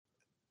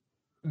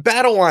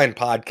Battle Line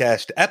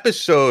podcast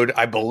episode,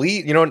 I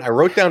believe, I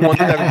wrote down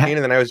 117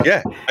 and then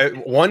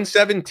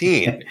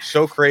 117.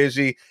 So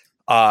crazy.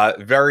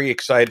 Very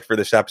excited for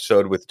this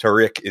episode with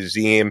Tareq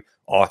Azim,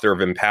 author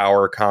of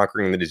Empower,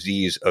 Conquering the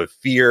Disease of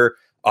Fear.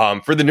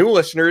 For the new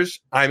listeners,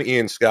 I'm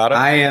Ian Scotta.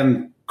 I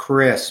am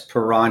Chris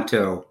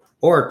Paronto,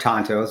 or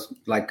Tontos,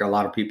 like a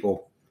lot of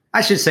people.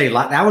 I should say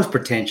that was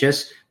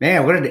pretentious.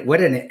 Man,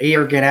 what an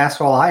arrogant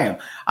asshole I am.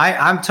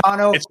 I'm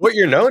Tonto. It's what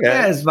you're known as.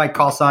 Yeah, it's my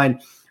call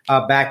sign.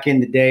 Back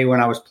in the day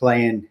when I was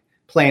playing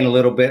a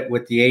little bit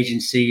with the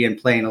agency and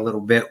playing a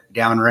little bit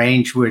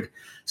downrange with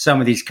some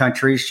of these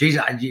countries. Geez,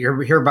 you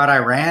hear about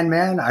Iran,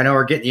 man? I know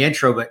we're getting the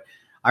intro, but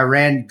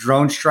Iran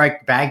drone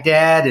strike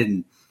Baghdad,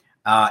 and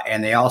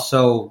they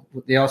also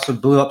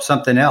blew up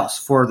something else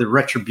for the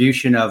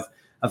retribution of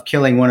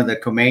killing one of the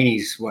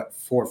Khomeinis 4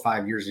 or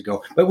 5 years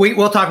ago. But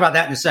we'll talk about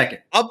that in a second.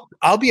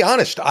 I'll be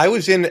honest. I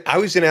was in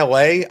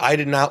LA. I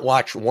did not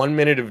watch 1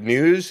 minute of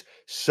news.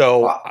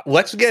 So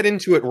let's get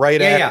into it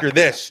after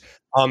this.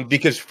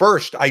 Because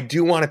first, I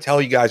do want to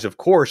tell you guys, of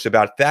course,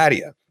 about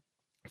Thadia.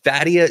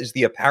 Thadia is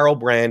the apparel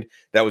brand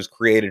that was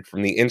created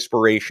from the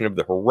inspiration of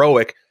the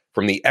heroic,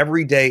 from the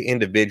everyday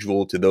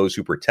individual to those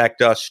who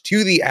protect us,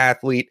 to the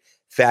athlete.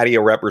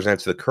 Thadia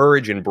represents the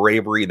courage and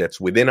bravery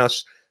that's within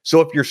us. So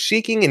if you're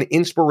seeking an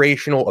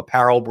inspirational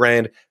apparel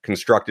brand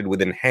constructed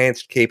with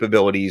enhanced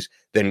capabilities,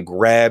 then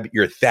grab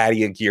your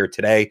Thadia gear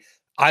today.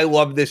 I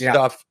love this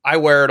stuff. I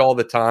wear it all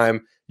the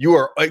time. You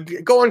are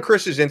go on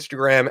Chris's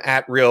Instagram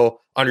at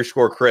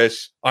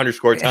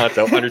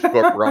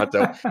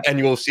 @real_Chris_Tonto_Toronto, and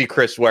you will see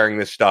Chris wearing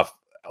this stuff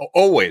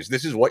always.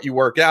 This is what you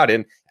work out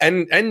in,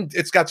 and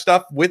it's got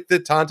stuff with the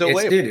Tonto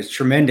label. Dude, it's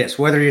tremendous.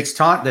 Whether it's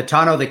the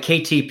Tonto, the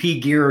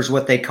KTP gear is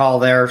what they call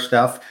their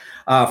stuff.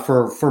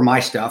 For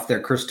my stuff,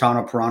 their Chris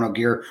Tonto Pirano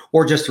gear,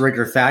 or just the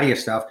regular Thadia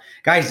stuff,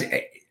 guys,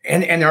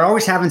 and they're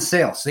always having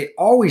sales. They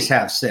always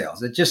have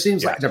sales. It just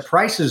seems like the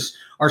prices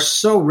are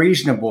so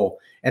reasonable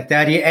at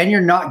Thadia, and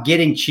you're not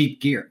getting cheap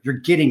gear. You're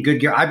getting good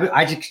gear.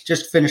 I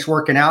just finished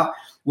working out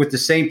with the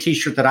same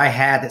T-shirt that I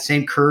had, that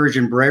same Courage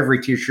and Bravery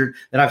T-shirt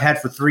that I've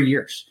had for 3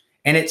 years,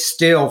 and it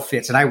still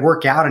fits. And I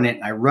work out in it,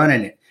 and I run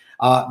in it.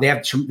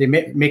 They're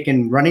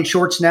making running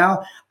shorts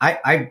now.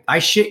 I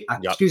shit.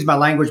 Excuse my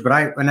language, but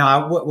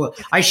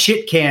I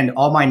shit canned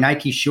all my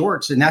Nike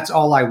shorts, and that's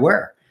all I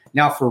wear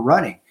now for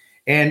running.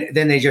 And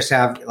then they just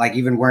have, like,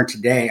 even wearing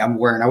today,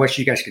 I wish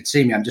you guys could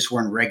see me. I'm just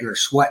wearing regular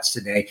sweats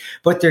today,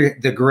 but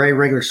the gray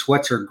regular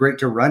sweats are great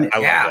to run in. I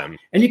love them.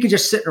 And you can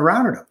just sit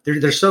around in them.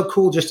 They're so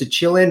cool just to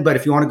chill in. But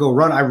if you want to go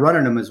run, I run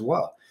in them as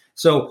well.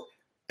 So.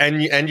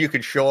 And you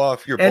could show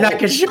off your. And I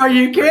can show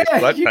you can.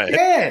 You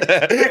can.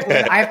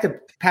 I have to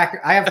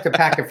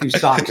pack a few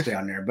socks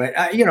down there, but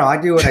I do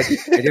what I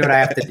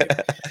have to do.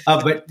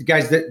 But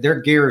guys, their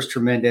gear is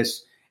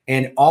tremendous,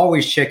 and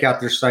always check out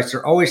their sites.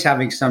 They're always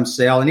having some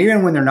sale, and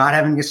even when they're not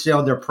having a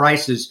sale, their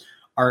prices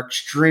are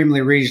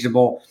extremely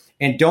reasonable.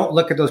 And don't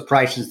look at those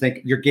prices and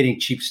think you're getting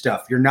cheap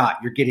stuff. You're not.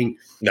 You're getting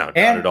not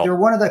at all. They're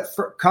one of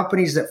the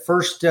companies that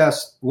first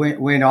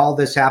when all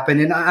this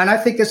happened, and I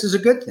think this is a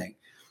good thing.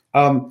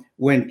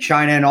 When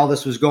China and all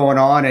this was going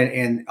on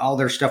and all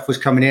their stuff was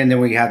coming in,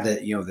 then we had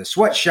the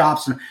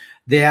sweatshops, and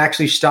they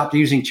actually stopped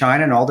using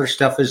China, and all their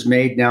stuff is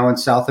made now in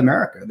South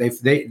America.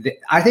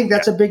 I think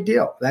that's a big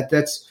deal.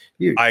 That's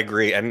huge. I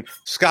agree. And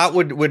Scott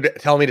would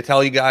tell me to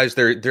tell you guys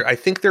I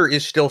think there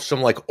is still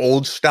some like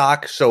old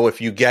stock. So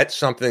if you get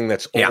something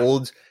that's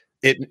old,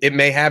 it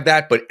may have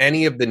that, but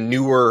any of the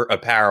newer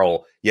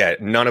apparel,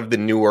 none of the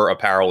newer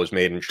apparel is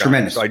made in China.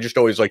 Tremendous. So I just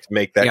always like to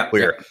make that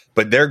clear. Yeah.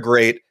 But they're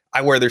great. I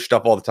wear their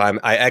stuff all the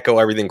time. I echo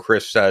everything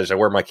Chris says. I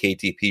wear my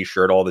KTP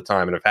shirt all the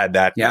time, and I've had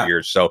that for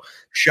years. So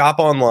shop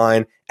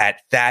online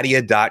at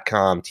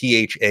Thadia.com,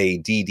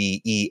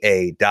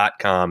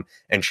 THADDEA.com,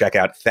 and check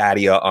out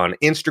Thadia on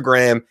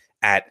Instagram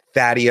at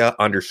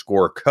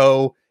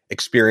Thadia_co.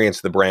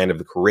 Experience the brand of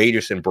the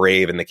courageous and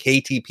brave and the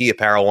KTP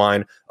apparel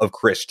line of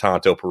Chris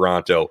Tonto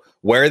Paronto.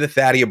 Wear the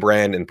Thadia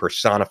brand and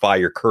personify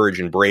your courage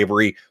and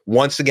bravery.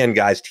 Once again,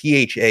 guys,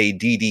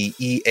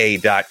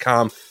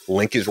 THADDEA.com.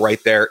 Link is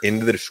right there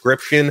in the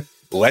description.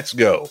 Let's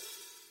go.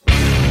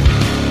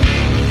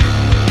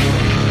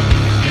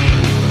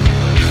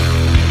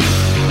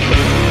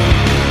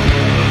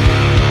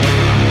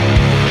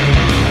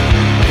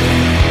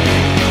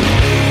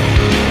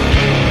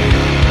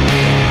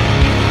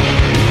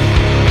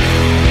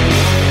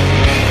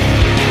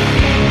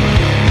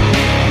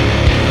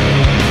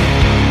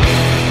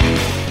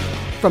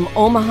 From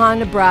Omaha,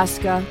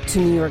 Nebraska to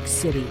New York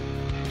City,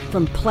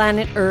 from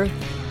planet Earth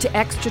to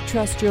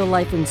extraterrestrial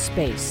life in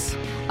space,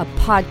 a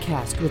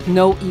podcast with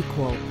no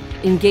equal,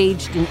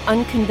 engaged in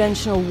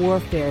unconventional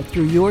warfare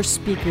through your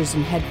speakers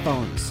and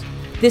headphones.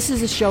 This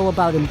is a show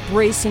about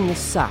embracing the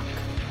suck,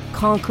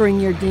 conquering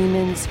your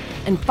demons,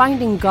 and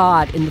finding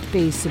God in the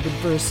face of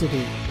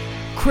adversity.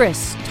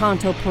 Chris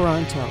Tonto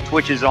Paronto.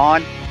 Twitch is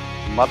on.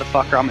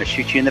 Motherfucker, I'm going to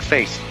shoot you in the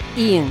face.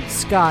 Ian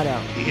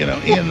Scotto. Ian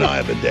and I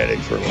have been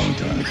dating for a long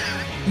time.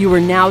 You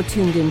are now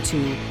tuned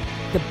into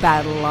the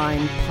Battle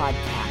Line Podcast.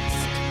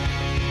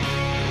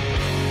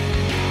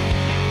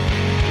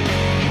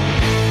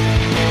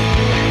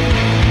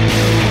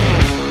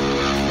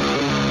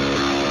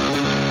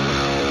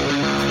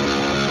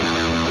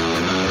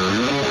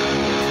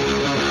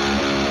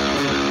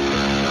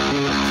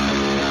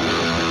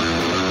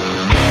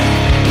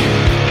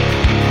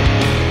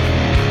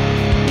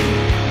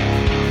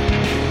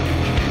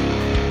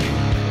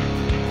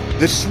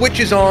 The switch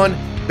is on,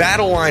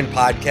 Battle Line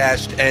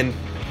podcast, and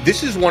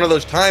this is one of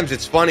those times,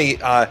 it's funny,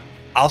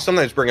 I'll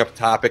sometimes bring up a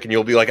topic and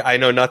you'll be like, I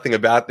know nothing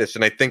about this.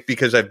 And I think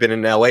because I've been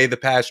in LA the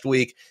past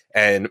week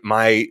and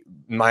my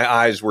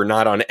eyes were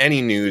not on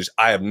any news,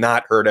 I have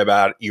not heard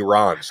about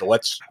Iran. So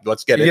let's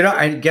get it. You know,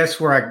 I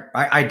guess where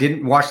I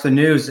didn't watch the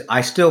news,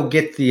 I still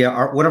get the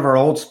one of our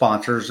old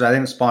sponsors. I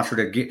think sponsored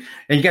and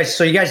you guys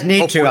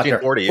need to out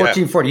there.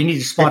 1440. You need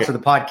to sponsor the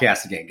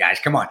podcast again, guys.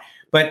 Come on.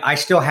 But I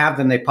still have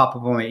them. They pop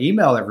up on my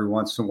email every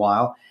once in a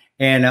while.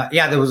 And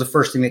that was the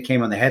first thing that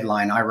came on the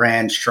headline.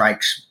 Iran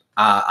strikes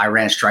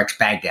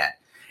Baghdad.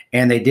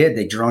 And they did.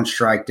 They drone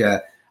striked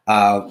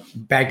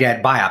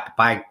Baghdad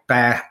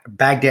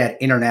Baghdad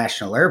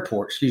International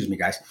Airport. Excuse me,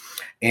 guys.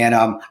 And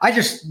I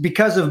just,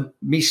 because of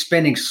me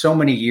spending so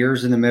many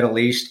years in the Middle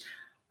East,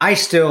 I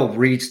still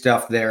read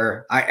stuff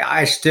there.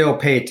 I still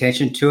pay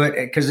attention to it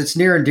because it's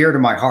near and dear to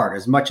my heart.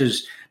 As much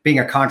as being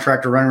a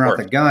contractor running around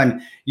with a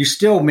gun, you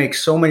still make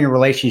so many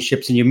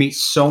relationships and you meet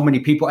so many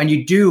people, and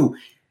you do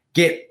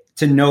get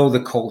to know the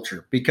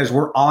culture because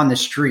we're on the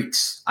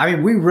streets. I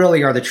mean, we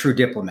really are the true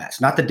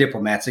diplomats, not the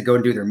diplomats that go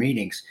and do their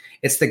meetings.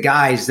 It's the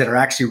guys that are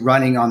actually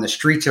running on the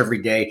streets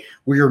every day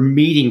where you're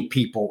meeting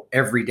people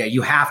every day.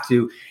 You have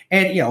to.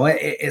 And, you know,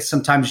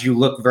 sometimes you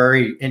look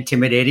very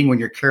intimidating when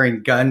you're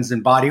carrying guns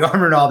and body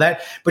armor and all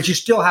that, but you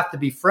still have to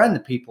befriend the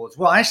people as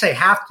well. I say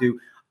have to.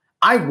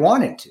 I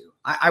wanted to.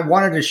 I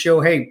wanted to show,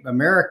 hey,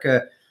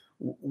 America,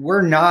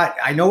 we're not,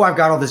 I know I've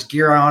got all this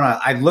gear on.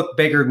 I look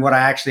bigger than what I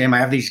actually am. I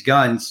have these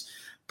guns,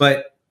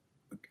 but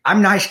I'm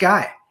a nice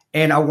guy.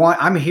 And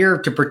I'm here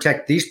to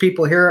protect these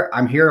people here.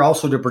 I'm here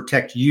also to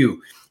protect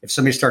you if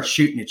somebody starts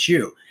shooting at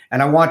you.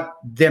 And I want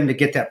them to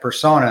get that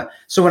persona.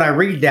 So when I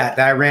read that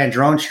Iran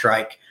drone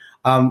strike,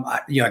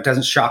 it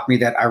doesn't shock me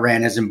that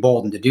Iran is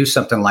emboldened to do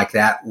something like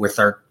that with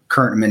our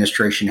current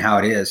administration, how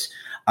it is.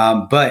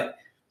 But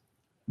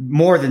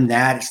more than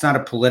that, it's not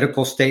a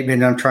political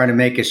statement I'm trying to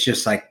make. It's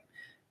just like,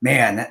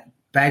 man, that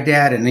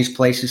Baghdad and these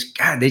places,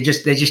 God, they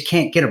just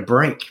can't get a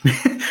break.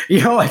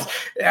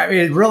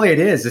 It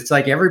is. It's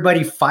like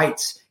everybody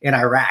fights in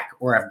Iraq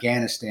or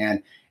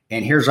Afghanistan,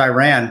 and here's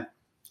Iran.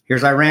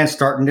 Here's Iran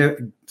starting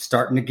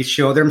to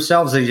show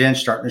themselves again,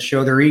 starting to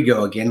show their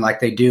ego again, like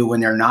they do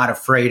when they're not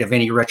afraid of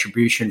any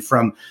retribution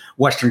from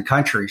Western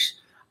countries.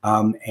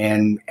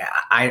 And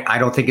I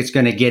don't think it's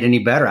going to get any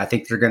better. I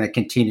think they're going to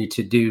continue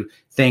to do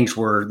things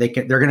where they're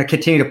going to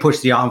continue to push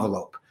the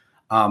envelope.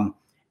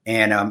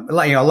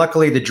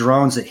 Luckily the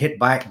drones that hit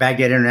Baghdad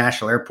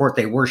International Airport,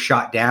 they were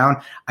shot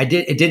down.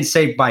 It didn't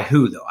say by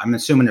who though. I'm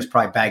assuming it's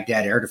probably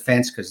Baghdad Air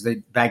Defense because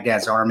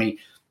Baghdad's army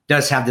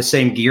does have the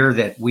same gear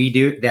that we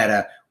do,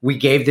 that we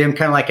gave them,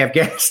 kind of like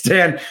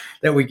Afghanistan,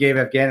 that we gave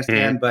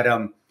Afghanistan. Mm-hmm. But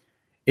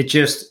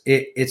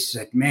it's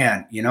like,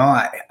 man,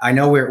 I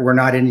know we're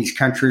not in these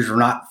countries. We're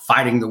not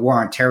fighting the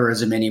war on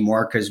terrorism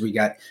anymore because we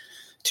got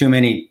too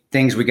many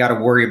things we got to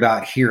worry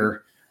about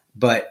here.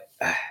 But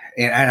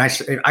and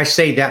I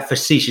say that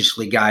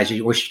facetiously, guys.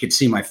 You wish you could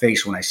see my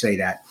face when I say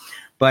that.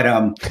 But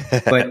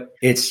but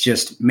it's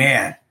just,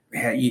 man,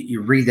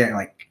 you read that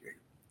like,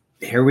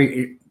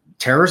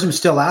 terrorism's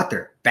still out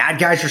there. Bad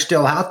guys are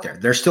still out there.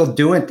 They're still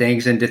doing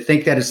things. And to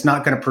think that it's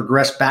not going to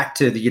progress back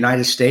to the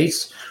United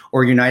States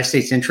or United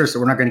States interests, that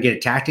we're not going to get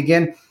attacked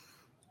again,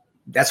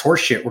 that's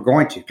horseshit. We're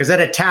going to, because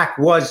that attack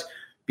was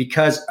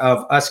because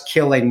of us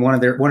killing one of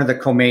the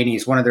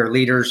Khomeinis, one of their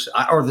leaders,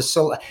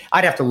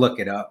 I'd have to look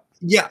it up.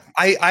 Yeah,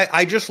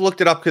 I just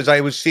looked it up because I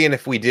was seeing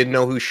if we did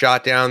know who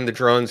shot down the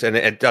drones, and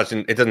it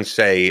doesn't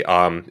say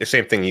the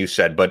same thing you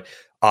said, but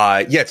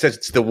it says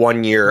it's the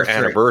 1 year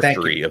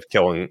anniversary of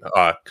killing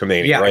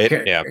Khomeini, right?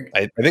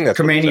 I think that's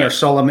Khomeini or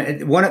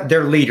Soleimani, one of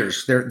their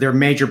leaders, they're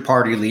major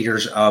party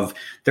leaders of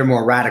their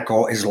more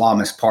radical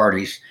Islamist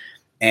parties,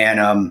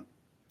 and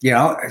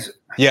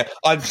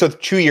so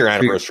 2 year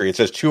anniversary. It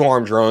says 2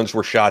 armed drones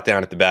were shot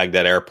down at the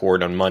Baghdad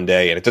airport on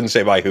Monday, and it doesn't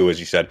say by who,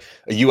 as you said.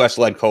 A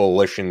U.S.-led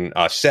coalition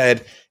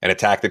said an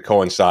attack that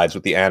coincides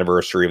with the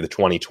anniversary of the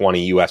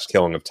 2020 U.S.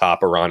 killing of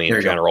top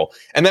Iranian general.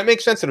 And that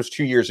makes sense that it was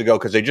 2 years ago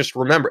because I just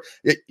remember.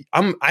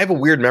 I have a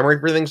weird memory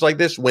for things like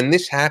this. When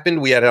this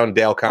happened, we had it on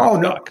Dale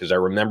Comstock because I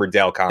remember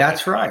Dale Comstock.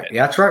 That's right.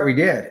 That's right. We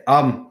did.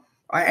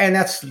 And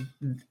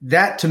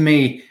that to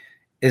me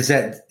is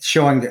that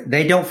showing that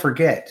they don't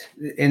forget.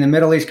 In the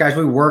Middle East, guys,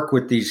 we work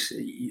with these.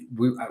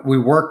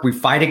 We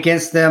fight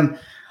against them.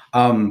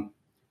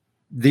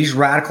 These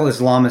radical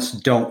Islamists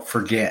don't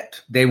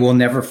forget. They will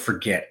never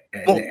forget.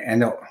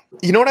 And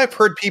you know what I've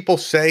heard people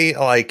say,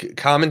 like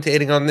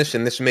commentating on this,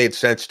 and this made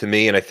sense to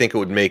me, and I think it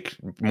would make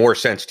more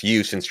sense to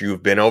you since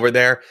you've been over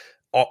there.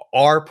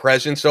 Our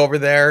presence over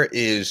there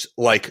is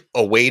like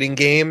a waiting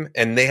game,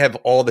 and they have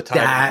all the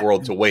time in the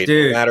world to wait.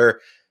 Dude.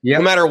 No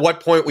matter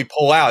what point we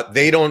pull out,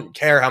 they don't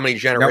care how many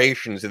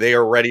generations they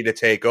are ready to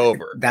take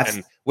over. That's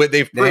what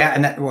they've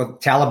proven.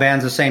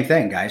 Taliban's the same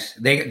thing, guys.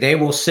 They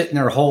will sit in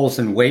their holes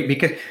and wait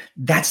because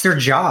that's their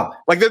job.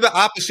 Like they're the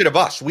opposite of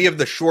us. We have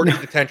the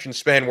shortest attention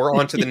span. We're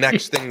on to the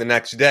next thing the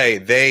next day.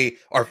 They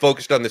are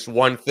focused on this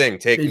one thing.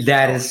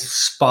 That is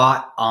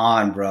spot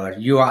on, brother.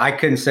 I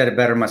couldn't have said it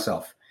better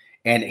myself.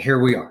 And here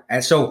we are.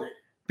 And so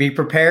be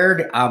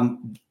prepared.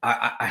 And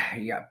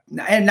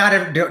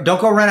don't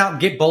go run out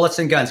and get bullets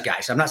and guns,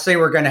 guys. I'm not saying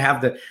we're going to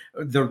have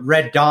the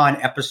Red Dawn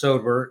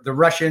episode where the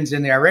Russians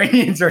and the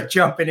Iranians are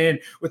jumping in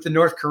with the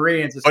North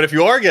Koreans. But if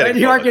you are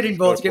getting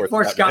bullets, get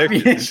force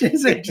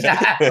munitions.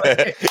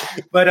 Exactly.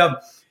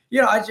 But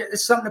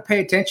it's something to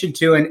pay attention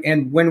to.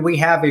 And when we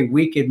have a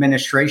weak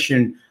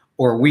administration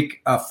or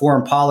weak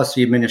foreign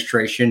policy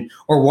administration,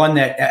 or one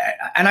that,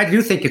 and I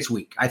do think it's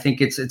weak. I think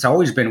it's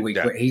always been weak.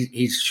 Yeah. But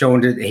he's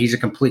shown that he's a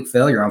complete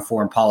failure on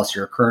foreign policy,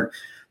 our current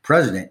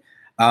president.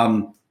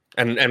 And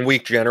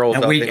weak generals,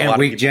 and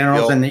weak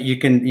generals, and that you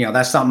can,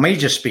 that's not me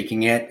just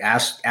speaking it.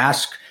 Ask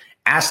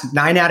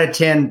 9 out of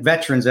 10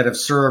 veterans that have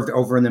served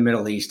over in the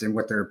Middle East and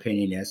what their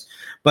opinion is.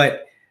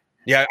 But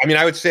yeah, I mean,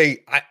 I would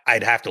say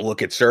I'd have to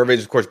look at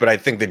surveys, of course, but I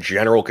think the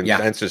general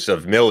consensus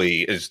of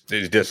Milley is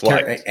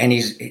disliked. And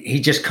he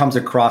just comes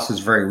across as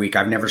very weak.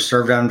 I've never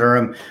served under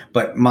him,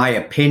 but my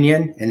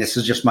opinion, and this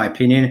is just my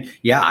opinion,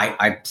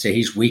 I'd say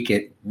he's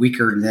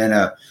weaker than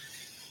a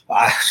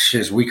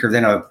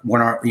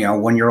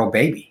 1-year-old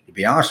baby, to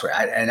be honest with you.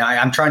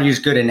 I'm trying to use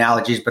good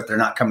analogies, but they're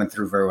not coming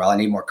through very well. I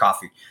need more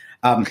coffee.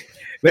 But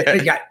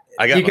you got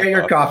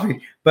your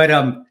coffee. But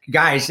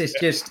guys, it's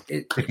just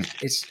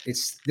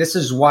it's this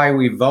is why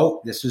we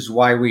vote. This is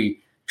why we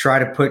try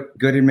to put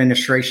good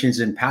administrations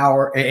in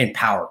power.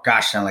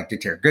 Gosh, sound like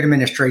dictator. Good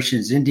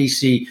administrations in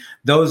DC,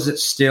 those that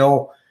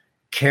still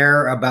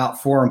care about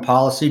foreign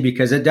policy,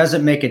 because it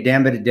doesn't make a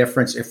damn bit of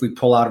difference if we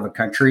pull out of a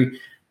country.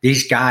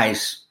 These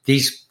guys,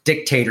 these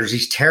dictators,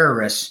 these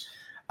terrorists,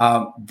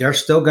 they're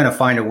still going to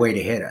find a way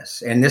to hit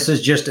us. And this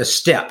is just a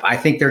step. I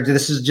think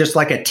this is just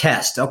like a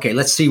test. Okay,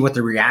 let's see what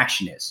the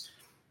reaction is.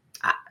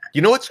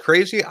 You know what's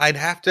crazy? I'd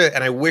have to,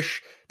 and I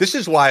wish, this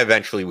is why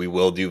eventually we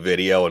will do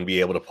video and be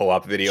able to pull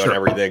up video and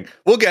everything.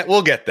 We'll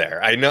get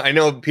there. I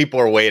know people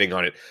are waiting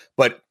on it.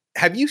 But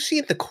have you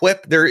seen the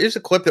clip? There is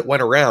a clip that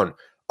went around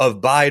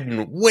of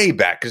Biden way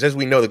back, because as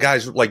we know, the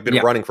guy's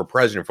been running for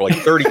president for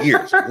 30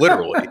 years,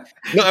 literally.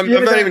 No, I'm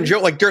not even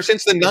joking.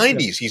 Since the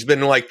 90s, he's been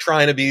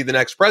trying to be the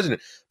next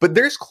president. But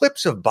there's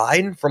clips of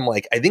Biden from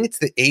I think it's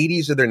the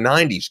 80s or the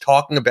 90s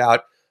talking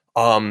about,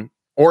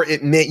 or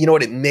it may,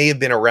 it may have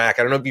been Iraq.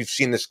 I don't know if you've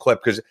seen this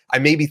clip, because I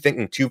may be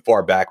thinking too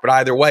far back. But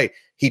either way,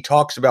 he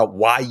talks about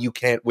why you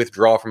can't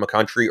withdraw from a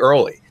country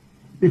early.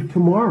 If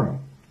tomorrow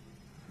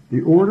the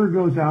order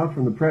goes out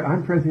from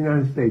I'm president of the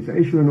United States, I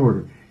issue an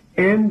order.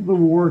 End the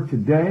war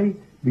today,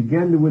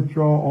 begin to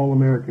withdraw all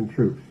American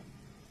troops.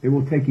 It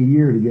will take a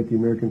year to get the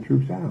American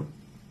troops out.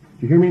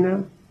 Do you hear me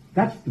now?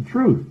 That's the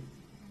truth.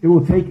 It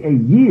will take a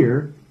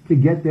year to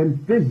get them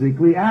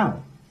physically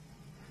out.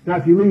 Now,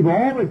 if you leave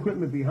all the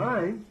equipment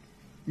behind,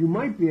 you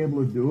might be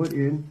able to do it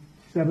in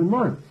 7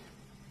 months.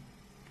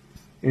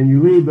 And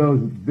you leave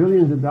those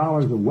billions of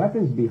dollars of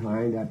weapons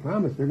behind, I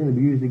promise they're going to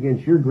be used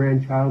against your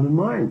grandchild and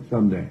mine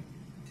someday.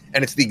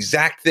 And it's the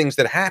exact things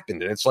that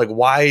happened. And it's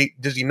why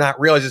does he not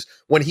realize this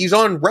when he's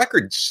on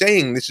record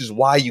saying this is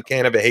why you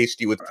can't have a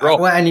hasty withdrawal?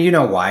 Well, and you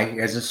know why?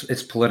 As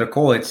it's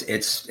political,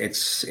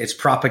 it's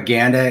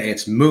propaganda,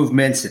 it's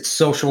movements, it's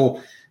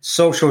social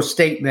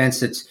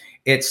statements.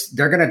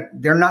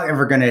 They're not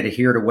ever going to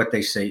adhere to what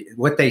they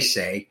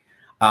say.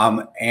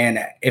 And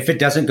if it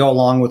doesn't go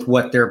along with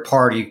what their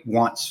party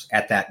wants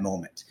at that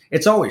moment,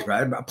 it's always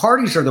right.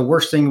 Parties are the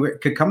worst thing that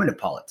could come into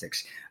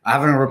politics.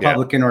 Having a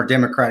Republican or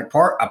Democratic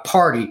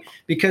party,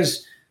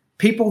 because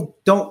people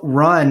don't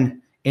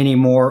run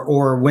anymore,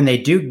 or when they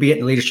do be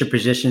in leadership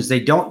positions, I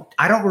don't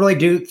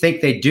really think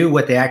they do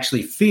what they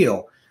actually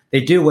feel. They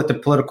do what the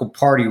political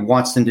party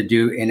wants them to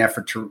do in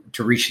effort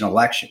to reach an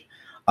election.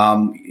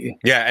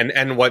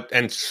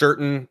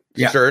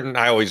 Certain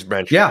I always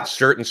mention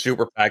certain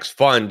super PACs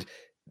fund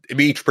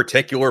each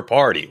particular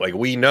party.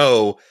 We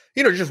know,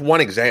 just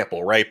one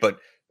example, right? But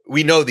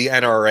we know the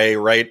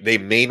NRA, right? They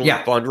mainly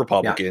fund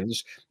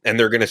Republicans, and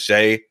they're going to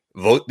say,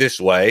 vote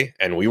this way,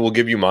 and we will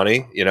give you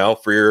money,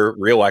 for your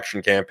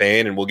reelection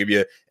campaign, and we'll give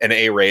you an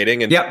A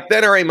rating. And the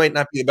NRA might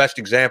not be the best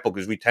example,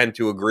 because we tend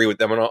to agree with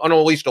them on at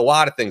least a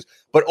lot of things.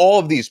 But all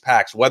of these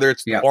PACs, whether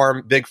it's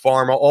the big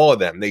pharma, all of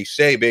them, they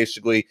say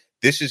basically,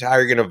 this is how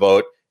you're going to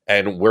vote,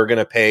 and we're going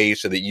to pay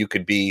so that you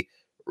could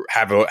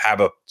have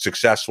a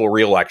successful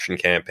reelection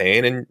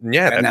campaign. And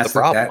that's the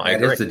problem.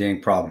 That is the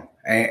dang problem.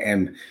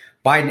 And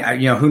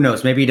Biden, who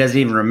knows? Maybe he doesn't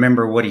even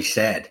remember what he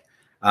said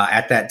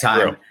at that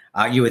time.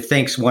 You would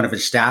think one of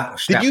his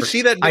staff. Did you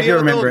see that video? I do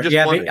remember.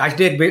 I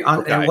did.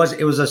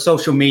 It was a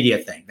social media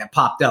thing that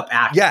popped up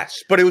after.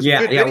 Yes, but it was.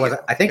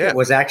 I think it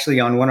was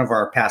actually on one of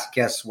our past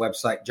guests'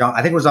 website.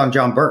 I think it was on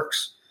John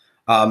Burke's.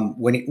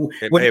 When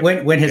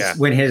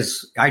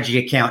his IG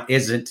account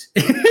isn't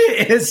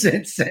he's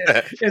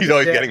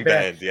always getting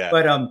banned.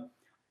 But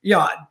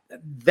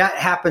that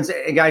happens,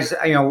 guys.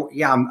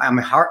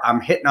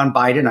 I'm hitting on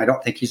Biden. I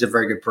don't think he's a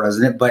very good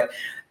president, but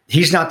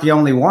he's not the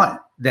only one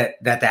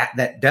that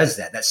does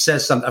that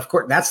says something. Of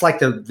course, that's like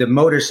the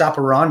modus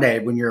operandi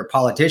when you're a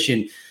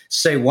politician.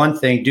 Say one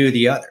thing, do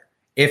the other,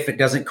 if it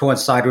doesn't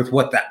coincide with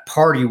what that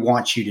party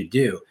wants you to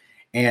do.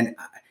 And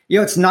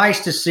it's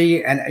nice to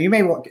see, and you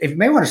may want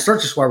to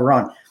search this while we're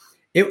on.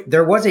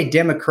 There was a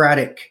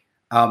Democratic,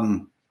 I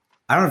don't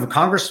know if a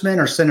congressman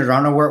or senator, I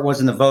don't know where it was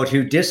in the vote,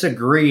 who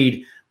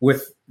disagreed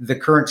with the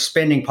current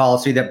spending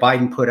policy that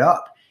Biden put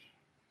up.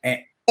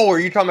 Are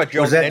you talking about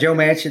Joe? Was that Joe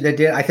Manchin that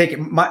did? I think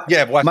West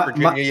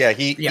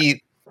Virginia.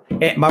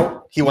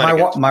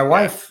 My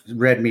wife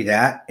read me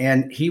that,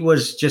 and he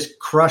was just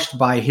crushed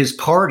by his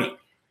party.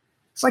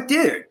 It's like,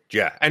 dude.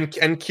 Yeah, and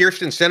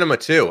Kyrsten Sinema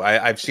too.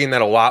 I've seen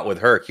that a lot with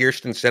her.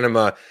 Kyrsten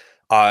Sinema.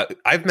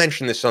 I've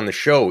mentioned this on the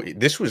show.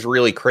 This was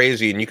really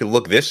crazy, and you can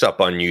look this up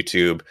on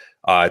YouTube.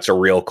 It's a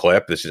real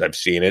clip. I've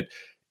seen it.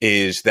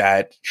 Is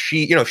that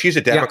she's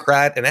a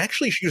Democrat, and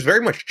actually she was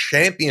very much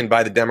championed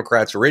by the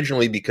Democrats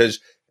originally because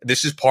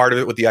this is part of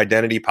it with the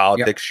identity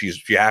politics.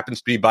 She happens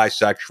to be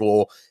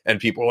bisexual, and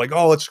people are like,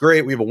 "Oh, that's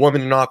great. We have a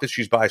woman in office.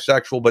 She's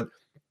bisexual." But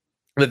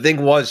the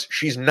thing was,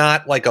 she's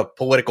not like a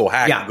political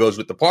hack who goes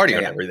with the party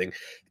on everything.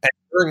 And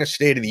during a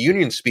State of the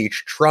Union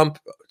speech, Trump,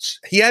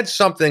 he had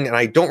something, and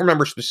I don't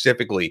remember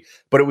specifically,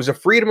 but it was a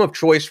freedom of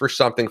choice for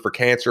something for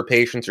cancer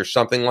patients or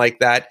something like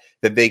that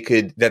that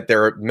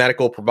their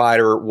medical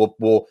provider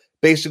will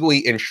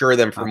basically insure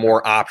them for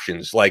more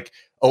options, like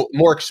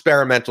more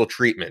experimental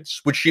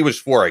treatments, which she was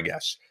for, I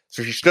guess.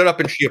 So she stood up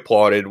and she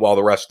applauded while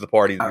the rest of the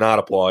party did not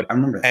applaud. I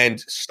remember that.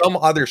 And some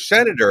other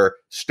senator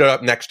stood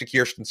up next to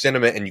Kyrsten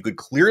Sinema, and you could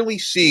clearly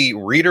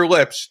read her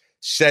lips,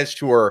 says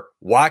to her,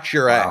 "Watch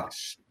your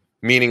ass."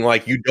 Meaning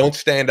like you don't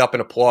stand up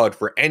and applaud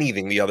for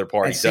anything the other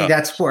party does.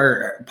 That's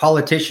where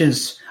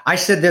politicians, I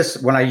said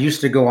this when I used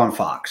to go on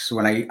Fox,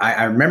 when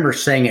I remember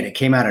saying it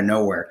came out of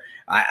nowhere.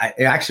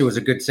 It actually was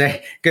a good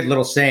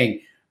little saying.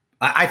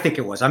 I think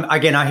it was.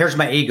 Here's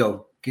my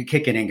ego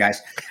kicking in,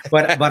 guys.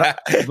 But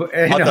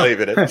I'll tell you a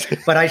minute.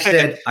 But I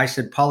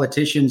said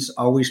politicians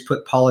always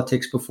put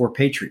politics before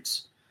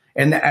patriots,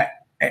 and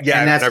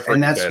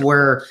that's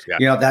where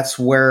that's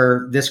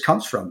where this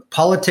comes from.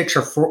 Politics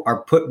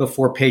are put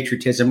before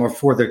patriotism or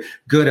for the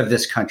good of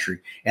this country,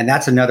 and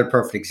that's another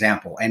perfect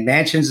example. And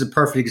Manchin's a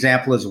perfect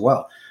example as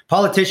well.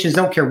 Politicians,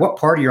 don't care what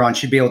party you're on,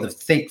 should be able to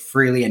think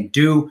freely and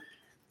do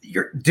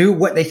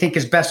what they think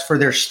is best for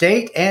their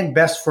state and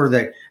best for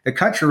the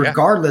country,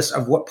 regardless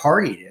of what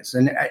party it is.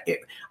 And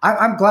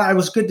I'm glad. It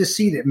was good to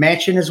see that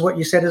Manchin is what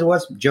you said it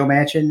was, Joe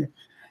Manchin.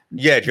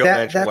 Yeah, Joe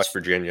Manchin, West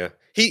Virginia.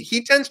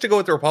 He tends to go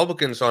with the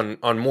Republicans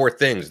on more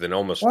things than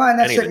almost. Well, and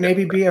that's it.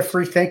 Maybe be a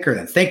free thinker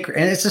then.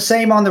 And it's the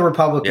same on the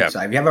Republican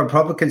side. You have a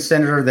Republican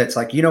senator that's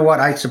like, you know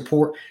what, I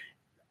support.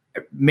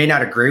 May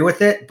not agree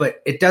with it,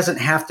 but it doesn't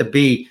have to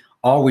be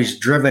always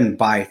driven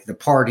by the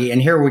party.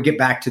 And here we get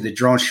back to the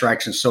drone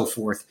strikes and so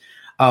forth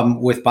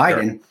with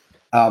Biden.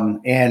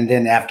 Sure. And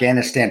then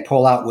Afghanistan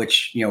pullout,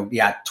 which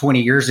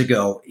 20 years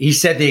ago he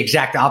said the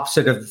exact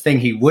opposite of the thing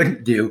he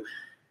wouldn't do.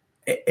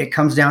 It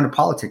comes down to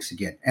politics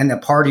again. And the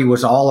party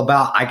was all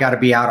about, I got to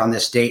be out on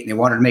this date. And they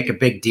wanted to make a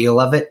big deal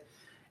of it.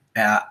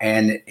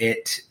 And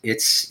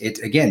it's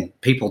again,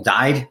 people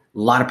died. A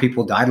lot of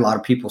people died. A lot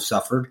of people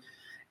suffered.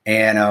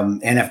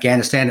 And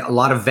Afghanistan, a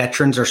lot of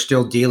veterans are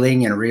still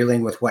dealing and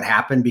reeling with what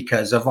happened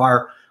because of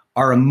our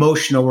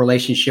emotional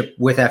relationship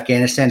with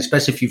Afghanistan,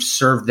 especially if you've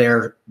served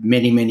there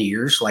many, many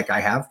years like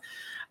I have,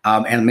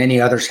 and many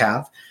others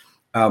have.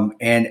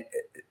 And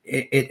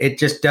it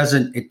just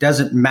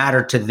doesn't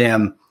matter to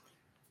them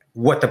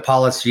what the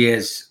policy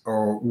is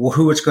or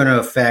who it's going to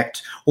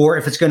affect, or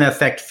if it's going to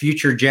affect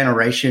future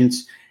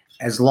generations,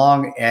 as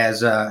long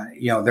as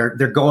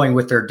they're going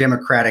with their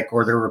Democratic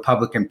or their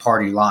Republican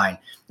Party line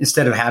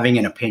instead of having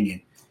an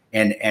opinion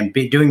and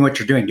doing what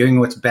you're doing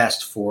what's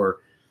best for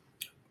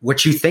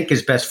what you think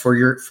is best for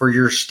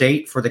your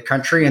state, for the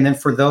country, and then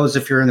for those,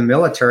 if you're in the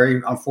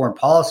military on foreign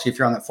policy, if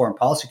you're on that foreign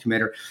policy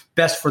committee,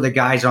 best for the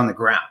guys on the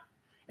ground,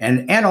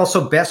 and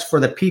also best for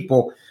the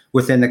people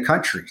within the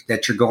country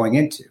that you're going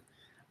into.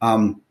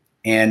 I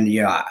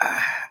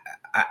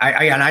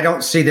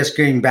don't see this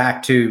getting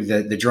back to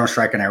the drone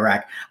strike in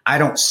Iraq. I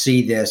don't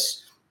see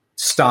this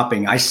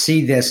stopping. I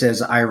see this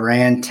as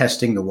Iran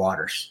testing the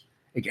waters.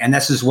 And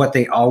this is what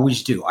they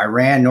always do.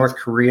 Iran, North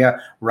Korea,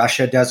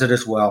 Russia does it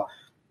as well.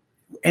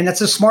 And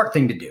that's a smart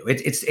thing to do.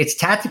 It's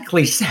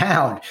tactically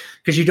sound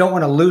because you don't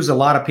want to lose a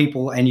lot of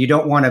people and you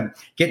don't want to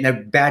get in the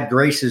bad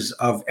graces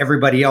of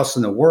everybody else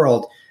in the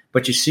world,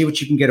 but you see what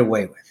you can get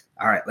away with.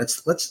 All right,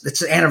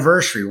 it's an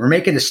anniversary. We're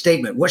making a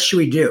statement. What should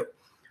we do?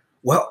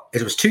 Well,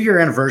 it was 2-year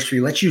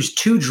anniversary. Let's use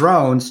 2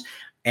 drones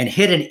and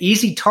hit an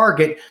easy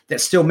target that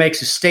still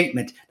makes a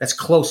statement that's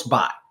close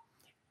by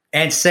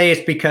and say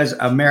it's because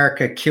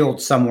America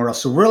killed somewhere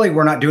else. So really,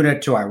 we're not doing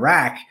it to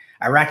Iraq.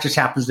 Iraq just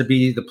happens to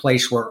be the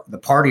place where the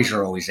parties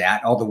are always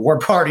at, all the war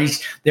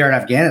parties there in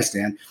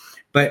Afghanistan.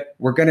 But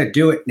we're going to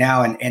do it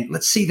now, and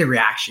let's see the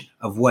reaction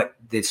of what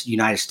this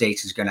United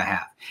States is going to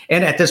have.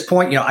 And at this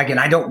point, again,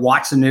 I don't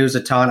watch the news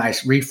a ton. I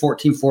read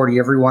 1440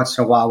 every once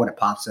in a while when it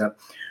pops up.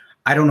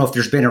 I don't know if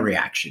there's been a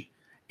reaction.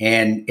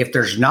 And if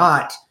there's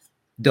not,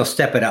 they'll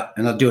step it up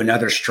and they'll do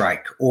another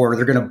strike, or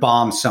they're going to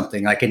bomb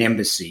something like an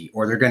embassy,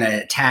 or they're going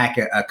to attack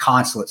a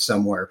consulate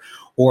somewhere,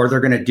 or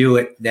they're going to do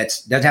it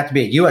doesn't have to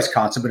be a U.S.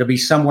 consulate, but it'll be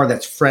somewhere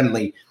that's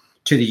friendly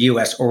to the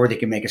U.S. or they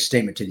can make a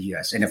statement to the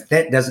U.S. And if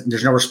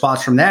there's no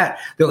response from that,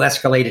 they'll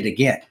escalate it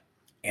again.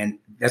 And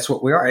that's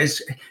what we are.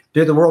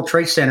 They're the World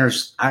Trade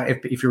Centers.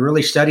 If you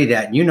really study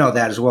that, and you know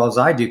that as well as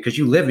I do, because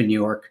you live in New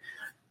York,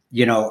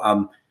 they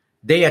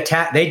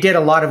did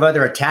a lot of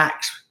other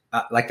attacks.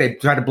 Like they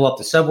tried to blow up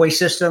the subway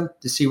system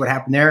to see what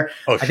happened there.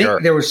 Oh, I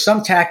think there was some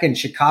attack in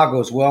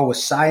Chicago as well with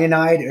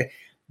cyanide.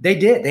 They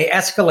did. They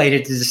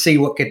escalated to see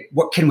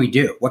what can we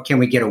do? What can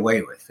we get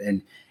away with?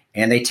 And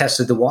they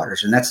tested the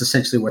waters, and that's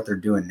essentially what they're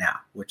doing now.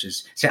 Which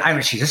is,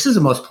 this is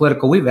the most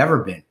political we've ever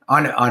been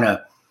on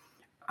a.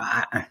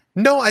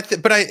 No,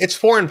 it's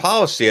foreign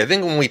policy. I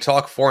think when we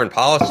talk foreign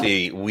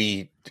policy,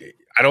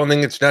 I don't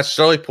think it's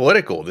necessarily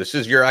political. This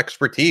is your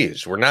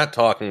expertise. We're not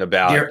talking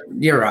about.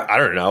 You're right. I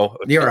don't know.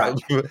 You're right.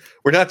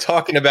 We're not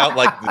talking about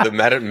like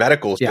the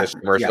medical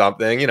system or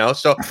something,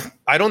 So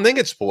I don't think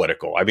it's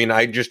political. I mean,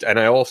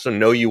 I also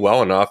know you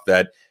well enough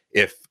that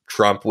if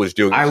Trump was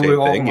doing the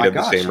same thing, you'd have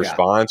the same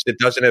response. It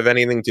doesn't have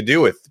anything to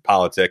do with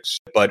politics.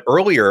 But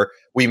earlier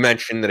we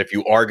mentioned that if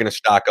you are going to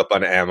stock up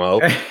on ammo,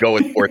 go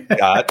with Fort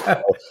Scott.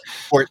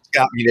 Fort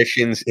Scott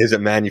Munitions is a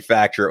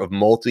manufacturer of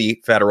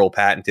multi-federal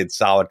patented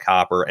solid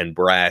copper and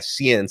brass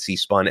CNC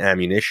spun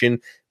ammunition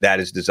that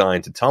is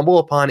designed to tumble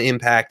upon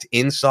impact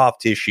in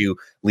soft tissue,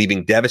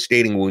 leaving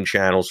devastating wound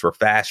channels for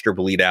faster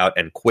bleed out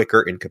and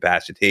quicker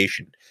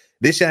incapacitation.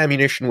 This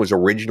ammunition was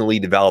originally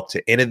developed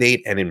to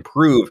innovate and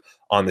improve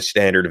on the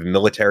standard of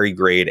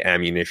military-grade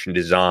ammunition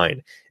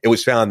design. It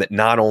was found that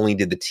not only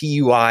did the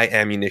TUI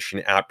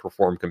ammunition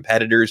outperform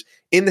competitors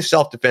in the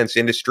self-defense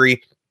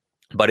industry,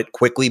 but it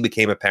quickly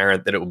became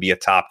apparent that it would be a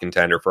top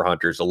contender for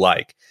hunters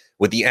alike.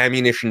 With the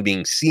ammunition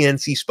being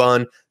CNC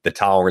spun, the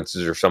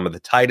tolerances are some of the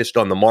tightest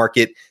on the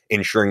market,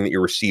 ensuring that you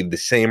receive the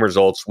same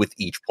results with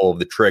each pull of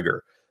the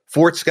trigger.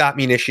 Fort Scott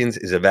Munitions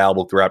is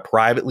available throughout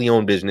privately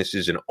owned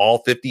businesses in all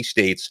 50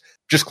 states.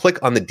 Just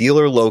click on the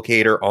dealer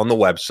locator on the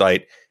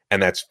website,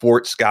 and that's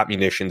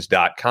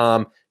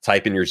fortscottmunitions.com.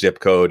 Type in your zip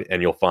code,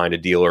 and you'll find a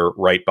dealer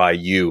right by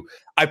you.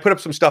 I put up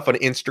some stuff on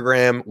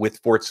Instagram with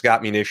Fort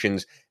Scott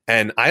Munitions,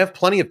 and I have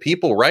plenty of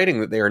people writing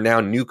that they are now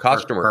new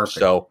customers. Perfect.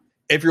 So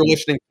if you're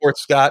listening, Fort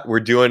Scott, we're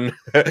doing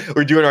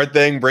our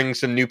thing, bringing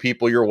some new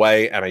people your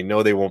way, and I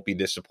know they won't be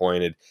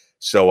disappointed.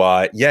 So,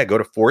 go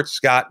to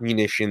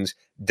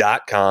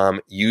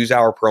fortscottmunitions.com. Use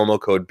our promo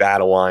code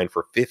BattleLine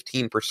for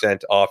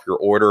 15% off your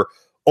order.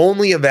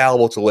 Only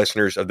available to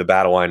listeners of the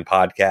BattleLine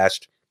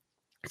podcast.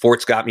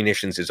 Fort Scott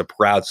Munitions is a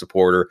proud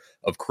supporter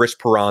of Chris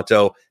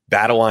Peranto,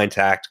 BattleLine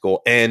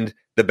Tactical, and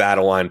the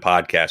BattleLine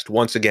podcast.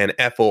 Once again,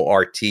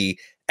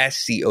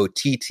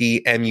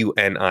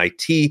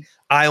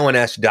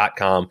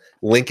 FortScottMunitIons.com.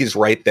 Link is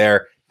right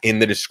there in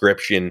the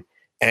description.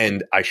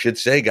 And I should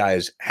say,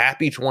 guys,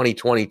 happy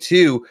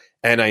 2022.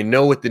 And I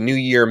know with the new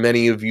year,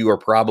 many of you are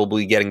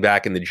probably getting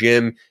back in the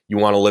gym. You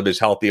want to live as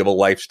healthy of a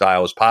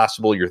lifestyle as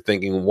possible. You're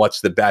thinking,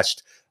 what's the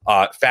best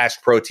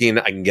fast protein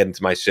I can get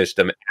into my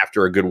system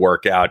after a good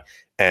workout?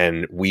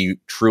 And we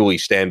truly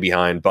stand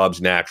behind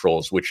Bubs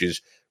Naturals, which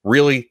is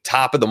really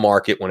top of the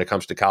market when it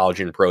comes to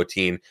collagen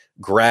protein,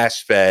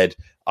 grass-fed,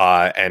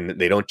 and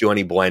they don't do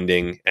any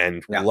blending.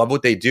 And we love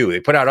what they do.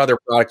 They put out other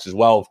products as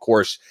well. Of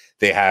course,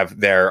 they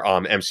have their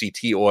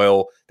MCT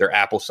oil, their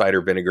apple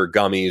cider vinegar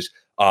gummies.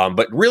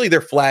 But really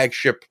their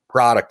flagship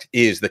product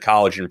is the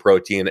collagen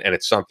protein, and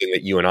it's something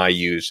that you and I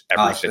use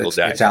every single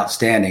day. It's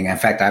outstanding. In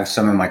fact, I have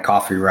some in my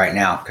coffee right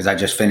now because I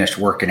just finished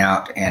working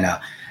out. And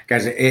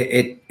guys,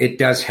 it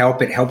does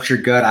help. It helps your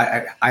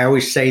gut. I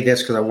always say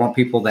this because I want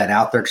people that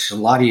out there, because a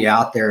lot of you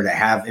out there that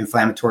have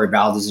inflammatory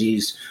bowel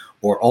disease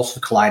or ulcerative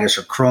colitis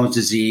or Crohn's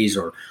disease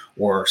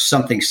or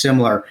something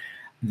similar.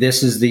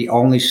 This is the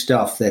only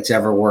stuff that's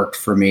ever worked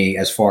for me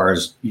as far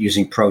as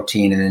using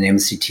protein and an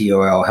MCT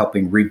oil,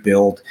 helping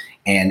rebuild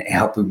and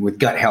helping with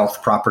gut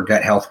health, proper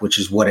gut health, which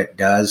is what it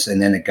does.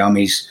 And then the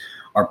gummies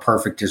are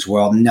perfect as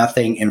well.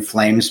 Nothing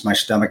inflames my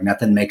stomach.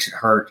 Nothing makes it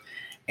hurt.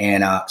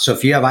 And so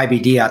if you have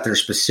IBD out there,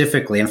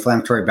 specifically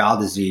inflammatory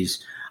bowel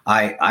disease,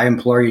 I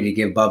implore you to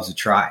give Bubs a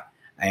try.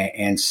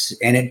 And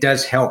it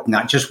does help,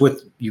 not just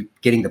with you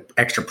getting the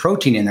extra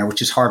protein in there,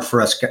 which is hard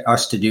for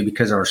us to do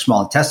because our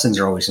small intestines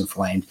are always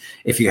inflamed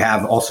if you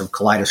have ulcerative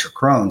colitis or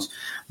Crohn's,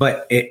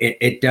 but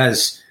it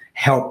does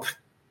help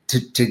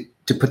to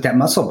put that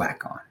muscle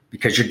back on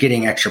because you're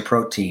getting extra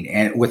protein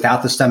and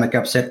without the stomach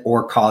upset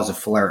or cause a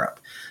flare up.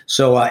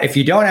 So if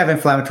you don't have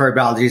inflammatory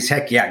bowel disease,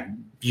 heck yeah,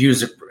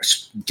 use it,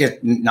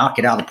 just knock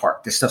it out of the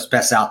park. This stuff's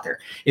best out there.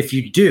 If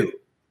you do,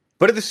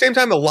 but at the same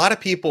time, a lot are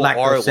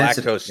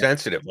lactose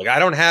sensitive. Like I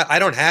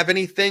don't have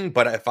anything,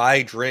 but if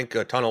I drink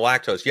a ton of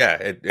lactose,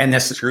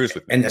 it screws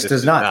with me. And this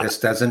does not. This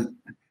doesn't.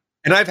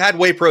 And I've had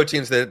whey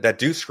proteins that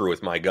do screw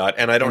with my gut,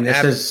 and I don't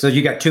have. So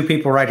you got two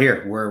people right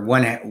here, where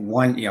one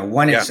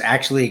is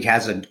actually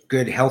has a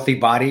good healthy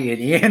body,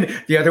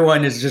 and the other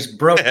one is just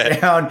broke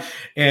down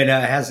and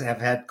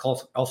have had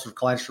ulcerative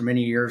colitis for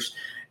many years.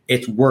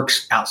 it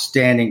works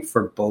outstanding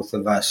for both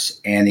of us.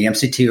 And the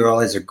MCT oil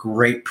is a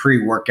great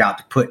pre-workout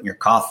to put in your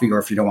coffee, or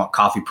if you don't want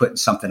coffee, put in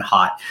something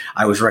hot.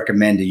 I always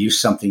recommend to use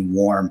something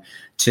warm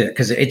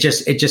because it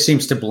just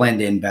seems to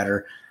blend in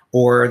better.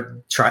 Or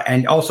try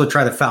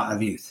the Fountain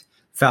of Youth.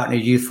 Fountain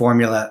of Youth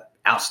formula,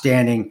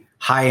 outstanding,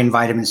 high in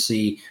vitamin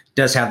C,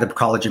 does have the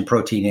collagen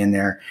protein in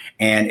there,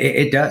 and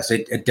it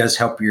does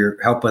help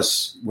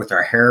us with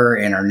our hair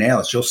and our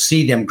nails. You'll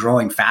see them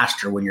growing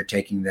faster when you're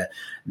taking the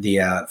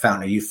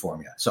Fountain of Youth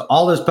formula. So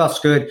all this stuff's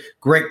good,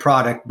 great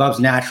product. Bubs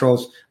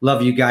Naturals,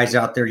 love you guys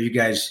out there. You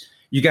guys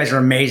are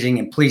amazing,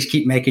 and please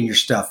keep making your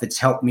stuff. It's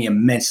helped me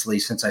immensely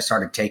since I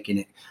started taking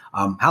it.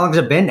 How long has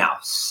it been now?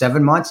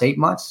 7 months, 8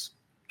 months,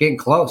 getting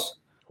close.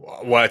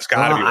 Well, it's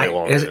got to be way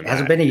longer. Has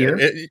it been a year?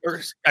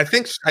 I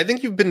think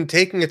you've been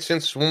taking it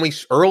since when we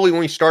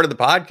started the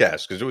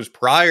podcast, because it was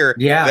prior to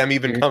them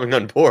even coming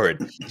on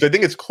board. So I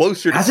think it's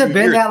closer. Has it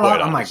been that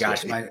long? Oh my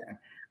gosh!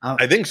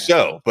 I think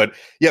so. But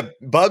yeah,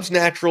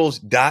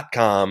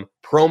 bubsnaturals.com,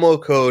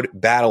 promo code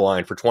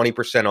BattleLine for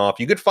 20%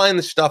 off. You could find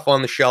the stuff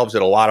on the shelves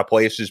at a lot of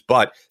places,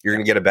 but you're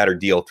going to get a better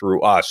deal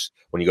through us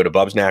when you go to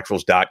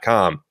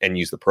bubsnaturals.com and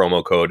use the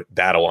promo code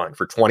BattleLine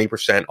for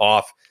 20%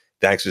 off.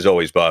 Thanks as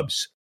always,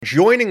 Bubs.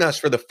 Joining us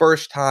for the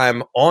first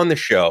time on the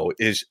show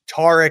is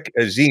Tareq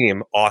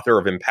Azim, author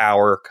of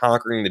Empower,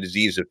 Conquering the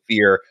Disease of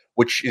Fear,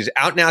 which is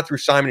out now through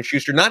Simon &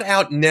 Schuster. Not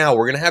out now.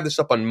 We're going to have this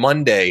up on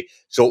Monday,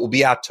 so it will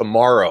be out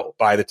tomorrow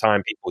by the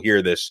time people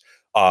hear this,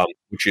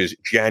 which is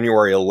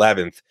January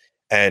 11th.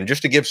 And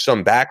just to give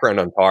some background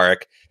on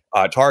Tareq,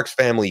 Tareq's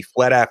family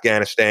fled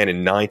Afghanistan in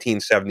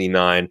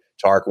 1979.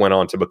 Tareq went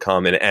on to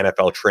become an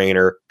NFL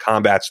trainer,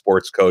 combat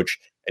sports coach,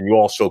 and you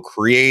also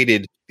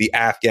created the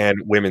Afghan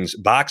Women's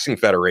Boxing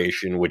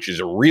Federation, which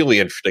is really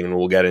interesting, and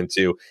we'll get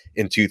into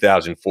in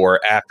 2004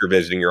 after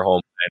visiting your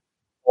homeland.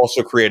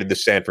 Also created the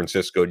San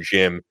Francisco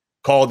gym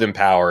called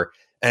Empower.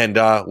 And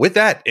with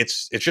that,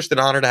 it's just an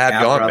honor to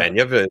have you on, man.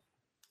 You have an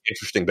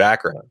interesting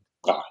background.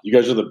 You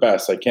guys are the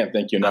best. I can't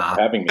thank you enough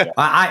for having me.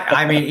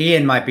 I mean,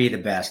 Ian might be the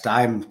best.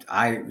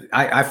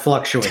 I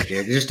fluctuate,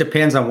 dude. It just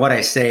depends on what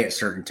I say at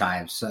certain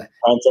times. So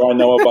I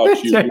know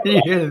about you.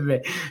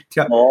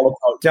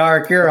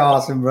 Tareq, you're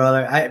awesome,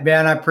 brother. I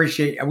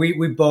appreciate.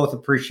 We both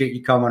appreciate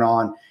you coming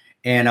on.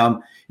 And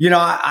I'm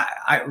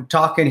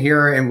talking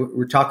here, and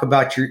we're talking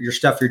about your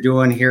stuff you're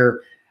doing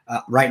here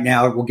right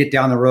now. We'll get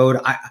down the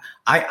road.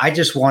 I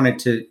just wanted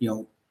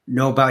to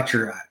know about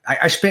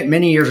I spent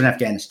many years in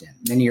Afghanistan,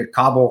 many years,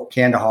 Kabul,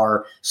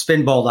 Kandahar,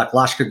 Spin Boldak,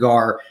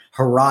 Lashkar,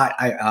 Herat.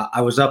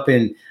 I was up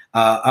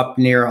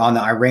near on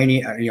the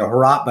Iranian,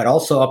 Herat, but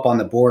also up on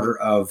the border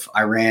of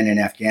Iran and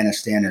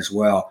Afghanistan as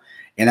well.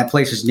 And that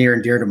place is near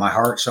and dear to my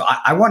heart. So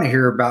I want to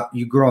hear about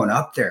you growing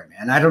up there,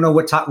 man. I don't know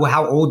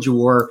how old you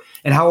were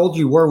and how old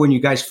you were when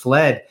you guys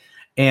fled.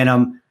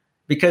 And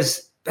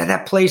because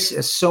that place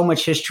has so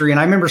much history. And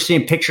I remember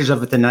seeing pictures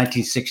of it in the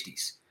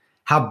 1960s.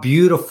 How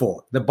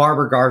beautiful the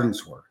Barber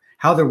Gardens were,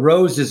 how the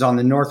roses on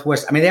the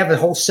northwest. I mean, they have the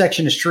whole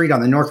section of street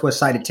on the northwest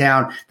side of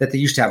town that they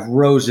used to have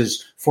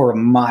roses for a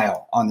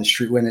mile on the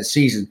street when it's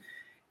season.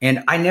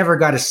 And I never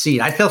got to see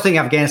it. I still think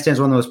Afghanistan is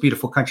one of the most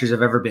beautiful countries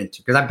I've ever been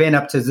to, because I've been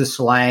up to the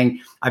Salang.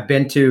 I've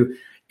been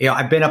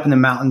up in the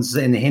mountains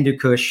in the Hindu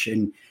Kush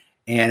and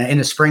in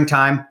the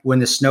springtime when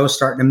the snow's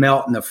starting to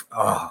melt and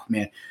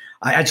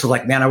I just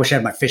like, man, I wish I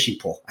had my fishing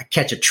pole. I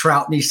catch a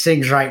trout in these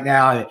things right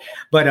now.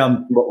 But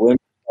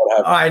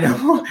I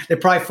know they're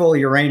probably full of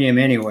uranium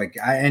anyway,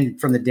 and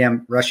from the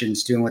damn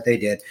Russians doing what they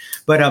did.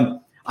 But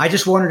I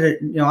just wanted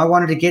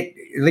to get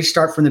at least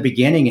start from the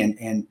beginning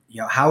and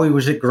how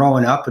was it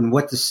growing up and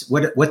what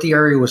the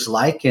area was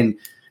like, and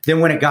then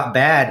when it got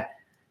bad,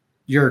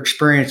 your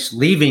experience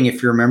leaving,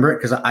 if you remember it,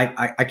 because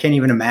I can't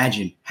even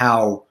imagine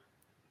how,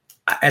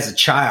 as a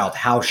child,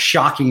 how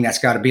shocking that's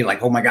got to be.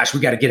 Like, oh my gosh,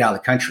 we got to get out of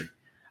the country.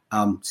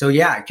 So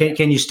yeah,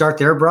 can you start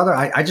there, brother?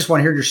 I just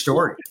want to hear your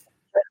story.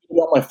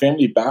 About my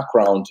family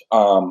background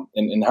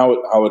and how it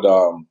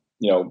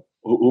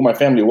who my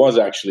family was,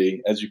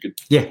 actually, as you could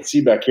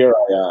see back here.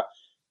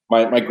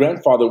 My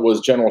grandfather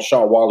was General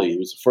Shah Wali. He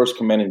was the first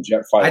commanding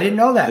jet fighter. I didn't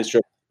know that.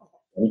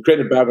 He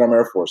created Bagram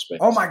Air Force Base.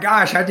 Oh my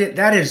gosh, I did.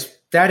 That is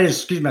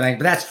excuse my language,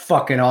 but that's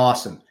fucking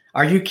awesome.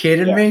 Are you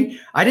kidding me?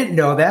 I didn't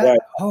know that. Yeah.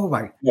 Oh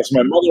my. Yes,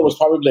 my mother was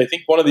probably, I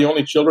think, one of the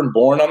only children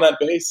born on that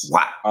base.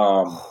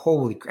 Wow.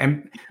 Holy.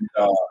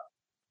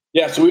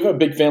 Yeah, so we have a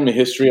big family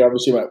history.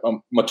 Obviously, my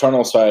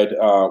maternal side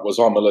was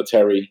all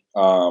military.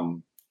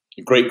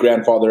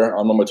 Great-grandfather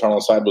on my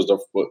maternal side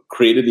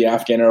created the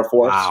Afghan Air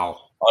Force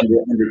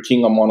under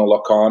King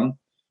Amanullah Khan.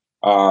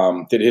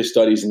 Did his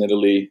studies in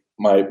Italy.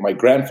 My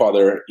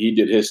grandfather, he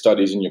did his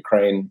studies in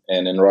Ukraine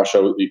and in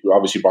Russia. We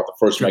obviously brought the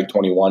first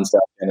MiG-21s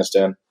to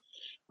Afghanistan.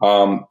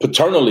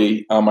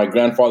 Paternally, my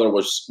grandfather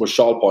was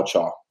Shal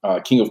Pacha,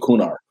 King of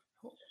Kunar.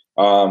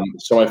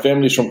 So my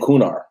family's from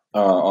Kunar.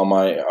 On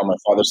my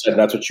father's side, and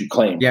that's what you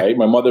claim, right?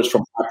 My mother's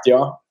from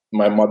Paktia.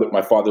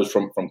 My father's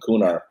from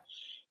Kunar.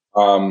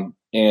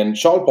 And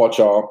Shal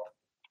Pacha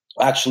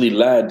actually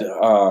led,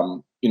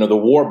 the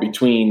war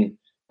between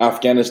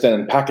Afghanistan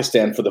and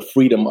Pakistan for the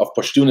freedom of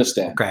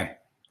Pashtunistan. Okay.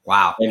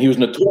 Wow. And he was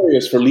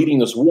notorious for leading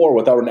this war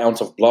without an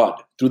ounce of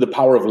blood through the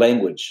power of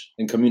language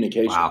and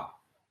communication. Wow.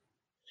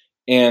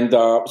 And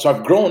so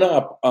I've grown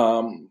up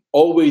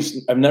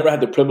I've never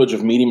had the privilege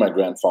of meeting my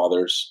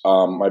grandfathers.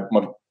 My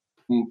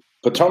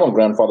paternal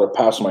grandfather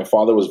passed when my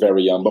father was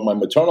very young, but my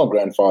maternal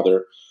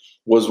grandfather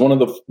was one of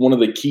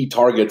the key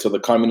targets of the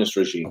communist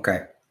regime.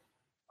 Okay.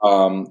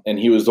 And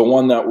he was the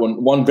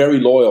one very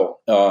loyal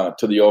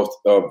to the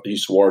oath he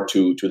swore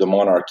to the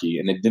monarchy,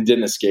 and it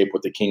didn't escape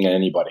with the king and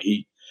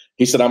anybody.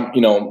 He said,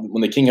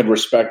 when the king had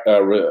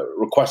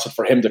requested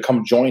for him to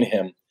come join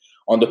him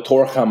on the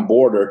Torkham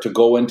border to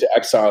go into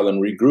exile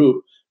and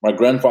regroup, my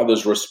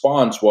grandfather's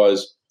response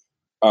was,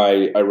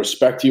 I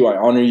respect you, I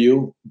honor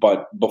you,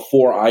 but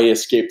before I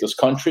escape this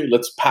country,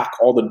 let's pack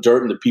all the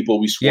dirt and the people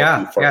we swore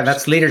to first. Yeah,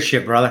 that's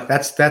leadership, brother.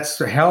 That's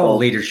hell of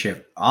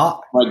leadership. My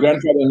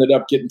grandfather ended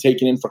up getting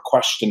taken in for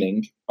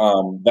questioning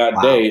that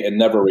day and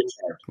never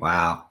returned.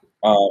 Wow.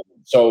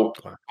 So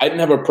I didn't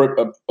have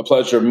a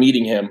pleasure of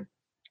meeting him.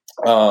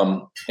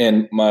 And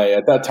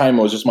at that time,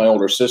 it was just my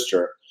older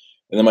sister.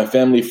 And then my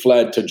family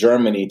fled to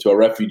Germany to a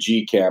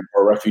refugee camp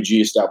or a refugee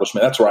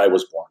establishment. That's where I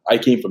was born. I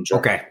came from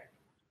Germany. Okay.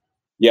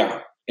 Yeah.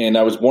 And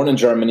I was born in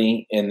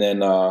Germany. And then,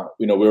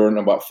 we were in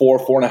about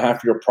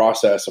 4.5 year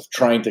process of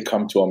trying to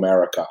come to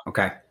America.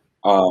 Okay.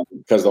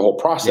 Because the whole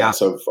process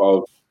of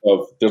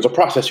there's a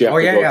process you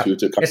have to go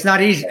to come. It's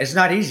not easy. It's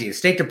not easy. The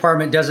State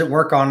Department doesn't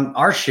work on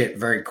our shit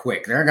very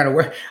quick. They're going to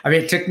work. I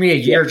mean, it took me a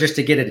year just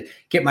to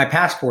get my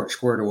passport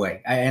squared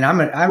away, and I'm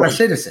a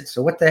citizen.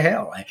 So what the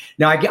hell?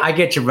 No, I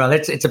get you, brother.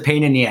 It's a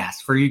pain in the ass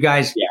for you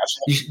guys. Yeah,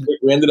 so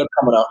we ended up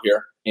coming out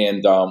here,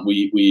 and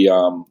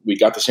we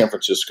got to San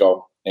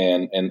Francisco,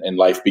 and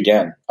life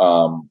began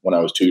when I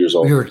was 2 years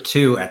old. You were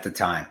 2 at the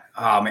time.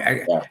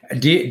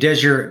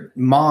 Does your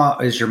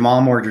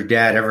mom or your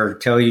dad ever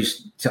tell you?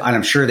 And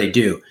I'm sure they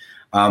do.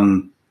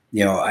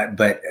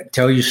 But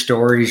tell you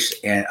stories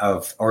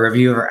or have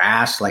you ever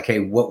asked, like, hey,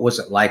 what was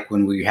it like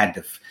when we had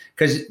to?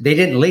 Because they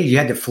didn't leave, you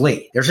had to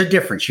flee. There's a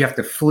difference. You have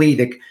to flee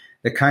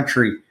the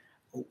country.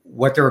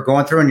 What they were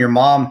going through, and your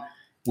mom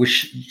was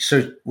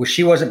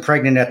she wasn't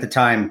pregnant at the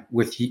time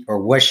with you, or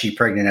was she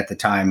pregnant at the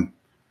time?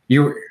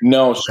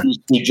 No,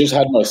 we just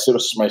had my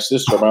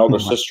sister, my older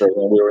sister,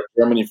 and we were in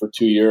Germany for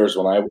 2 years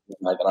when I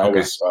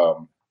was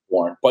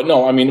born. But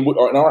no, I mean,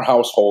 in our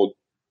household,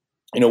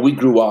 we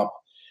grew up.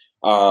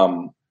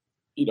 Growing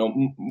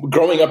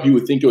up, you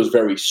would think it was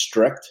very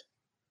strict,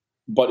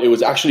 but it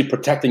was actually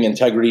protecting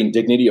integrity and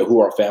dignity of who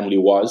our family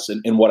was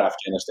and what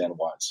Afghanistan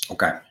was.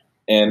 Okay.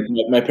 And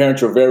my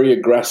parents were very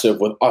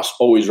aggressive with us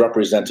always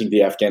representing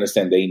the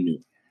Afghanistan they knew,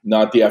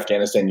 not the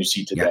Afghanistan you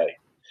see today. Yeah.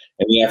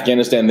 And the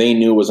Afghanistan they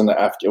knew was an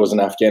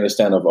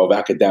Afghanistan of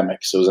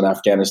academics. It was an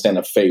Afghanistan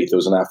of faith. It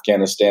was an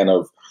Afghanistan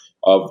of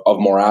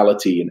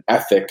morality and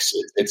ethics.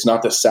 It's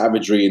not the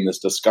savagery and this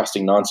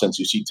disgusting nonsense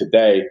you see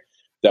today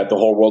that the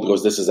whole world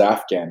goes, this is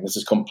Afghan. This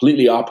is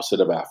completely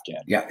opposite of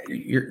Afghan. Yeah,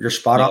 you're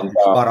spot on.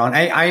 Spot on.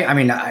 I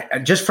mean,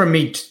 just from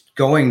me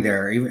going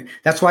there,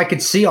 that's why I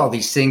could see all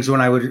these things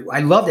when I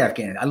loved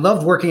Afghanistan. I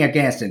loved working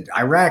Afghanistan,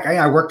 Iraq.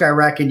 I worked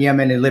Iraq and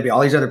Yemen and Libya, all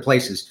these other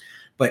places.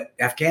 But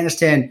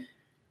Afghanistan,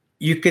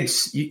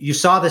 you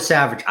saw the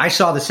savage. I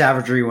saw the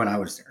savagery when I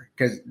was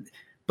there,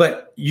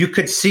 but you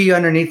could see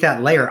underneath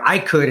that layer. I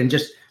could, and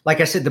just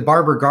like I said, the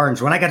Barber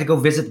Gardens. When I got to go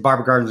visit the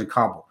Barber Gardens in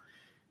Kabul,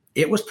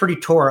 it was pretty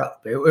tore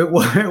up. It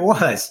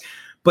was,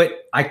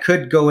 but I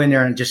could go in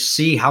there and just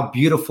see how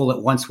beautiful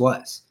it once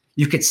was.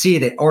 You could see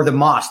that, or the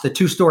mosque, the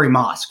 2-story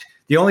mosque,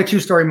 the only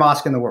 2-story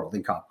mosque in the world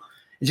in Kabul,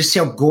 and just see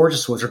how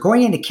gorgeous it was. Or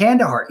going into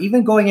Kandahar,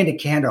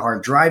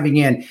 driving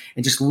in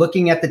and just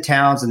looking at the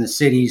towns and the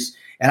cities.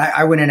 And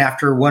I went in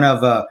after one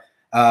of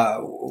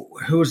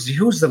who's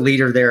the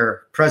leader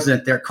there,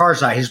 president there,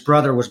 Karzai. His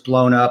brother was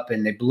blown up,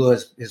 and they blew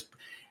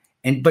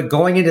but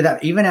going into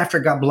that, even after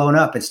it got blown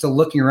up, and still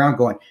looking around,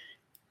 going,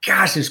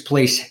 gosh, this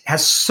place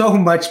has so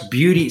much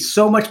beauty,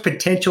 so much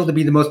potential to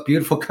be the most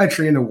beautiful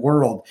country in the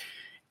world.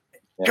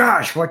 Yeah.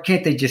 Gosh, why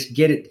can't they just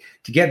get it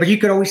together? But you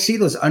could always see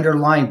those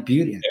underlying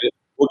beauty.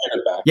 We'll get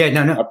it back. Yeah,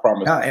 no. I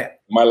promise.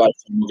 My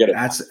lifetime, we'll get it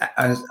back.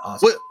 That's awesome.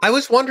 Well, I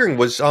was wondering,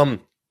 was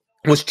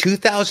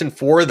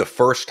 2004 the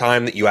first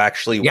time that you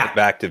actually went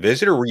back to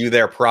visit, or were you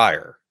there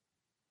prior?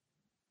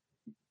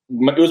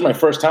 It was my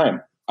first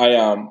time.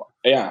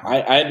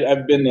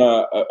 I've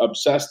been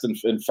obsessed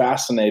and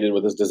fascinated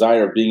with this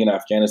desire of being in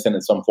Afghanistan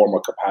in some form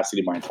or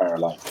capacity my entire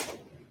life.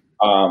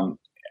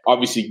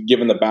 Obviously,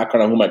 given the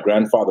background of who my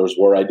grandfathers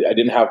were, I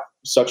didn't have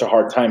such a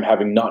hard time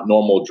having not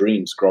normal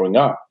dreams growing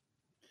up.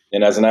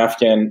 And as an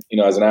Afghan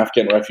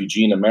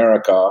refugee in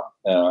America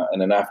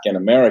and an Afghan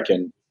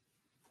American,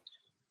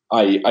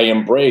 I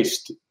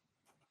embraced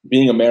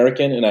being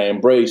American, and I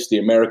embraced the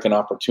American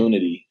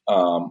opportunity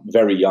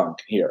very young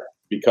here,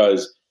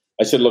 because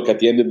I said, look, at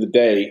the end of the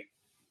day,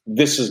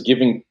 this is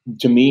giving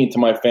to me and to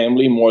my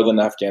family more than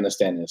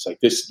Afghanistan is. Like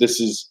this.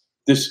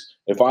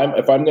 If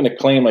I'm going to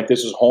claim like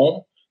this is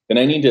home, then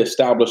I need to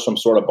establish some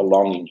sort of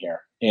belonging here.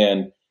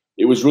 And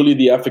it was really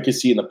the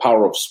efficacy and the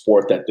power of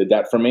sport that did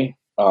that for me.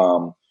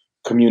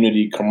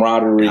 Community,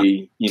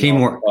 camaraderie,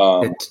 teamwork.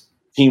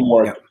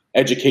 teamwork,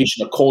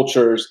 education of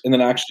cultures, and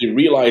then actually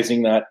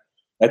realizing that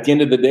at the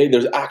end of the day,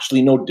 there's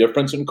actually no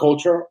difference in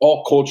culture.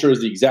 All culture is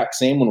the exact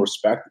same when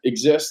respect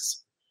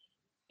exists.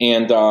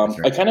 And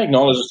I kind of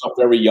acknowledged this stuff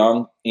very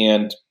young.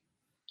 And,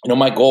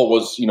 my goal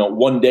was,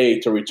 one day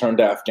to return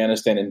to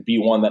Afghanistan and be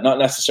one that not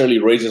necessarily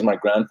raises my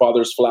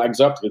grandfather's flags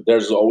up, because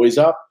theirs is always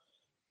up,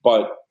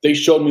 but they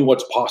showed me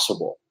what's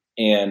possible.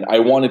 And I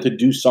wanted to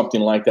do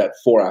something like that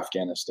for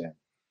Afghanistan.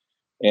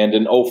 And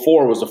in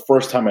 2004 was the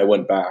first time I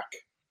went back,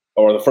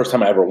 or the first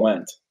time I ever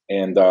went.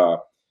 And I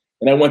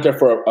went there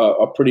for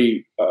a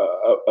pretty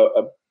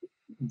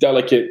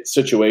delicate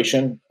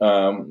situation.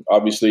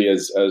 Obviously,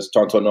 as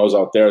Tonto knows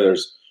out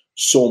there's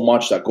so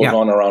much that goes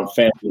on around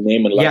family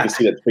name and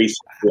legacy that faces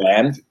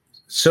land.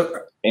 So,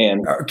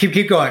 and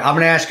keep going. I'm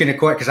going to ask you a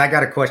question because I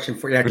got a question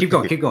for you. Yeah, keep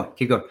going.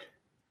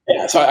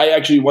 Yeah, so I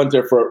actually went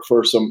there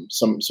for some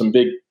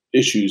big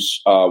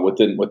issues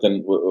within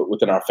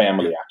our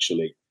family,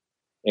 actually.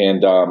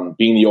 And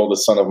being the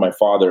oldest son of my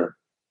father,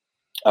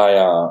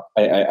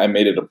 I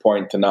made it a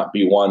point to not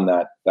be one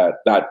that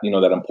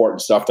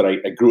important stuff that I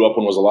grew up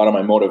on was a lot of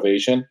my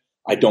motivation.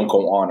 I don't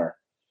go honor.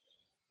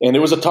 And it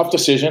was a tough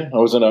decision. I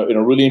was in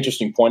a really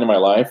interesting point in my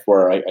life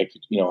where I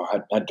could,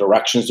 had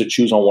directions to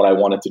choose on what I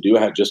wanted to do.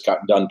 I had just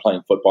gotten done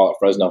playing football at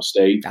Fresno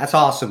State. That's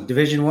awesome.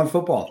 Division I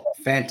football.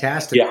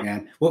 Fantastic,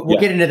 man. We'll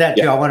get into that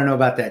too. I want to know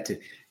about that too.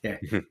 Yeah.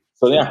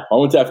 So I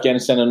went to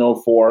Afghanistan in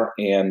 2004,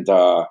 and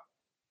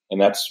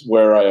that's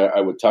where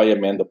I would tell you,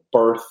 man, the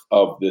birth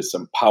of this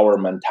empower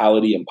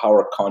mentality,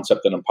 empower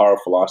concept, and empower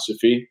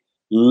philosophy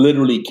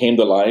literally came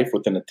to life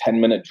within a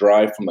 10-minute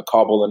drive from the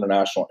Kabul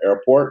International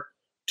Airport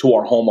to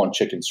our home on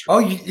Chicken Street. Oh,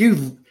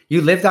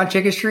 you lived on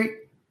Chicken Street?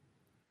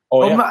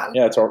 Oh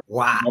yeah, it's our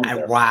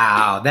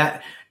wow.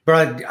 That,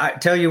 bro, I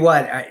tell you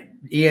what,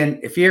 Ian,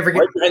 if you ever get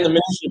right behind the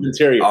Ministry of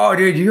Interior. Oh,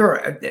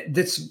 dude,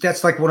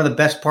 that's like one of the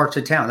best parts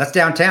of town. That's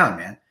downtown,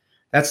 man.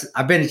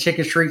 I've been to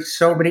Chicken Street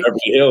so many. At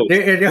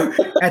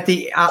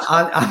the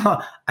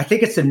I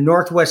think it's the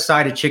northwest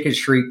side of Chicken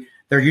Street.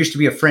 There used to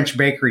be a French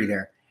bakery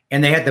there,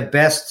 and they had the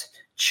best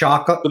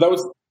chocolate. So that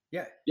was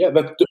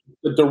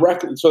the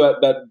direct. So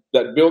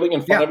that building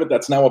in front of it,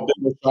 that's now a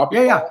big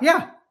shopping.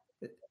 Yeah.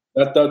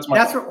 That's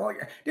what,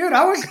 dude.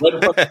 I was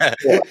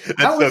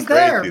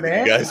there, crazy,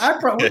 man.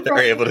 They're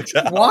able to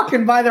tell.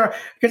 Walking by there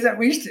because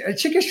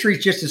Chicken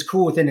Street's just as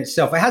cool within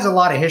itself. It has a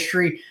lot of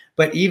history,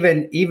 but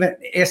even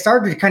it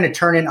started to kind of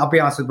turn in. I'll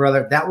be honest with you,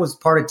 brother. That was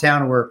part of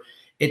town where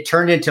it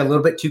turned into a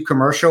little bit too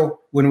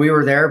commercial when we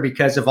were there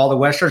because of all the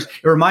westerns.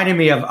 It reminded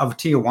me of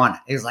Tijuana.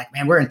 It was like,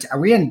 man, are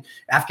we in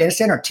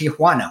Afghanistan or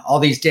Tijuana? All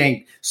these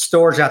dang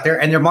stores out there,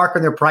 and they're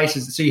marking their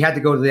prices, so you had to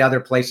go to the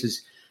other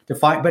places to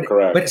find, but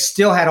it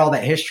still had all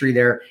that history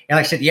there. And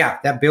like I said,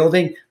 that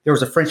building, there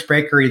was a French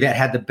bakery that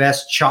had the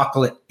best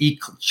chocolate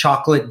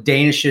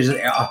danishes.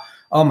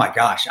 Oh my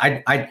gosh.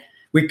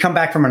 We'd come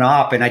back from an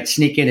op and I'd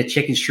sneak into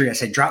Chicken Street. I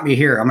said, drop me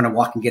here. I'm going to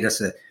walk and get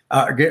us a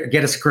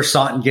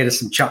croissant and get us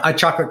some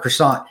chocolate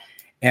croissant.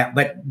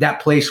 But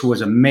that place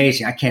was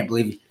amazing. I can't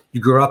believe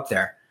you grew up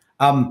there.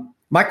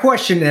 My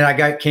question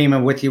that came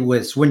in with you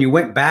was when you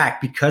went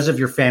back because of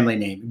your family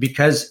name,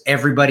 because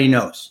everybody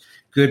knows,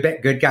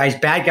 good guys,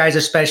 bad guys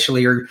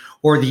especially, or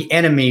the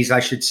enemies, I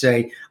should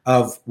say,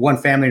 of one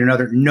family or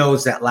another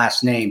knows that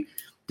last name.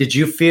 Did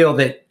you feel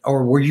that,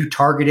 or were you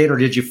targeted, or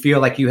did you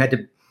feel like you had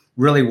to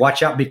really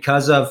watch out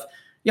because of,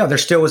 there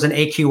still was an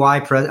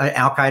AQI,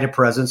 Al-Qaeda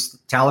presence.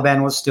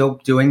 Taliban was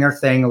still doing their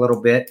thing a little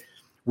bit.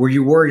 Were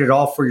you worried at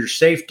all for your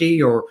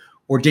safety, or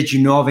did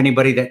you know of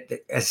anybody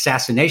that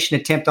assassination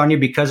attempt on you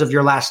because of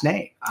your last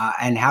name?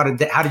 And how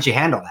did you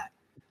handle that?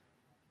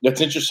 That's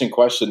an interesting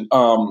question.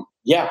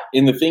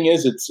 And the thing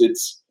is,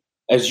 it's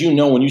as you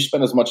know, when you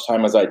spend as much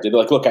time as I did,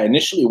 like, look, I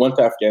initially went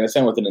to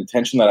Afghanistan with an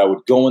intention that I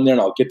would go in there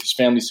and I'll get this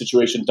family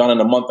situation done in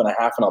a month and a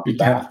half and I'll be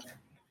back.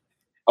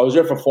 I was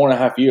there for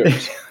 4.5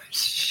 years.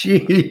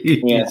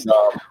 Jeez. And,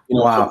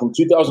 so from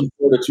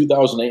 2004 to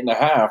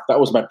 2008.5, that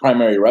was my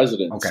primary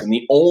residence. Okay. And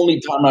the only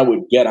time I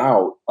would get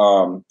out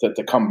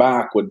to come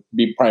back would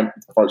be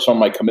for some of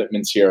my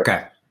commitments here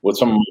with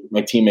some of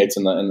my teammates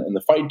in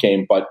the fight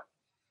game. But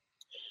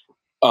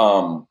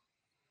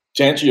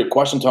to answer your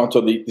question, Tom,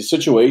 so the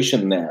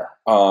situation there,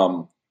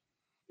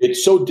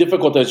 it's so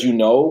difficult, as you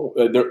know.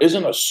 There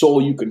isn't a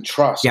soul you can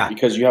trust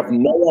because you have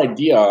no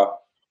idea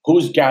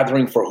who's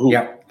gathering for who.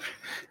 Yeah.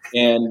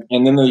 And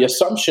then the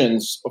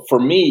assumptions for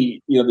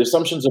me, the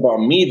assumptions about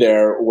me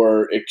there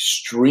were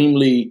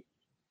extremely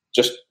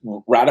just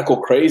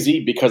radical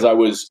crazy because I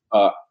was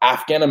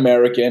Afghan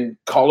American,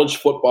 college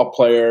football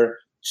player,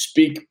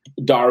 speak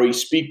Dari,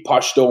 speak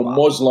Pashto,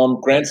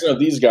 Muslim, grandson of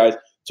these guys.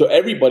 So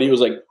everybody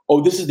was like,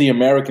 oh, this is the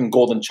American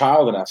golden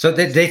child. And so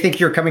they think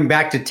you're coming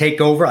back to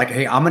take over? Like,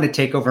 hey, I'm going to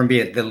take over and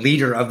be the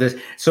leader of this.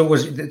 So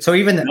they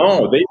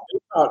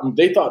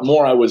thought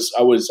more I was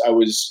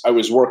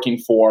working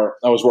for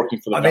the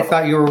government. They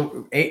thought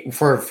you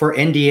were for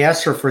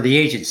NDS or for the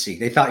agency.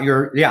 They thought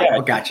you're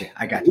I got you.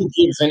 Who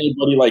gives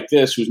anybody like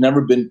this who's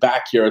never been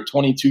back here, a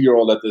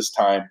 22-year-old at this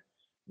time,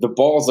 the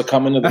balls that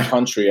come into the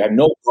country. I have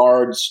no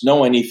guards,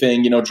 no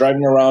anything,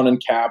 driving around in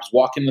cabs,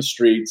 walking the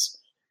streets.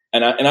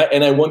 And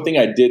one thing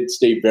I did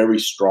stay very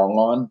strong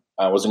on,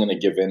 I wasn't going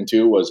to give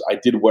into, was I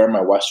did wear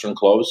my Western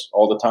clothes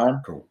all the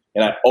time. Cool.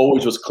 And I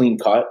always was clean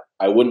cut.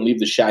 I wouldn't leave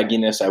the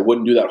shagginess. I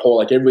wouldn't do that whole,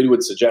 like everybody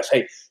would suggest,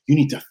 hey, you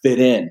need to fit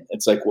in.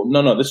 It's like, well,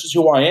 no, this is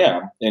who I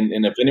am.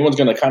 And if anyone's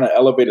going to kind of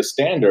elevate a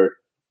standard,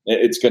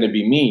 it's going to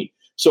be me.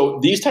 So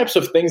these types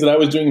of things that I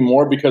was doing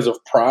more because of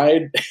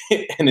pride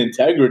and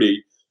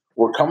integrity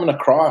were coming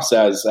across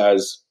as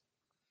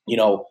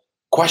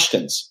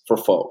questions for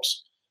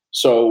folks.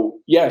 So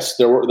yes,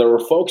 there were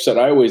folks that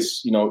I always,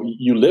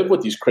 you live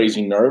with these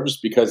crazy nerves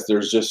because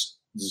there's just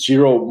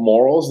zero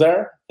morals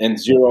there and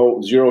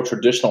zero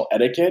traditional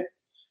etiquette.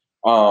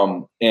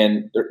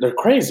 And they're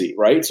crazy,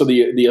 right? So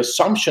the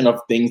assumption of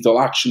things they'll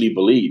actually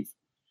believe.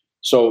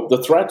 So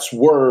the threats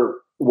were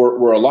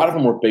a lot of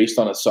them were based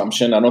on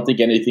assumption. I don't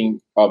think anything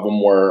of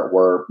them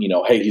were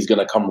hey, he's going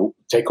to come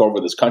take over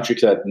this country,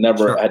 because I'd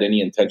never had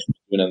any intention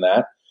of doing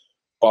that.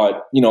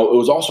 But it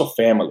was also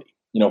family.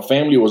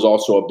 Family was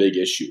also a big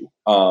issue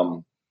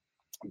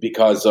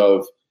because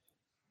of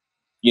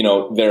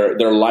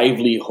their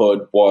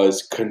livelihood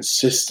was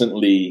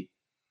consistently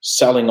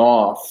selling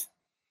off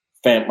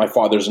my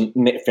father's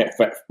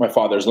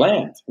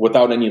land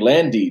without any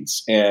land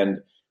deeds and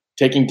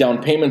taking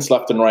down payments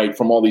left and right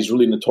from all these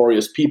really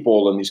notorious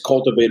people and these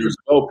cultivators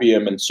of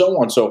opium and so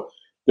on. So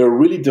they're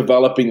really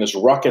developing this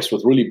ruckus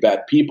with really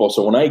bad people.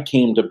 So when I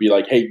came to be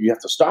like, hey, you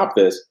have to stop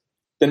this,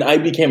 then I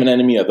became an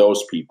enemy of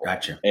those people.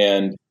 Gotcha.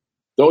 And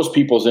those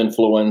people's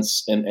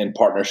influence and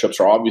partnerships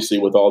are obviously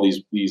with all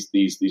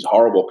these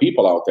horrible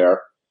people out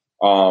there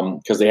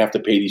because they have to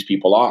pay these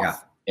people off. Yeah.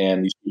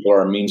 And these people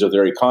are a means of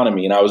their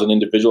economy. And I was an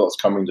individual that's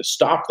coming to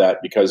stop that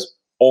because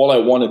all I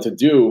wanted to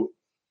do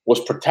was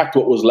protect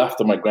what was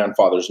left of my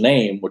grandfather's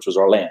name, which was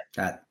our land.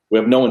 We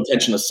have no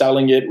intention of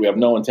selling it. We have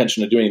no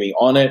intention of doing anything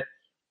on it.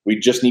 We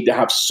just need to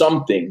have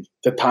something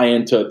to tie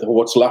into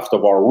what's left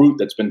of our root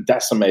that's been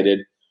decimated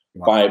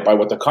by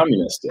what the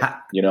communists did.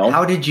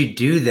 How did you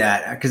do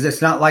that? Because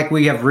it's not like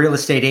we have real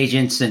estate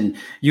agents and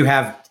you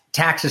have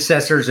tax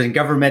assessors and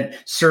government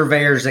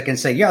surveyors that can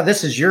say, yeah,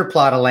 this is your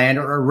plot of land,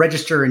 or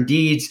register in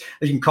deeds.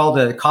 You can call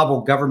the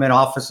Kabul government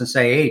office and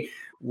say, hey,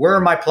 where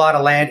are my plot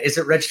of land? Is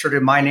it registered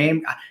in my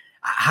name?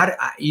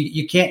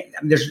 You can't,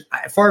 as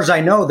far as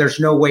I know, there's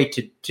no way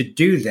to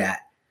do that.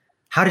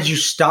 How did you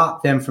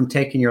stop them from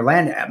taking your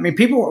land? I mean,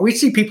 we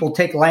see people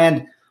take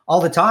land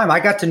all the time.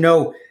 I got to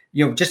know,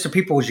 just the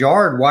people's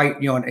yard, why,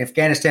 in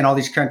Afghanistan, all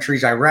these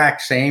countries, Iraq,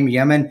 same,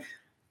 Yemen,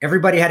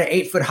 everybody had an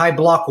 8-foot high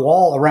block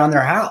wall around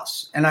their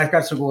house. And I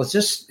got to go, is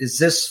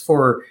this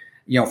for,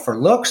 for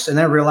looks? And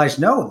then I realized,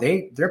 no,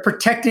 they're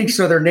protecting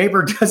so their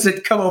neighbor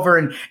doesn't come over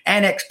and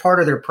annex part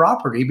of their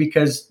property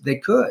because they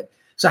could.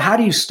 So how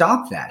do you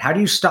stop that? How do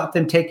you stop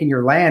them taking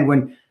your land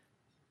when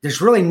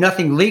there's really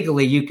nothing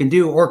legally you can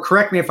do? Or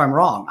correct me if I'm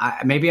wrong.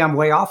 Maybe I'm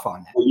way off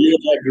on that.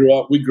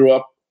 Well, we grew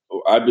up.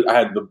 I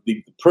had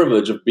the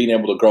privilege of being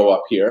able to grow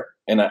up here,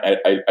 and I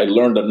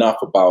learned enough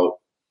about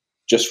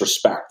just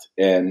respect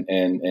and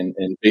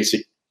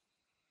basic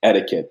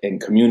etiquette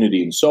and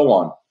community and so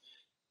on.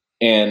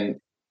 And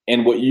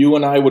what you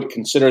and I would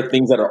consider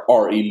things that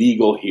are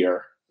illegal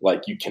here.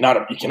 Like you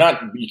cannot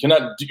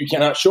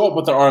show up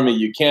with an army.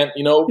 You can't,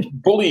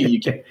 bully.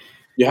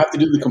 You have to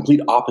do the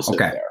complete opposite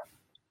there.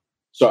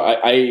 So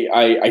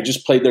I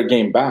just played their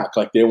game back.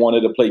 Like they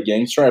wanted to play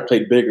gangster, I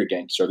played bigger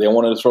gangster. They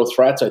wanted to throw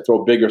threats, I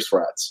throw bigger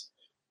threats.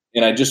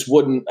 And I just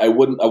wouldn't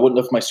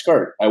lift my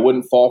skirt. I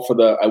wouldn't fall for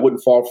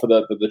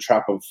the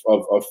trap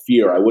of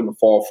fear. I wouldn't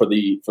fall for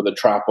the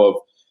trap of,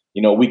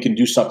 we can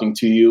do something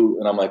to you.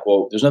 And I'm like,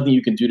 well, there's nothing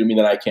you can do to me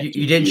that I can't do.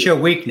 You didn't show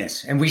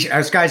weakness. And we,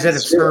 as guys that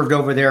have served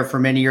over there for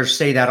many years,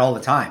 say that all the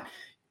time.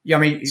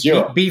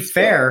 Be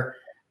fair,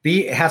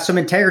 have some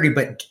integrity,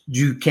 but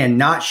you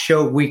cannot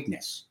show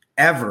weakness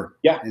ever.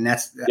 Yeah. And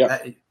that's,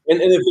 and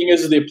the thing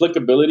is the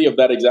applicability of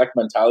that exact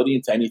mentality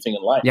into anything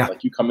in life. Yeah.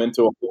 Like you come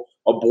into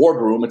a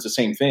boardroom, it's the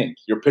same thing.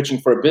 You're pitching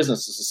for a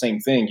business, it's the same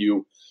thing.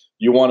 You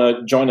want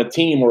to join a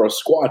team or a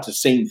squad, it's the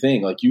same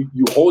thing. Like you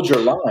hold your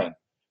line.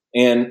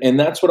 And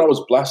that's what I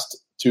was blessed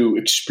to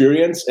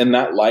experience in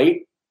that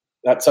light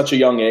at such a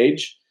young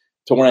age,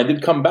 to when I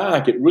did come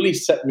back, it really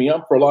set me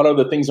up for a lot of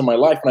the things in my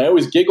life. And I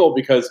always giggle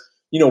because,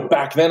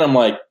 back then I'm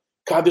like,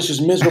 God, this is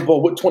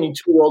miserable. What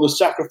 22-year-old is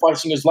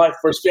sacrificing his life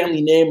for his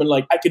family name? And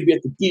like, I could be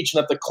at the beach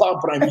and at the club,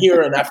 but I'm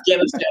here in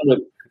Afghanistan with,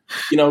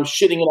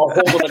 shitting in a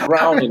hole in the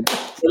ground and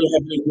really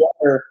having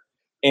water.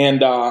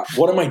 And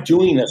what am I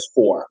doing this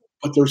for?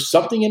 But there's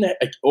something in it,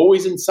 like,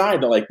 always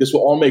inside that like, this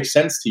will all make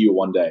sense to you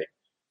one day.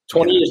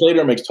 20 years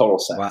later, it makes total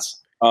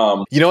sense.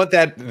 Wow. You know what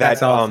that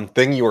awesome.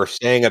 Thing you were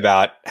saying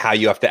about how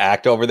you have to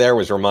act over there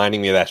was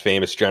reminding me of that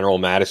famous General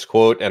Mattis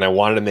quote, and I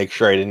wanted to make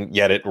sure I didn't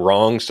get it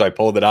wrong, so I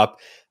pulled it up.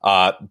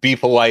 Be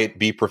polite,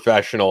 be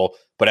professional,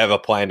 but have a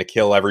plan to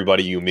kill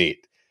everybody you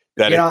meet.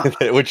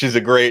 Which is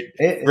a great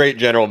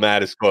General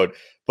Mattis quote.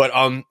 But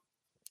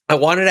I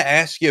wanted to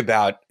ask you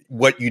about,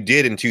 what you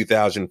did in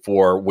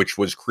 2004, which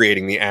was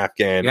creating the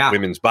Afghan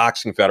Women's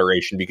Boxing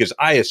Federation, because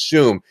I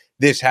assume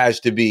this has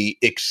to be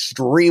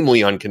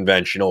extremely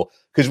unconventional.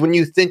 Because when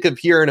you think of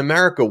here in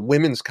America,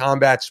 women's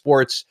combat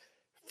sports,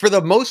 for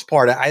the most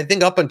part, I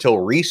think up until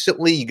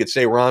recently, you could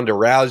say Ronda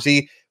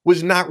Rousey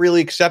was not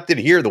really accepted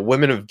here.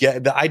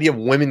 The idea of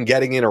women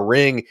getting in a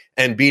ring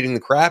and beating the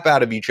crap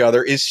out of each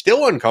other is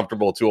still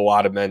uncomfortable to a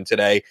lot of men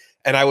today.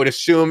 And I would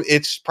assume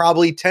it's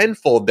probably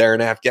tenfold there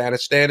in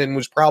Afghanistan and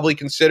was probably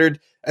considered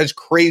as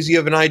crazy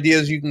of an idea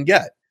as you can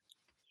get.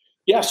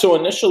 Yeah. So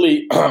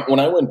initially, when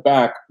I went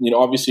back,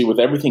 obviously with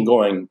everything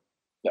going,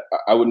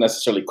 I wouldn't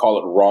necessarily call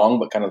it wrong,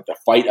 but kind of the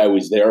fight I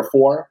was there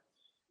for.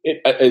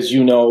 As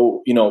you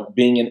know,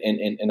 being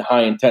in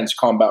high intense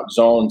combat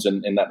zones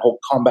and that whole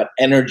combat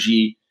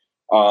energy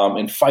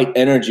and fight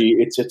energy,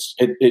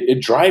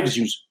 it drives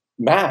you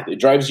mad. It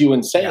drives you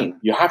insane.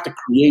 Yeah. You have to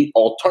create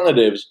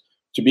alternatives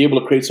to be able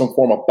to create some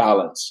form of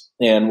balance.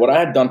 And what I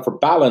had done for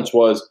balance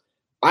was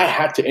I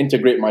had to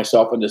integrate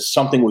myself into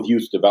something with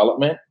youth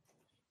development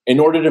in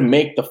order to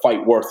make the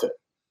fight worth it.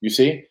 You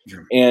see?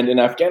 Sure. And in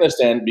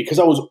Afghanistan, because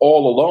I was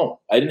all alone,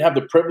 I didn't have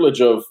the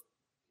privilege of,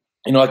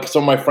 like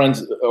some of my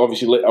friends,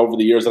 obviously over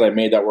the years that I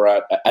made that were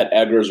at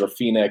Eggers or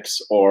Phoenix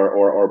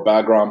or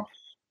Bagram,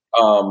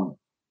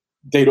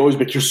 they'd always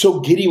be like, "You're so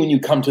giddy when you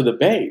come to the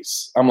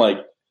base." I'm like,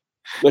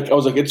 I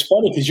was like, it's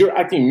funny because you're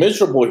acting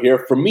miserable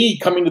here. For me,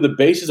 coming to the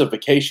base is a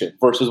vacation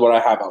versus what I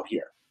have out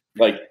here.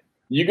 Like,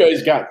 you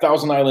guys got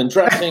Thousand Island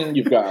dressing,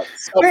 you've got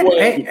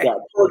Subway,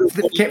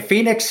 you've got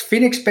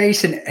Phoenix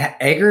base and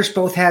Eggers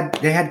both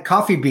had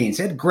coffee beans.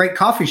 They had great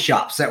coffee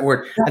shops that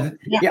were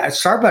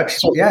Starbucks.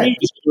 So for me,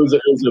 it was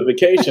a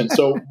vacation.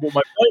 So my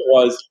point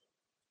was,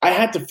 I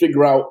had to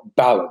figure out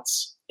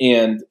balance,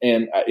 and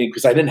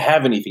because I didn't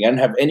have anything, I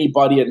didn't have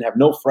anybody, I didn't have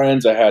no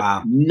friends, I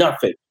had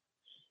nothing.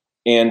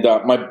 And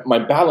my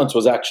balance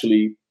was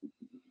actually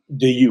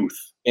the youth.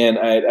 And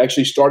I had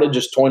actually started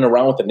just toying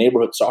around with the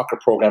neighborhood soccer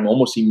program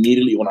almost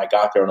immediately when I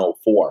got there in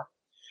 2004.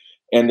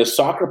 And the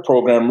soccer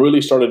program really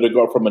started to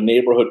go from a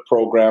neighborhood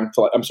program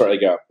to,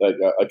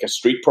 like a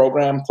street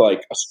program to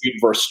like a street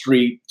versus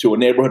street to a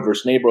neighborhood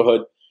versus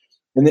neighborhood.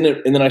 And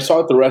then I saw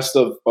that the rest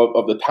of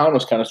the town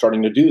was kind of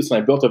starting to do this.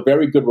 And I built a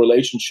very good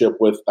relationship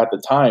with, at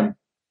the time,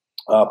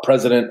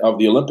 president of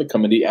the Olympic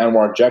Committee,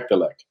 Anwar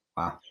Jekdalek.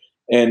 Wow.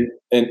 And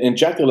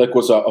Jekdalek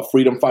was a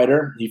freedom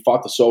fighter. He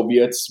fought the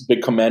Soviets,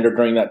 big commander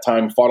during that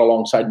time, fought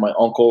alongside my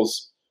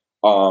uncles.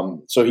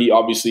 So he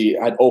obviously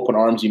had open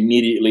arms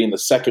immediately. And the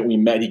second we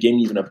met, he gave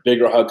me even a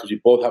bigger hug because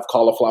we both have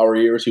cauliflower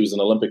ears. He was an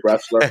Olympic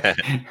wrestler.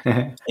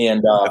 And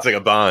that's like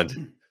a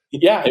bond.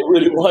 Yeah, it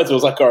really was. It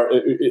was like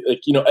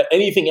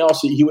anything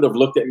else, he would have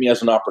looked at me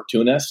as an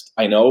opportunist.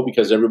 I know,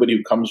 because everybody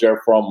who comes there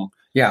from,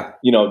 the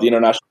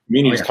international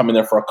community is coming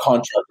there for a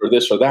contract or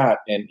this or that.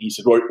 And he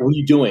said, what are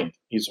you doing?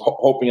 He's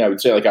hoping I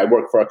would say, like, I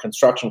work for a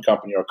construction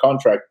company or a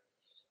contract.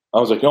 I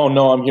was like, oh,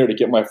 no, I'm here to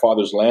get my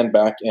father's land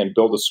back and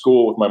build a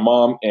school with my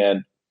mom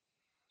and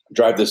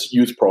drive this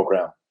youth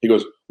program. He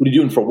goes, what are you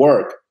doing for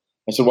work?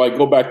 I said, well, I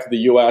go back to the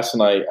U.S.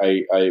 and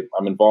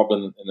I'm involved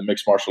in the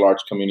mixed martial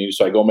arts community.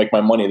 So I go make my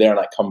money there and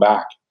I come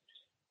back.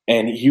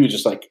 And he was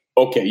just like,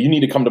 okay, you need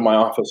to come to my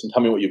office and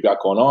tell me what you've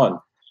got going on.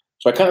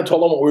 So I kind of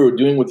told him what we were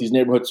doing with these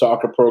neighborhood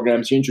soccer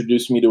programs. He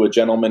introduced me to a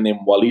gentleman named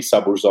Wali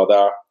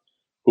Saburzada,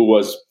 who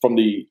was from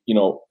the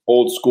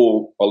old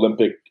school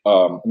Olympic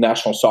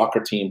national soccer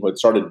team who had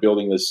started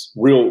building this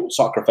real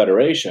soccer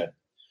federation.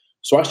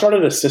 So I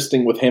started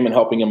assisting with him and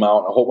helping him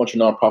out. A whole bunch of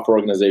nonprofit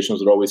organizations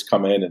would always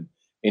come in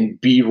and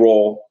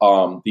B-roll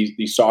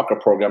these soccer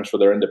programs for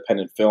their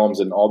independent films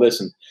and all this.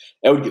 And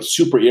I would get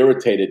super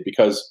irritated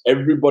because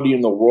everybody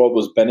in the world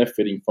was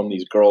benefiting from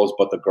these girls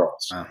but the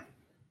girls. Wow.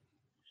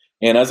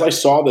 And as I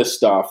saw this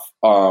stuff,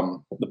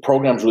 the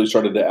programs really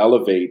started to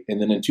elevate.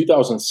 And then in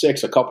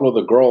 2006, a couple of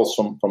the girls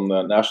from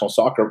the national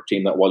soccer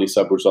team that Wali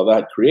Saburzada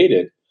had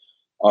created,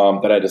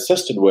 that I'd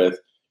assisted with,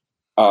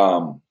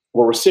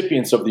 were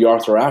recipients of the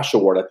Arthur Ashe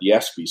Award at the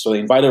ESPY. So they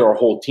invited our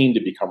whole team to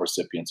become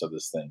recipients of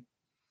this thing.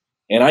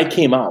 And I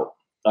came out.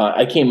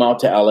 I came out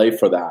to LA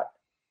for that.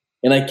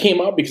 And I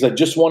came out because I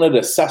just wanted to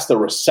assess the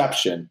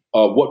reception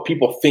of what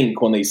people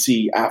think when they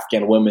see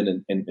Afghan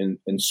women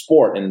in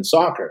sport and in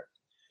soccer.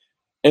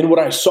 And what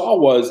I saw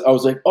was, I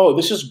was like, oh,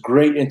 this is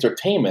great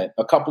entertainment.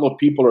 A couple of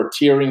people are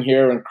tearing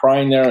here and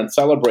crying there and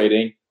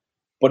celebrating.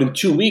 But in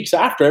 2 weeks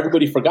after,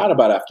 everybody forgot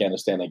about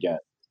Afghanistan again.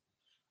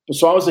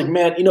 So I was like,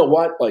 man, you know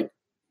what? Like,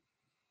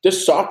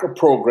 this soccer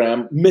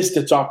program missed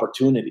its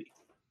opportunity.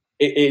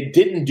 It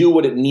didn't do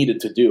what it needed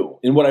to do.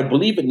 And what I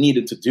believe it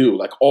needed to do,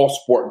 like all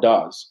sport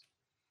does,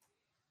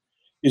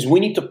 is we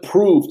need to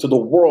prove to the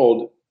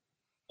world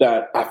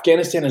that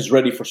Afghanistan is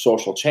ready for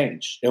social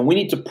change. And we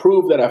need to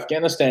prove that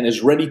Afghanistan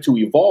is ready to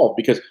evolve,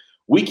 because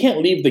we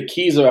can't leave the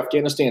keys of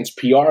Afghanistan's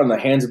PR in the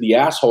hands of the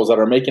assholes that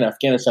are making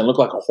Afghanistan look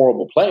like a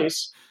horrible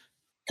place,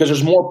 because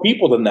there's more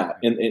people than that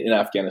in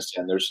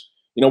Afghanistan. There's,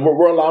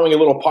 we're allowing a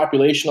little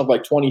population of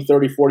like 20,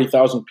 30,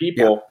 40,000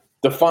 people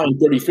define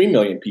 33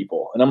 million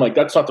people. And I'm like,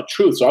 that's not the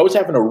truth. So I was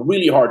having a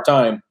really hard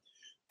time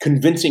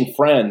convincing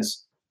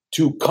friends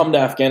to come to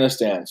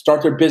Afghanistan,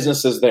 start their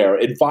businesses there,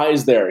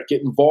 advise there,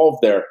 get involved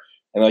there.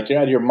 And like, you're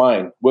out of your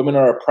mind. Women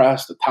are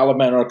oppressed. The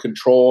Taliban are in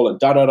control, and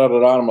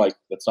da-da-da-da-da. I'm like,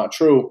 that's not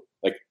true.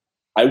 Like,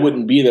 I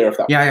wouldn't be there if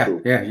that was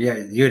true. Yeah.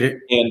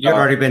 You'd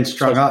already been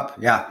strung up.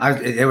 Yeah,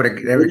 they would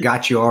have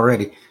got you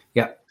already.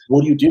 Yeah.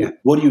 What do you do? Yeah.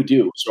 What do you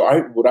do? So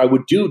what I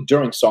would do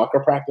during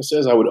soccer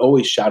practices, I would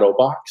always shadow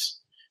box,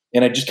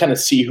 and I just kind of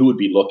see who would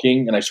be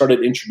looking. And I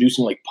started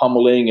introducing like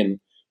pummeling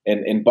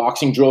and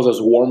boxing drills as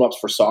warm-ups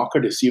for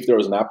soccer to see if there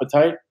was an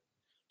appetite.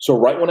 So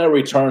right when I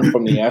returned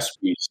from the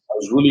ESPYs,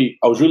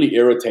 I was really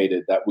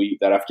irritated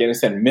that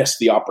Afghanistan missed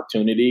the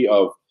opportunity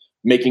of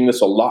making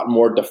this a lot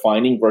more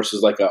defining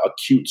versus like a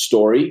cute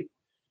story.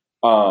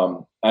 I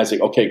was like,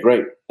 okay,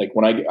 great. Like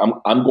when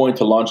I'm going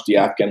to launch the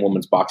Afghan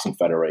Women's Boxing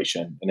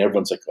Federation, and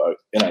everyone's like,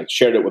 and I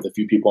shared it with a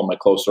few people in my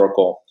close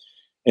circle,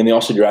 and they all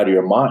said, you're out of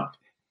your mind.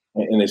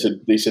 And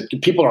they said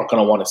people aren't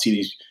going to want to see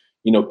these,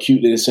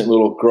 cute, innocent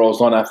little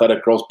girls,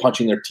 non-athletic girls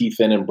punching their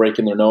teeth in and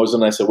breaking their nose.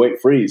 And I said, wait,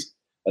 freeze.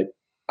 Like,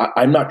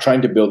 I'm not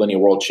trying to build any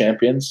world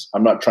champions.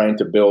 I'm not trying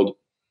to build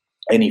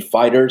any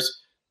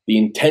fighters. The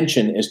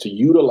intention is to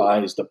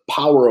utilize the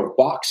power of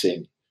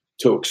boxing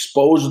to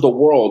expose the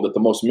world that the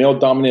most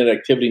male-dominated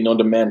activity known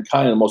to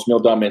mankind and the most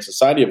male-dominated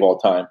society of all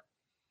time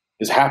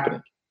is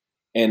happening.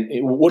 And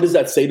what does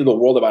that say to the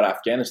world about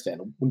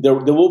Afghanistan? There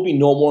will be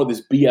no more of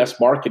this BS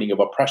marketing of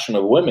oppression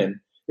of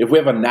women if we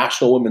have a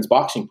national women's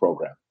boxing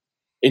program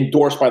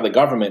endorsed by the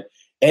government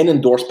and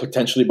endorsed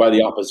potentially by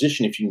the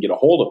opposition if you can get a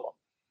hold of them.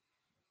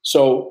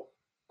 So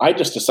I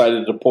just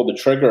decided to pull the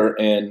trigger,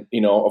 and,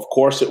 of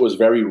course it was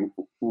very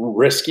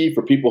risky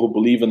for people who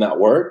believe in that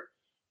word.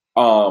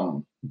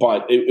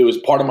 But it was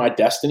part of my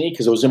destiny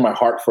because it was in my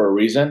heart for a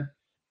reason.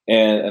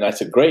 And I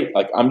said, great,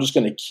 like I'm just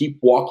going to keep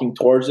walking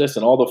towards this,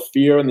 and all the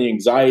fear and the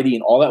anxiety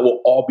and all that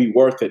will all be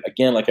worth it.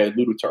 Again, like I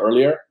alluded to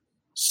earlier,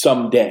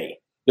 someday.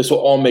 This will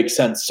all make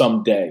sense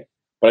someday.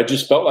 But I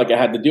just felt like I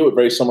had to do it,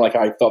 very similar like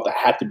I felt I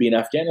had to be in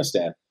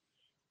Afghanistan.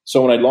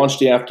 So when I launched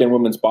the Afghan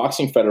Women's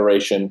Boxing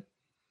Federation,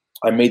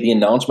 I made the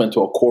announcement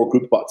to a core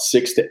group, about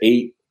six to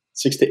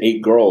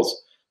eight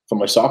girls from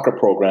my soccer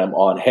program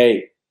on,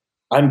 hey,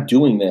 I'm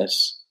doing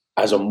this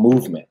as a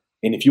movement.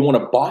 And if you want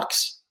to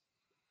box.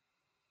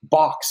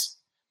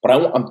 But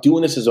I'm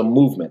doing this as a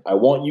movement. I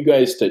want you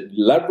guys to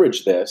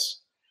leverage this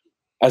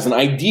as an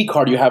ID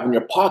card you have in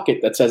your pocket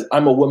that says,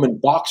 I'm a women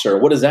boxer.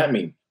 What does that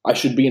mean? I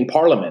should be in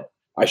parliament.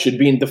 I should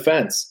be in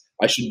defense.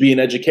 I should be in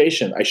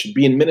education. I should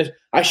be in ministry.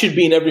 I should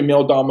be in every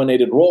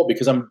male-dominated role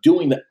because I'm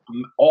doing the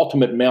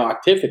ultimate male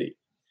activity.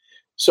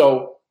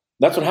 So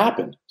that's what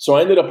happened. So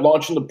I ended up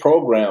launching the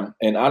program,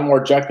 and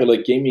Anwar Jekyll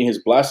gave me his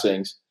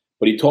blessings,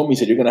 but he told me, he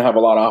said, you're going to have a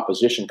lot of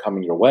opposition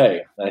coming your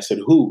way. And I said,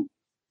 who?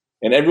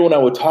 And everyone I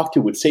would talk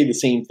to would say the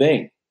same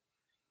thing.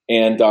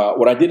 And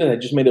what I did is I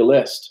just made a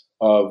list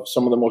of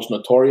some of the most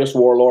notorious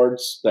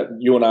warlords that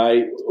you and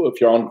I,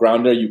 if you're on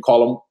ground there, you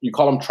call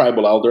them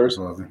tribal elders,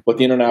 but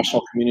the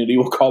international community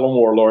will call them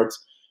warlords.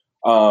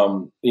 I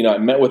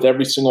met with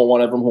every single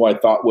one of them who I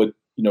thought would,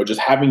 just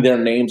having their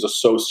names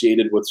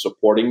associated with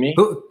supporting me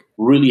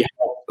really helped.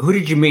 Who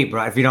did you meet,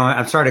 bro? If you don't,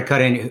 I'm sorry to cut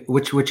in.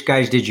 Which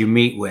guys did you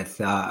meet with?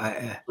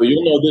 Well,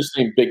 you'll know this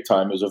name big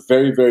time. It was a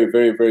very, very,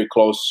 very, very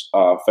close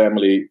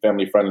family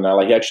friend and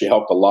ally. He actually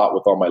helped a lot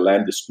with all my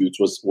land disputes.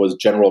 Was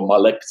General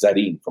Malik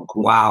Zareen from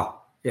Kuwait. Wow.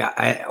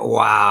 Yeah.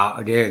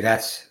 Wow, dude.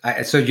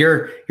 So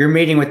you're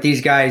meeting with these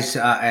guys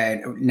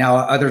now.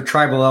 Other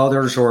tribal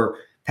elders or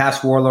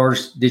past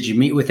warlords. Did you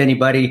meet with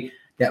anybody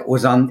that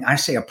was on, I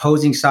say,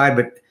 opposing side,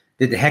 but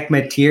did the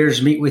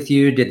Hekmatirs meet with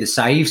you? Did the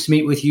Saifs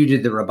meet with you?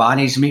 Did the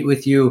Rabbanis meet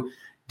with you?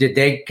 Did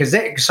they? Because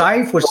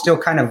Saif was still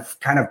kind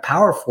of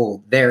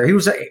powerful there. He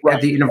was at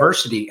the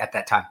university at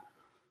that time.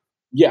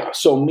 Yeah.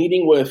 So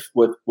meeting with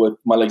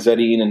Malik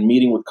Zareen and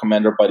meeting with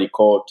Commander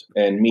Barikot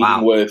and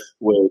meeting with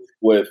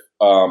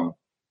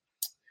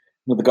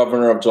the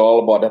governor of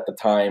Jalalabad at the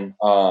time.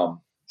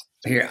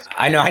 Here,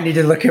 I know I need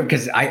to look him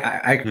because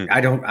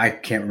I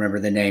can't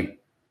remember the name.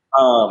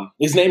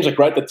 His name's like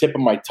right at the tip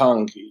of my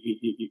tongue.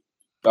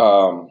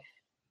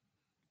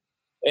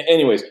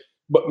 Anyways,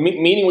 but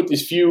meeting with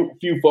these few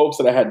folks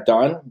that I had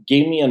done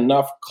gave me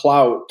enough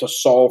clout to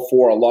solve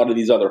for a lot of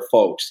these other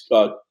folks,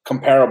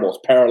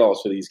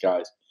 parallels to these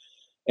guys.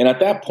 And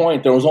at that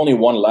point, there was only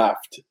one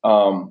left,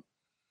 a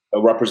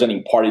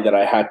representing party that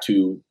I had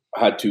to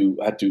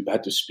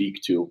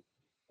speak to,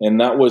 and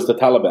that was the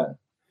Taliban.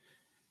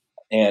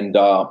 And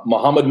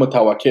Mohammed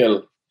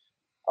Mutawakkil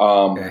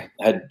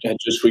had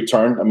just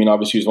returned. I mean,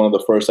 obviously, he was one of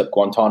the first at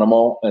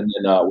Guantanamo, and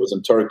then was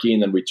in Turkey,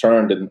 and then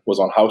returned and was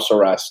on house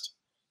arrest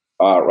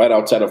right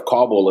outside of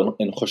Kabul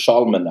in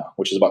Khushalmina,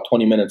 which is about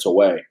 20 minutes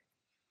away.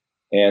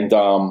 And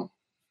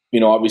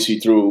obviously,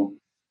 through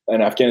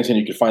in Afghanistan,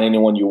 you could find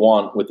anyone you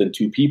want within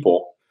two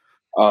people.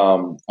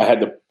 I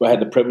had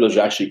the privilege of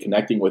actually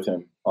connecting with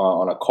him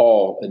on a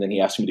call, and then he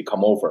asked me to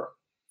come over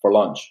for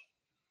lunch.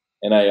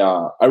 And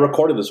I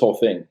recorded this whole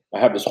thing. I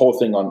have this whole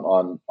thing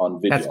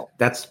on video.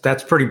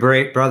 That's pretty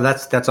great, bro.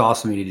 That's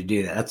awesome of you to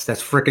do that.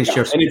 That's freaking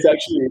show. And it's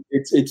actually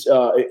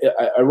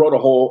I wrote a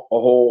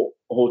whole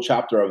whole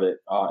chapter of it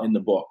in the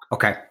book.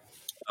 Okay.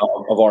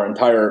 Of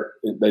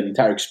the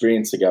entire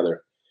experience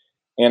together.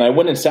 And I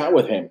went and sat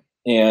with him,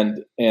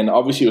 and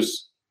obviously it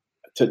was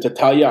to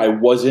tell you I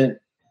wasn't,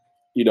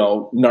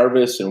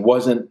 nervous and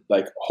wasn't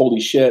like,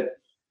 holy shit,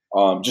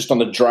 just on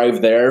the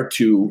drive there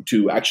to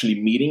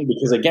actually meeting,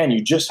 because again,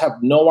 you just have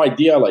no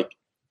idea, like,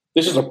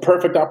 this is a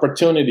perfect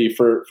opportunity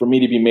for me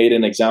to be made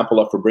an example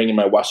of, for bringing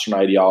my Western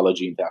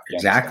ideology into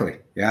Afghanistan. Exactly.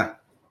 Yeah.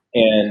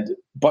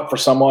 But for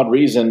some odd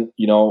reason,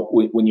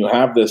 when you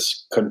have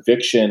this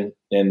conviction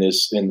and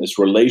this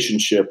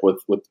relationship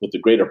with the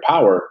greater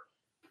power,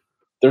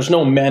 there's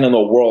no man in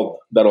the world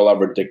that'll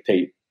ever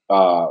dictate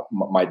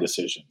my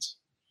decisions.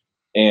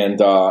 And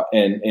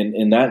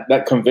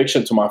that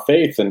conviction to my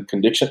faith and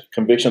conviction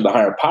of the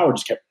higher power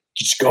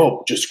just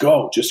go.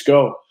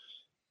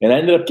 And I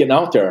ended up getting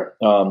out there,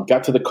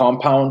 got to the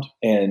compound,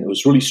 and it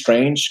was really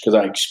strange because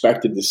I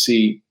expected to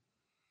see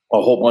a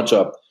whole bunch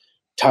of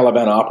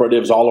Taliban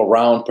operatives all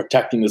around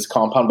protecting this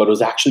compound, but it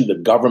was actually the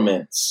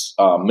government's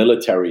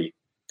military,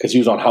 because he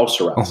was on house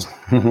arrest.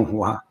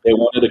 Wow. They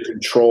wanted to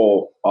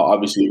control,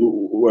 obviously,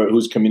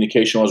 whose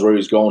communication was, where he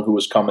was going, who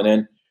was coming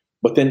in.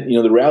 But then,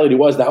 the reality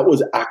was that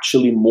was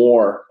actually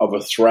more of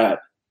a threat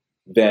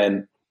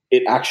than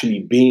it actually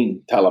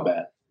being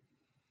Taliban.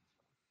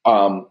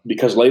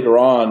 Because later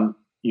on,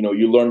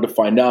 you learn to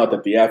find out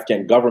that the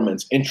Afghan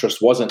government's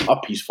interest wasn't a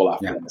peaceful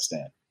Afghanistan.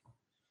 Yeah.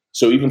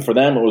 So even for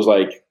them, it was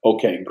like,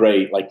 okay,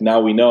 great. Like, now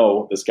we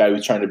know this guy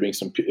was trying to bring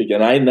some,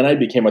 and then I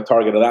became a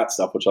target of that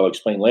stuff, which I'll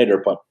explain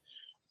later. But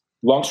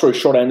long story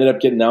short, I ended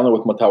up getting down there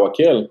with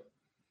Mutawakkil,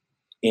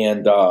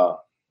 and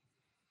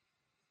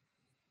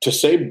to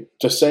say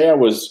I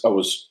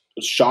was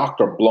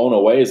shocked or blown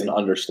away is an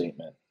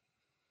understatement.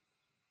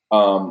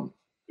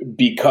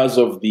 Because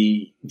of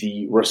the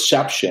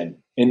reception,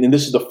 and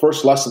this is the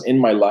first lesson in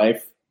my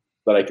life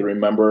that I can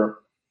remember,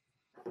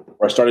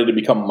 where I started to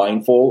become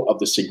mindful of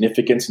the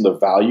significance and the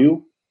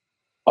value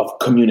of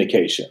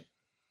communication.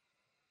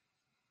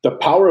 The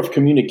power of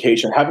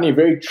communication, having a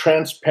very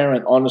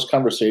transparent, honest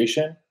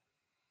conversation,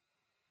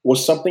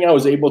 was something I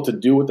was able to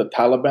do with the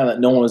Taliban that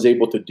no one was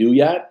able to do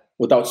yet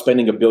without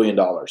spending $1 billion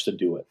to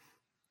do it.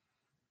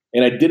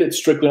 And I did it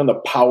strictly on the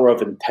power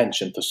of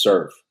intention to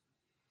serve.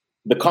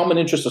 The common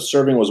interest of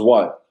serving was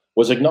what?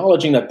 Was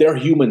acknowledging that they're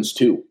humans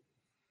too,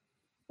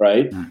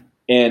 right? Mm.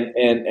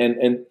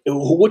 And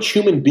which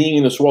human being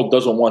in this world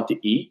doesn't want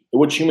to eat?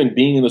 Which human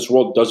being in this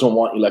world doesn't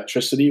want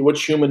electricity?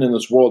 Which human in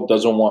this world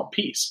doesn't want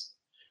peace?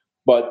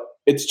 But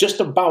it's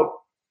just about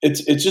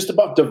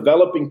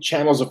developing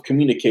channels of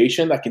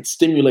communication that can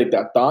stimulate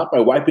that thought by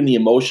wiping the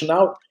emotion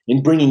out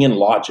and bringing in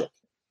logic.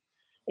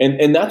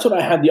 And that's what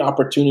I had the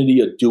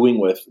opportunity of doing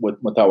with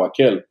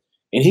Mutawakkil.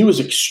 And he was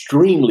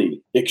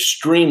extremely,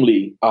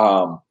 extremely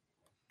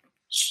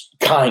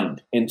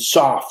kind and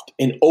soft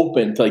and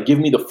open to give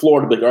me the floor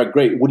to be like, all right,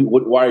 great.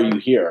 Why are you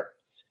here?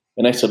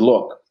 And I said,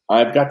 look,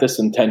 I've got this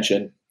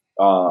intention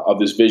of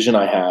this vision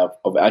I have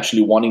of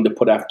actually wanting to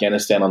put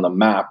Afghanistan on the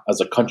map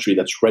as a country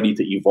that's ready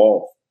to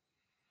evolve.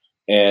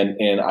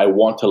 And I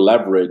want to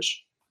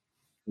leverage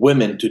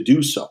women to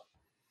do so.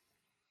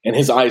 And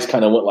his eyes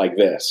kind of went like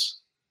this.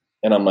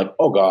 And I'm like,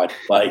 oh God,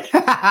 and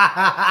then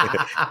I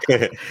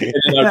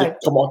was like,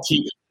 come on,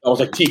 T. I was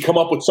like, T, come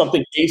up with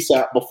something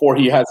ASAP before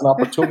he has an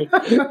opportunity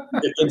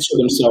to insert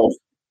himself.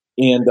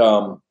 And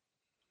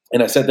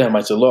I said to him,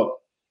 I said, look,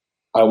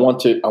 I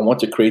want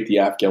to create the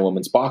Afghan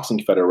Women's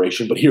Boxing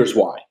Federation, but here's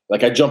why.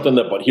 I jumped in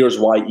there, but here's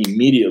why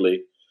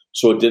immediately.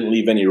 So it didn't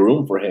leave any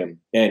room for him.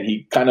 And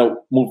he kind of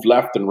moved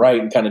left and right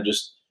and kind of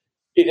just,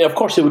 of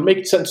course, it would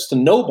make sense to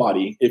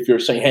nobody if you're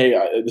saying, hey,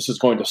 this is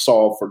going to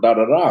solve for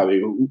da-da-da.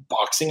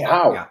 Boxing,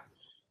 how? Yeah.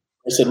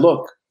 I said,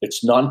 look,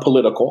 it's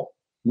non-political.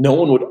 No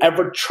one would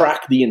ever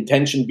track the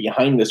intention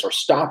behind this or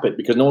stop it,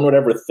 because no one would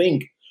ever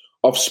think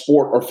of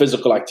sport or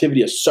physical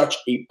activity as such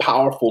a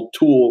powerful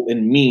tool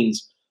and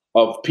means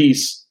of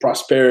peace,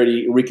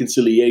 prosperity,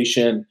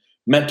 reconciliation,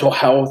 mental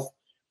health.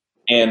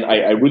 And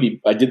I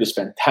did this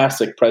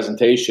fantastic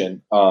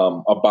presentation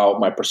about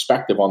my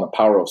perspective on the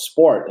power of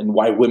sport and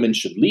why women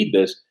should lead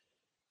this.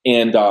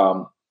 And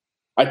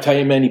I tell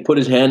you, man, he put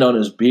his hand on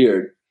his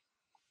beard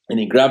and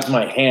he grabs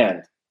my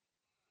hand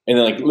and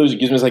then literally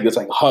gives me this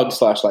hug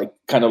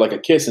 / kind of like a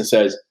kiss and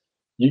says,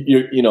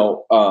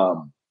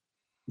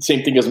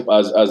 same thing as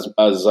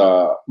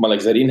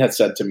Malik Zareen had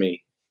said to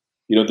me,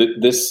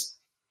 this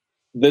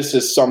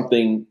is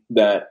something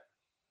that,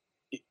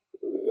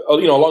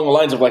 along the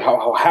lines of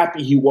how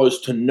happy he was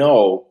to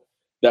know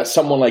that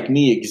someone like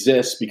me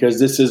exists, because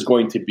this is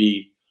going to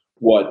be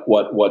what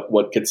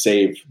could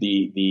save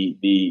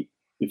the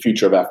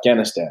future of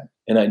Afghanistan.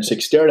 And I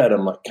just stared at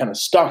him kind of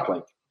stuck,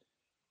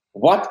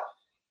 what?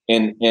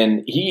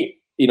 And he,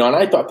 and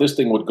I thought this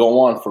thing would go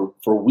on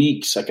for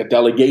weeks, like a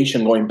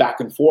delegation going back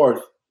and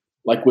forth,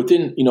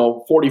 within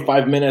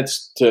 45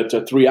 minutes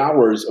to 3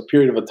 hours, a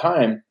period of a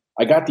time,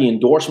 I got the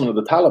endorsement of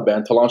the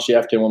Taliban to launch the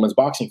Afghan Women's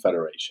Boxing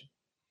Federation.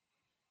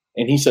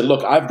 And he said,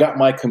 look, I've got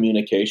my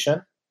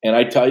communication, and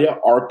I tell you,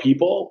 our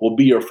people will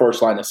be your first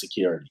line of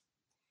security.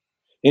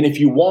 And if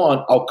you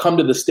want, I'll come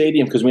to the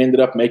stadium, because we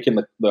ended up making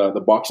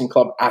the boxing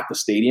club at the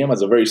stadium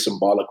as a very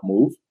symbolic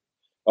move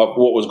of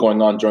what was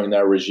going on during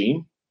that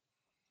regime.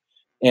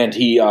 And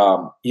he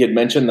had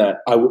mentioned that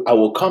I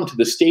will come to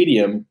the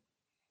stadium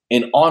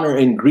and honor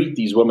and greet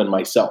these women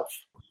myself.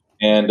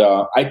 And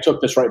I took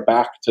this right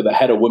back to the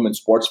head of Women's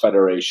Sports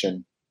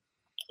Federation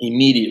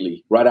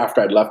immediately, right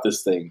after I'd left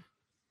this thing,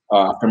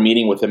 after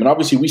meeting with him. And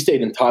obviously we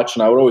stayed in touch,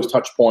 and I would always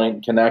touch point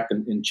and connect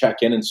and check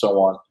in and so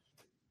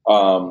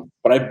on.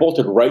 But I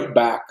bolted right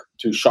back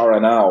to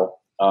Sharanao,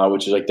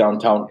 which is like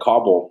downtown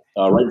Kabul,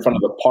 right in front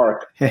of the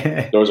park.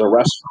 There was a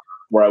restaurant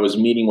where I was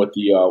meeting with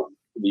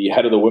the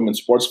head of the Women's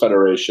Sports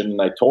Federation,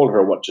 and I told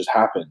her what just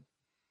happened.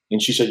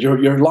 And she said,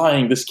 you're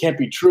lying. This can't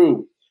be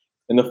true.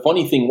 And the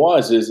funny thing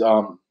is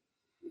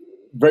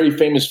very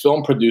famous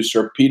film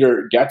producer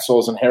Peter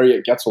Getzels and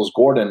Harriet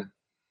Getzels-Gordon,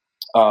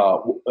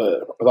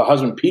 the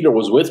husband Peter,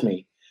 was with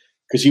me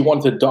because he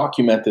wanted to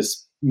document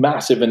this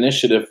massive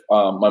initiative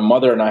my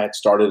mother and I had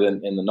started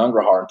in the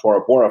Nangarhar in Tora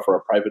Bora for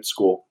a private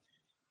school.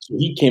 So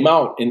he came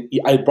out, and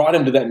I brought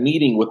him to that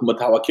meeting with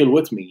Mutawakil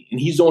with me, and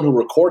he's the one who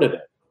recorded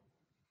it.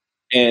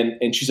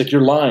 And she's like,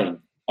 you're lying.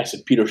 I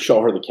said, Peter,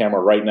 show her the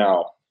camera right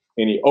now.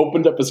 And he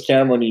opened up his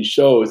camera and he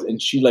shows,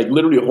 and she like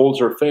literally holds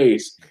her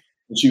face,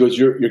 and she goes,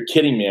 you're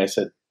kidding me. I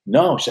said,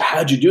 no. She said,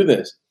 how'd you do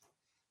this?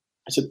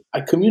 I said,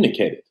 I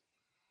communicated.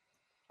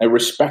 I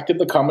respected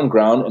the common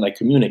ground and I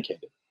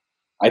communicated.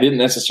 I didn't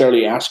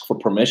necessarily ask for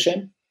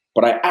permission,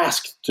 but I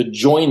asked to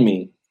join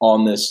me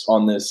on this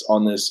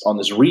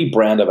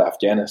rebrand of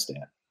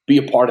Afghanistan. Be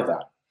a part of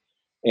that.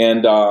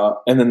 And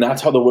then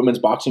that's how the women's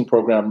boxing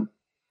program,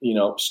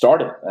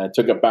 started. And I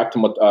took it back to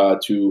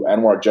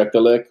Anwar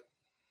Jekdalik.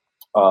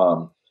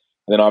 And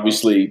then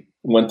obviously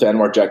went to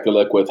Anwar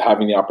Jekdalik with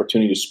having the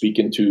opportunity to speak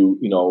into,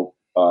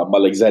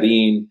 Malik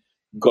Zareen,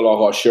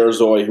 Gulagha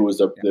Sherzoy, who was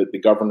the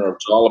governor of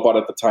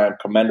Jalalabad at the time,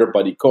 Commander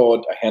Buddy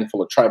Code, a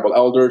handful of tribal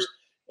elders.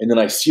 And then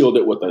I sealed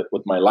it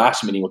with my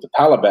last meeting with the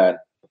Taliban.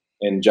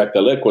 And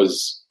Jekdalik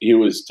was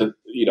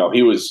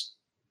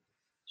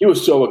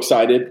so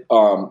excited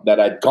that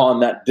I'd gone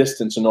that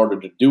distance in order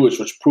to do it,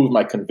 which proved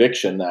my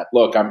conviction that,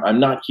 look, I'm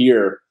not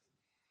here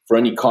for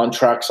any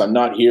contracts. I'm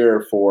not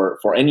here for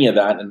any of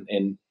that.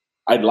 And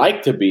I'd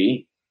like to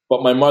be,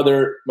 but my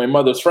mother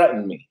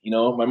threatened me.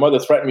 My mother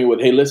threatened me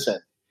with, hey,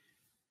 listen,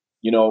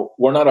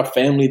 we're not a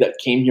family that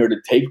came here to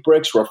take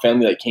bricks. We're a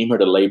family that came here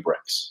to lay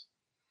bricks.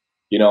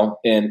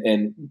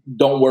 And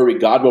don't worry,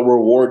 God will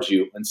reward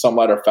you in some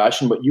light or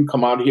fashion, but you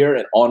come out here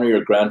and honor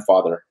your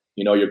grandfather.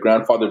 Your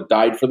grandfather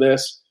died for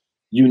this.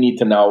 You need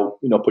to now,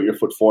 put your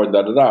foot forward,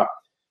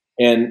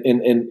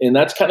 And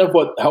that's kind of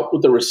what helped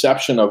with the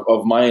reception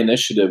of my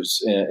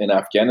initiatives in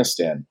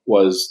Afghanistan,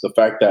 was the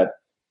fact that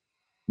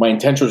my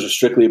intentions were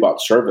strictly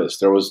about service.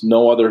 There was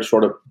no other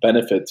sort of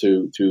benefit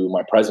to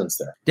my presence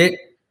there.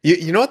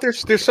 You know what?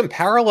 There's some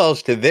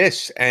parallels to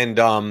this. And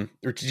do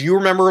you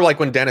remember like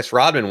when Dennis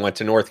Rodman went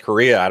to North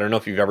Korea? I don't know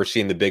if you've ever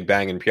seen The Big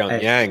Bang in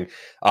Pyongyang,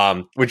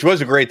 which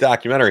was a great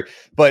documentary.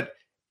 But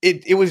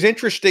it was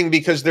interesting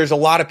because there's a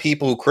lot of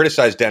people who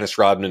criticize Dennis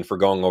Rodman for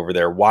going over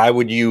there. Why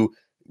would you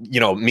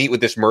meet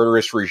with this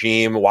murderous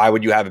regime? Why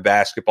would you have a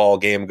basketball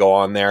game go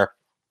on there?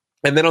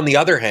 And then on the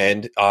other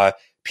hand,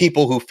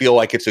 people who feel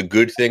like it's a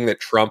good thing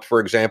that Trump, for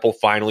example,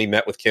 finally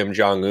met with Kim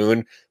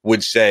Jong-un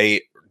would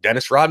say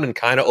Dennis Rodman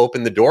kind of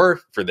opened the door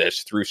for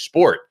this through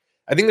sport.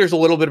 I think there's a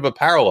little bit of a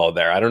parallel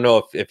there. I don't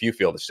know if you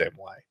feel the same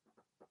way.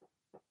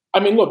 I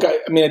mean, look,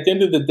 at the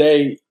end of the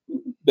day,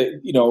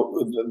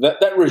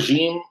 that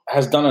regime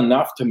has done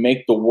enough to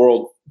make the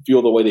world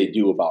feel the way they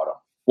do about him,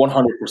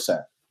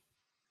 100%.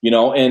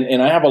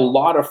 And I have a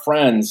lot of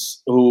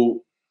friends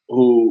who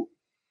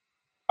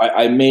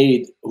I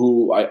made,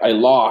 who I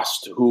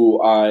lost, who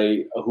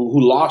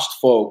lost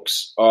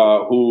folks,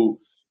 who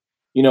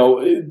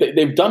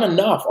they've done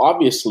enough,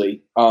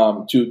 obviously,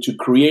 to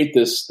create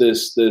this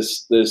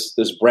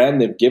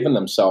brand they've given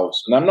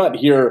themselves. And I'm not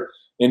here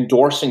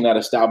endorsing that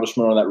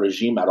establishment or that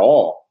regime at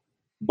all,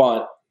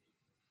 but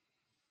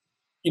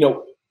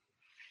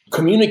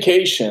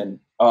communication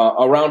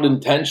around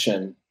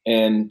intention.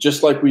 And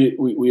just like we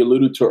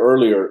alluded to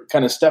earlier,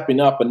 kind of stepping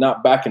up and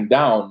not backing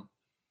down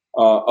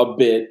a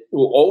bit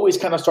will always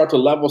kind of start to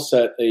level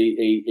set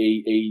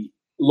a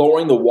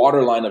lowering the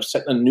waterline of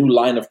setting a new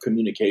line of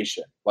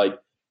communication. Like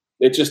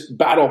it's just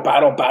battle.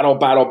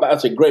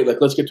 It's like, great. Like,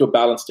 let's get to a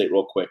balanced state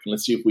real quick. And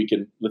let's see if we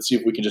can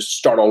just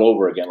start all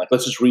over again. Like,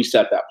 let's just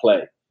reset that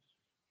play.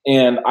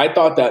 And I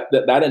thought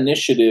that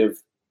initiative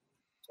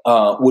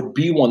would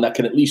be one that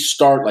can at least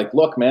start like,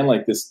 look, man,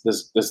 like this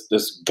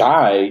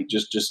guy,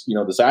 just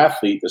this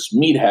athlete, this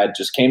meathead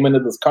just came into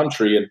this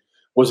country and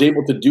was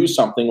able to do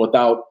something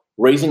without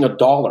raising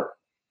 $1.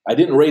 I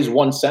didn't raise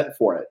 1 cent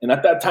for it. And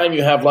at that time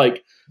you have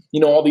like,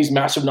 all these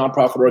massive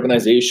nonprofit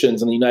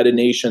organizations and the United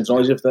Nations, and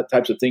all these different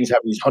types of things have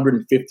these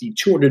 $150,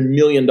 $200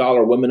 million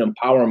women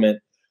empowerment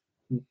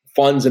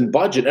funds and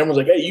budget. Everyone's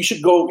like, hey, you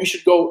should go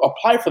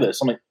apply for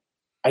this. I'm like,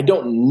 I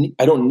don't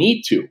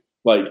need to.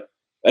 Like,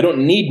 I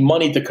don't need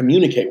money to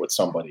communicate with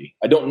somebody.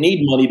 I don't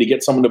need money to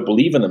get someone to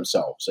believe in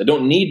themselves. I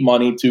don't need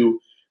money to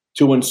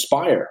to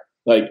inspire.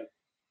 Like,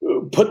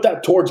 put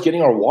that towards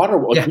getting our water.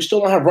 Like, we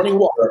still don't have running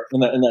water in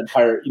that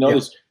entire,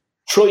 there's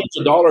trillions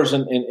of dollars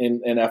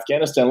in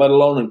Afghanistan, let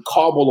alone in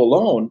Kabul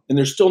alone, and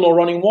there's still no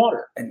running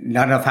water. And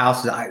not enough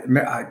houses. I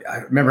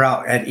remember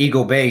out at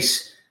Eagle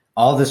Base,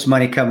 all this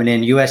money coming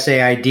in.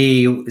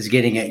 USAID was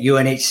getting it.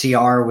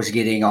 UNHCR was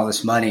getting all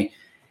this money.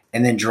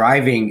 And then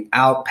driving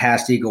out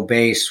past Eagle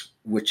Base,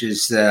 which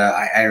is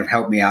I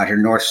helped me out here,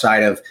 north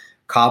side of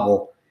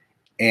Kabul,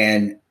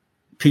 and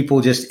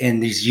people just in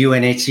these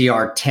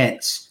UNHCR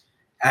tents.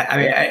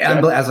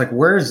 I was like,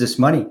 where is this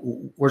money?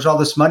 Where's all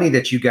this money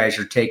that you guys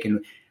are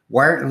taking?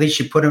 Why at least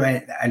you put them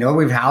in? I know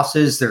we have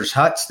houses, there's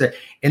huts there,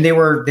 and it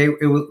would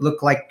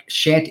look like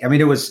shanty. I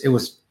mean, it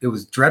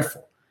was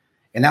dreadful.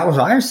 And that was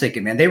what I was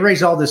thinking, man. They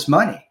raise all this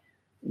money.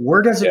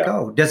 Where does it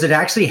go? Does it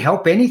actually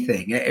help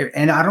anything?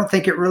 And I don't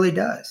think it really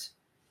does.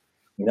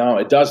 No,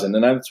 it doesn't.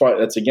 And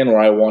that's again where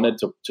I wanted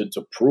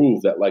to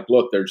prove that, like,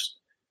 look, there's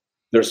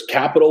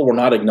capital we're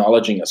not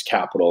acknowledging as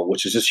capital,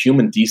 which is just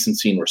human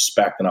decency and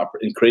respect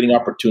and creating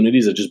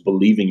opportunities of just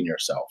believing in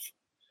yourself.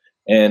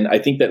 And I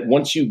think that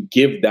once you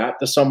give that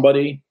to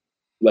somebody,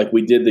 like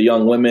we did the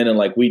young women, and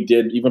like we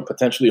did even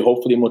potentially,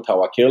 hopefully,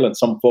 Mutawakil and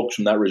some folks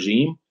from that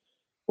regime,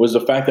 was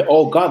the fact that,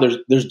 oh God,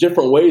 there's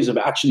different ways of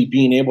actually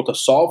being able to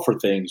solve for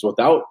things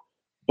without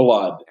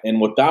blood and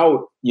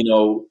without,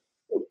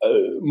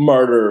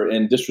 murder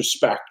and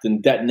disrespect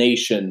and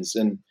detonations.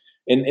 And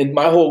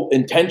my whole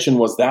intention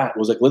was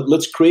like,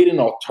 let's create an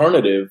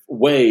alternative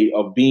way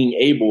of being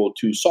able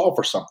to solve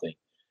for something.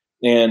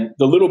 And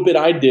the little bit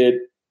I did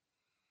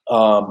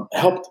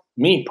helped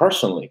me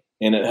personally,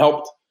 and it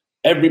helped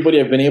everybody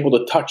I've been able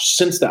to touch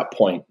since that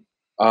point.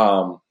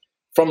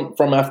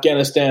 From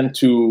Afghanistan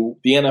to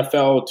the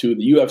NFL to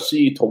the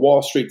UFC to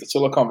Wall Street to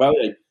Silicon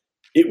Valley,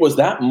 it was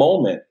that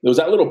moment. There was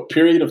that little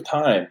period of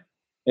time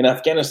in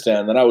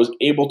Afghanistan that I was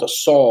able to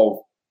solve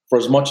for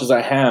as much as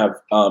I have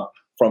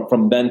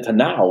from then to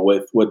now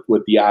with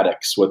the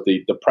addicts, with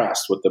the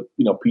depressed, with the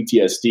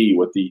PTSD,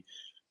 with the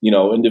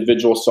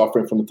individuals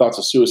suffering from the thoughts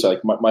of suicide.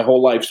 Like my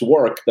whole life's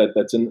work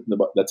that's in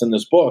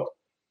this book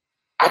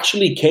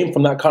actually came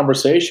from that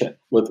conversation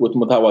with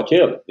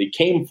Mutawakil. It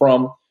came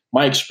from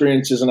my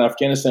experiences in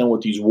Afghanistan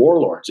with these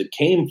warlords. It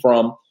came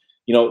from,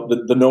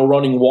 the no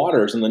running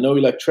waters and the no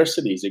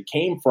electricities. It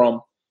came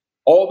from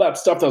all that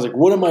stuff that I was like,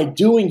 what am I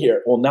doing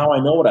here? Well, now I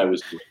know what I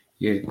was doing.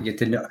 You get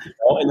to know.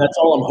 And that's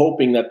all I'm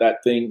hoping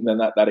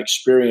that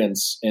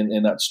experience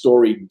and that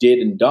story did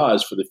and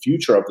does for the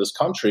future of this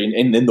country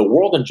and in the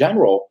world in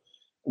general,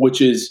 which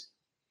is,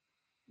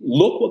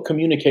 look what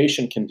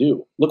communication can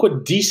do. Look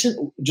what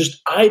decent,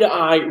 just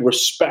eye-to-eye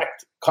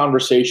respect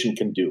conversation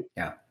can do.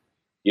 Yeah.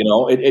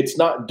 It's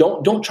not,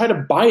 don't try to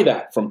buy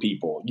that from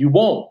people. You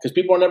won't, because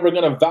people are never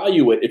going to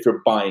value it if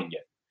you're buying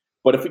it.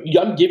 But if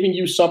I'm giving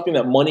you something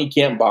that money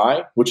can't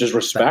buy, which is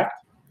respect,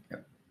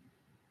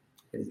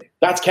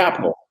 that's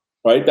capital,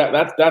 right?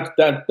 That's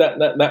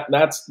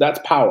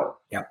power.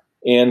 Yeah.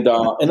 And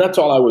that's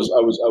all I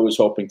was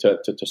hoping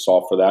to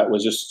solve for. That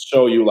was just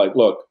show you, like,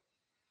 look,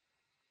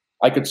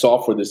 I could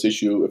solve for this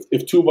issue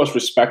if two of us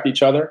respect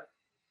each other.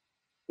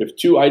 If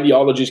two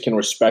ideologies can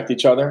respect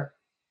each other,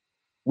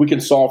 we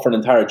can solve for an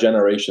entire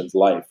generation's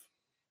life.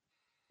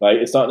 Right?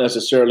 It's not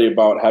necessarily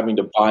about having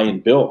to buy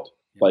and build.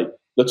 Like,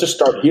 let's just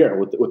start here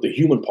with the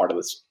human part of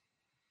this.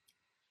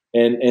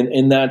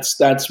 And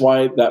that's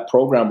why that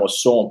program was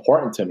so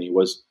important to me,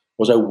 was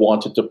I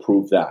wanted to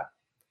prove that.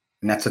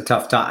 And that's a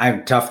tough time. I have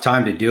a tough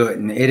time to do it.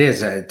 And it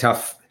is a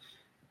tough,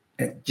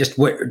 just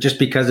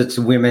because it's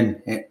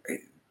women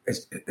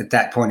at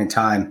that point in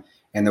time,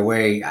 and the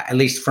way, at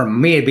least for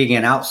me, being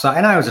an outsider,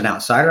 and I was an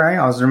outsider,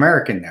 I was an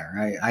American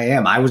there. I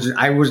am. I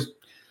was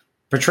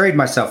portrayed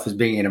myself as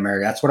being an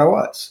American. That's what I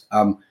was.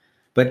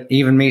 But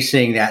even me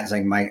seeing that, it's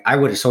like I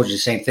would have told you the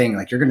same thing.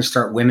 Like, you're going to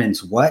start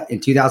women's what in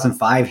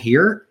 2005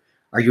 here?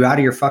 Are you out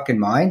of your fucking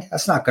mind?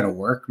 That's not going to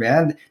work,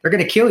 man. They're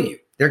going to kill you.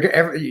 You're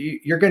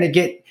going to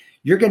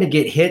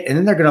get hit, and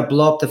then they're going to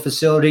blow up the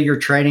facility you're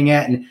training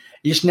at, and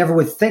you just never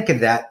would think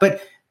of that.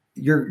 But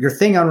your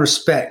thing on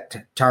respect,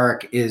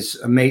 Tareq, is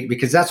amazing,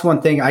 because that's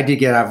one thing I did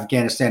get out of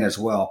Afghanistan as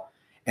well.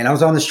 And I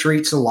was on the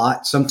streets a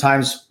lot,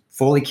 sometimes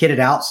fully kitted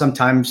out,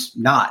 sometimes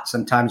not,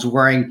 sometimes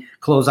wearing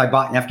clothes I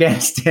bought in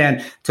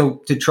Afghanistan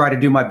to try to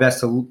do my best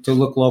to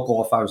look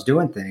local if I was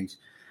doing things.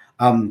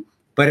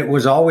 But it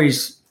was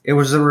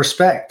the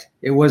respect.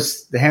 It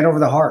was the hand over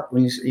the heart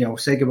when you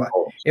say goodbye.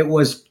 It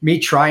was me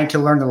trying to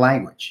learn the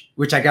language,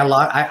 which I got a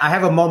lot. I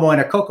have a Momo and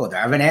a Coco there.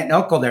 I have an aunt and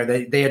uncle there.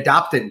 They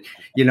adopted,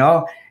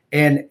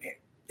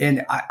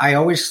 and I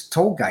always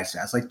told guys that.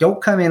 I was like,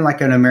 don't come in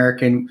like an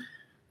American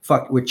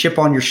with chip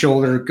on your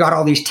shoulder, got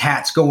all these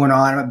tats going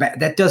on.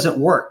 That doesn't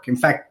work. In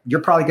fact,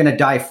 you're probably going to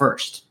die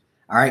first.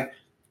 All right.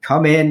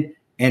 Come in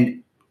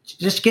and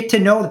just get to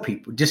know the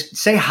people. Just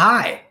say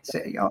hi.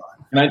 Can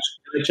I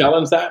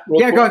challenge that?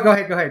 Yeah, go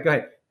ahead.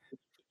 Because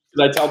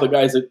I tell the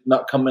guys that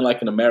not come in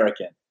like an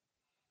American.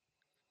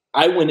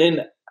 I went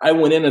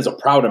in as a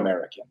proud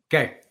American.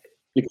 Okay.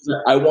 because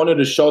I wanted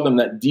to show them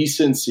that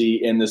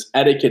decency and this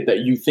etiquette that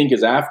you think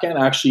is Afghan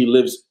actually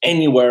lives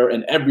anywhere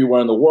and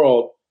everywhere in the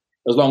world,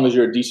 as long as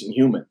you're a decent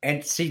human.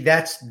 And see,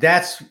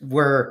 that's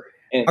where.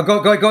 Go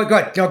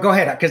ahead. No, go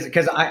ahead.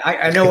 Because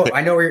I know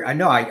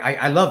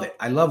I love it.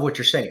 I love what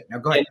you're saying. Now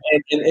go ahead.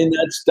 And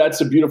that's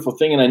a beautiful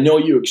thing. And I know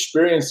you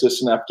experienced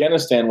this in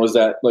Afghanistan. Was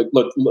that look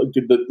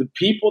the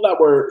people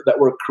that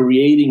were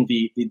creating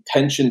the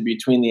tension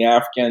between the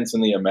Afghans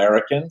and the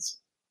Americans,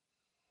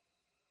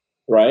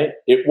 right?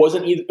 It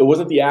wasn't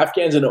the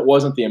Afghans and it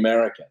wasn't the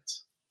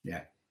Americans.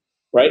 Yeah.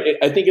 Right.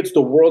 I think it's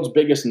the world's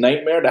biggest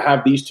nightmare to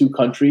have these two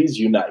countries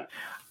unite.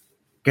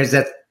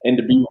 And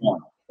to be one,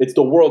 it's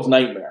the world's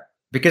nightmare.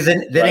 Because then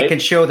right? It can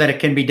show that it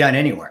can be done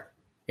anywhere.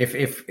 If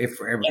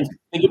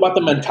think about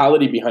the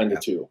mentality behind the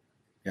two.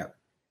 Yeah.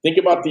 Think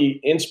about the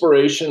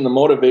inspiration, the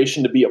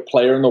motivation to be a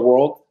player in the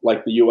world,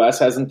 like the U.S.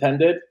 has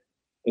intended.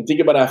 And think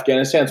about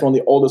Afghanistan. It's one of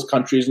the oldest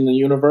countries in the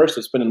universe.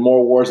 It's been in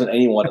more wars than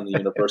anyone in the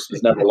universe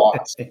has never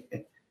lost.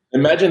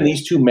 Imagine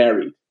these two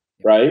married,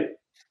 right?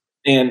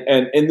 And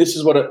this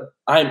is what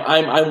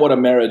I'm what a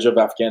marriage of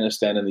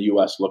Afghanistan and the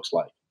U.S. looks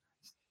like.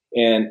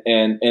 And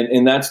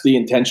that's the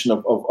intention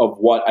of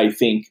what I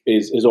think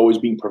is always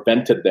being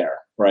prevented there,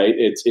 right?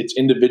 It's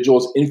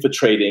individuals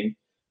infiltrating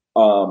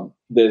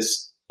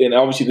this, and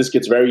obviously this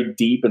gets very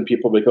deep, and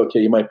people be like,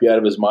 okay, he might be out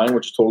of his mind,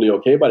 which is totally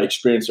okay, but I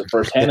experienced it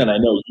firsthand, and I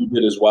know you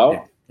did as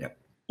well. Yeah.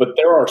 But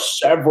there are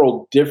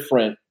several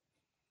different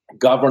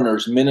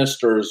governors,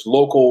 ministers,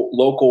 local,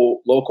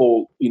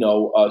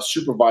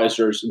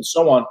 supervisors, and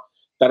so on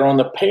that are on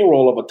the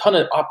payroll of a ton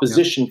of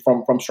opposition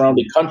from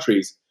surrounding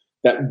countries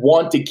that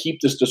want to keep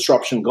this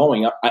disruption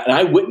going. And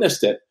I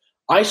witnessed it.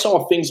 I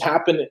saw things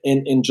happen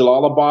in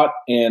Jalalabad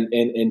and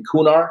in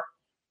Kunar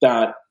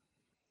that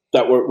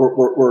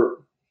were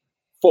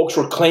folks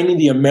were claiming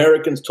the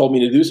Americans told me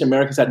to do this.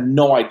 Americans had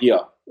no idea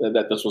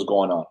that this was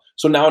going on.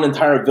 So now an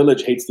entire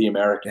village hates the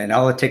Americans. And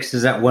all it takes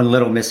is that one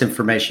little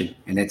misinformation.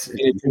 And it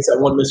takes that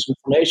one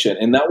misinformation.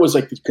 And that was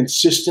like the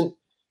consistent,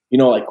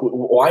 like,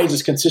 why is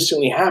this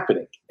consistently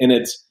happening? And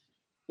it's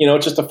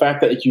just the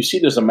fact that you see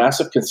there's a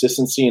massive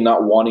consistency in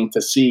not wanting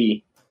to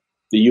see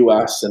the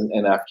U.S.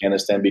 and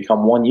Afghanistan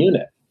become one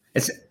unit.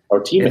 Or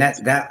team.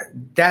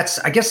 That's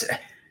I guess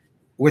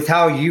with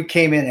how you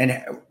came in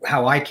and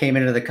how I came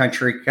into the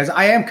country, because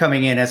I am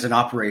coming in as an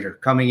operator,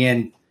 coming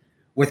in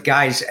with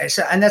guys.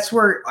 And that's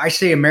where I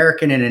say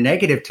American in a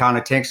negative tone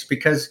of tanks,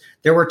 because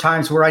there were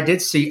times where I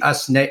did see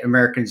us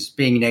Americans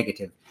being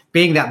negative,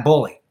 being that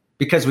bully,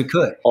 because we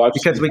could.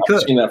 Because we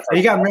could.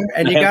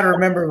 And you got to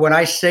remember when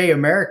I say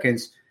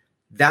Americans,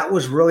 that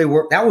was really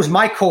that was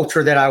my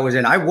culture that I was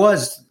in. I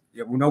was,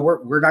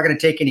 we're not going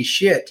to take any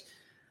shit,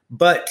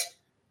 but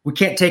we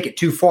can't take it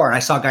too far. And I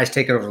saw guys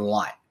take it over the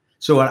line.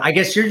 So I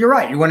guess you're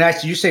right. When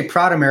you say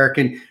proud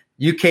American,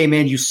 you came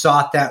in, you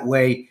saw it that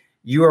way.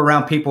 You were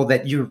around people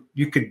that you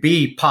could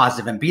be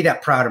positive and be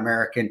that proud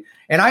American.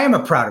 And I am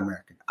a proud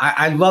American.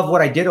 I love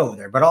what I did over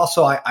there, but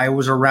also I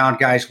was around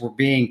guys who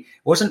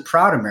wasn't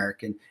proud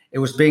American. It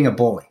was being a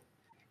bully.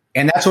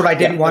 And that's what I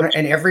didn't want to.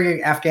 And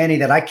every Afghani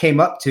that I came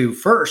up to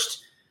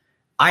first,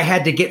 I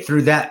had to get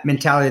through that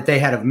mentality that they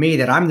had of me,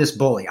 that I'm this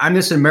bully. I'm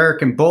this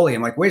American bully.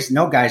 I'm like, wait,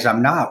 no, guys,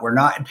 I'm not. We're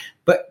not.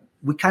 But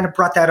we kind of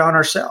brought that on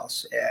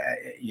ourselves,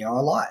 a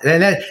lot.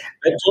 And then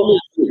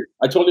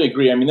I totally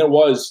agree. I mean, there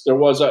was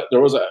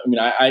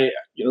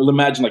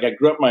imagine, like, I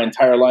grew up my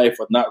entire life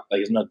with not,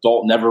 like, as an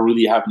adult, never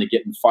really having to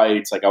get in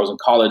fights. Like, I was in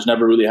college,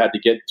 never really had to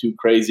get too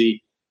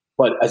crazy.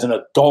 But as an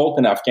adult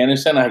in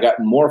Afghanistan, I got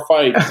in more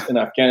fights in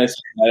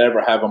Afghanistan than I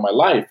ever have in my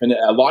life. And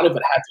a lot of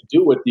it had to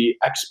do with the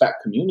expat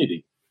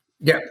community.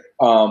 Yeah.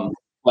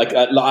 Like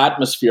the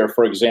atmosphere,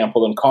 for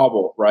example, in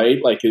Kabul,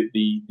 right? Like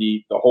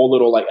the whole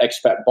little, like,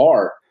 expat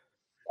bar.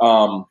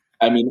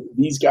 I mean,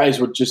 these guys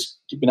were just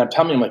keeping on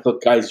telling me, I'm like,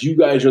 look, guys, you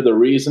guys are the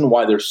reason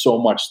why there's so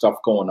much stuff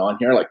going on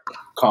here. Like,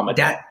 comment.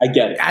 I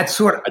get it. That's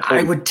what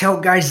I would tell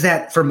guys,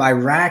 that from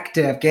Iraq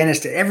to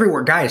Afghanistan,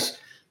 everywhere, guys,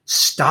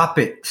 stop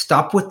it.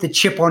 Stop with the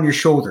chip on your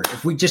shoulder.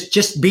 If we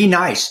just be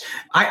nice.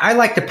 I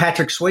like the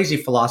Patrick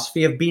Swayze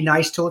philosophy of be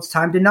nice till it's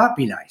time to not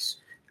be nice.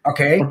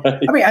 Okay.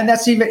 Right. I mean, and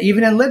that's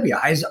even in Libya.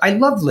 I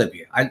love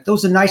Libya. That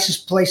was the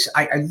nicest place.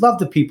 I love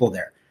the people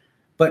there.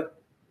 But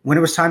when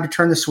it was time to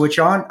turn the switch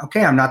on,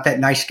 okay, I'm not that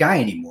nice guy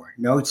anymore.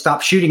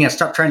 Stop shooting us,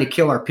 stop trying to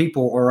kill our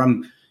people,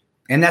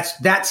 and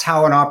that's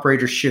how an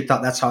operator should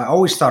thought. That's how I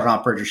always thought an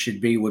operator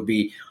would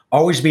be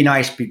always be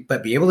nice,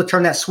 but be able to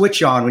turn that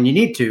switch on when you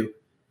need to,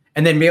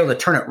 and then be able to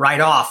turn it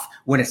right off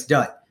when it's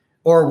done.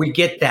 Or we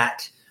get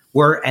that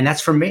and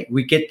that's for me.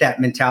 We get that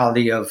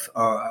mentality of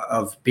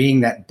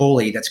being that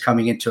bully that's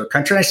coming into a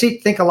country. And I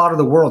think a lot of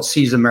the world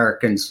sees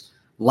Americans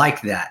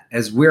like that,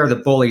 as we're the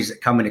bullies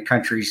that come into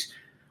countries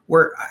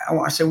where I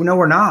want to say, well, no,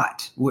 we're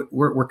not.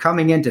 We're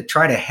coming in to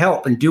try to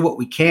help and do what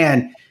we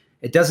can.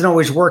 It doesn't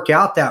always work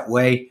out that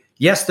way.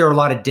 Yes, there are a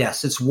lot of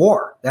deaths. It's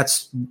war.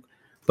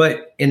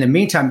 But in the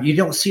meantime, you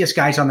don't see us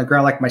guys on the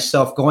ground like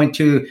myself going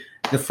to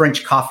the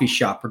French coffee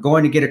shop or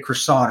going to get a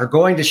croissant or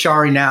going to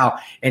Shari Now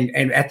and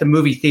at the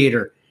movie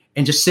theater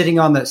and just sitting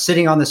on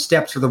the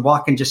steps or the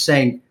walk and just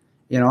saying,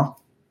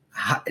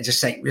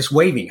 just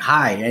waving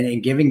hi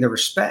and giving the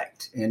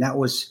respect. And that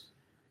was,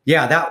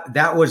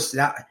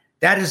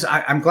 that is,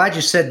 I'm glad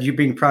you said you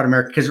being proud of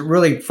America, because it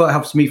really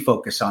helps me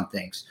focus on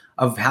things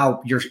of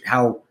how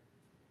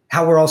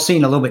we're all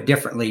seen a little bit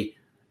differently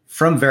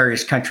from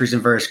various countries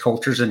and various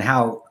cultures, and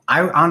how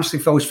I honestly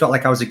always felt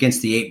like I was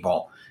against the 8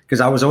 ball,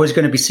 because I was always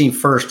going to be seen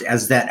first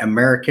as that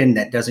American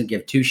that doesn't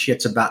give 2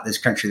 shits about this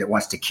country, that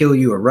wants to kill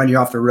you or run you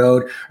off the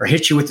road or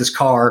hit you with his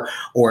car,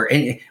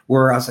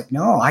 where I was like,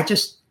 no,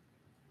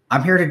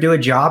 I'm here to do a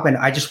job, and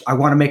I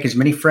want to make as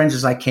many friends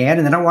as I can,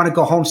 and then I want to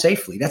go home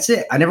safely. That's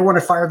it. I never want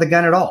to fire the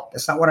gun at all.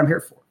 That's not what I'm here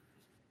for.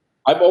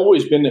 I've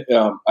always been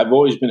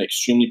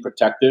extremely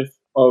protective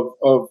of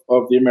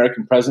the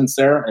American presence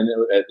there, and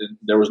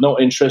there was no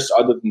interest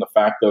other than the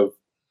fact of,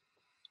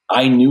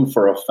 I knew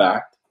for a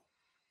fact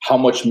how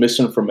much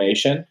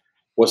misinformation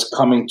was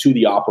coming to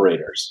the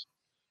operators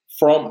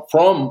from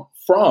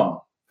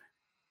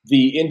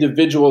the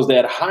individuals they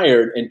had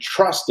hired and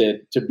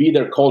trusted to be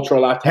their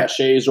cultural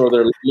attaches or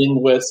their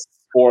linguists.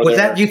 Was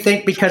that, you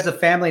think, because of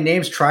family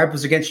names, tribe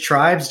was against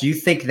tribes? Do you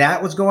think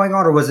that was going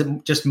on, or was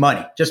it just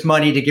money? Just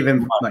money to give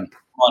him money.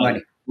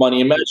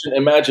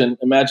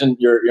 Imagine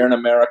you're in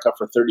America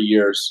for 30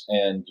 years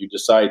and you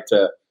decide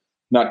to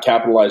not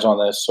capitalize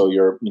on this. So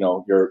you're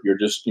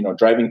just,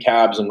 driving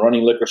cabs and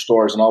running liquor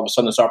stores, and all of a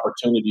sudden this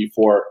opportunity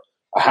for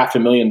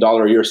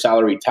 $500,000 a year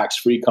salary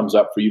tax-free comes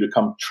up for you to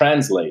come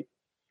translate,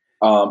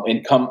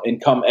 and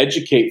come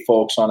educate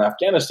folks on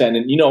Afghanistan.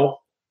 And, you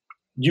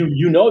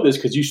know this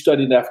because you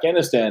studied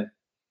Afghanistan.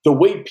 The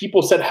way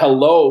people said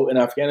hello in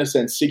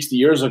Afghanistan 60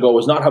 years ago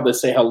is not how they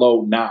say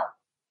hello now.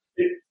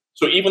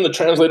 So even the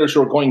translators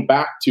who are going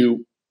back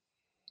to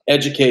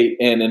educate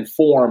and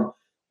inform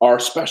our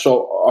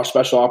special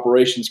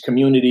operations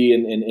community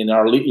and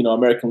our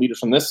American leaders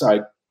from this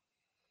side,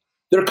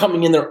 they're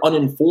coming in there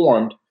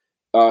uninformed,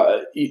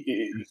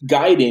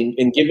 guiding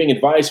and giving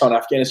advice on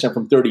Afghanistan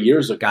from 30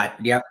 years ago.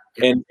 Yep.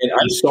 And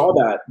I saw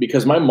that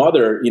because my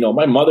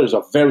mother's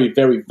a very,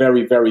 very,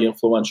 very, very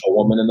influential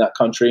woman in that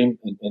country,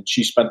 and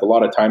she spent a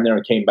lot of time there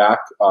and came back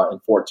in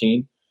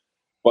 2014.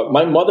 But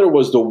my mother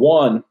was the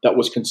one that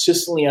was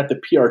consistently at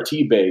the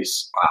PRT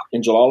base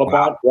in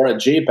Jalalabad or at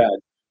JPAG,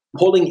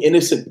 pulling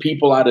innocent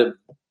people out of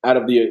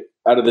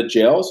the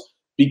jails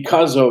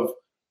because of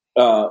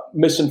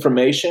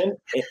misinformation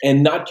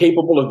and not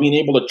capable of being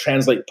able to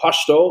translate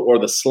Pashto or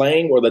the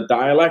slang or the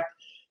dialect.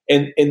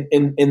 And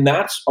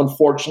that's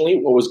unfortunately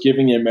what was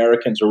giving the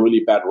Americans a really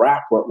bad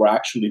rap. We're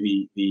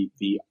actually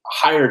the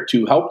hired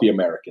to help the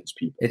Americans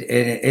people.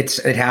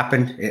 It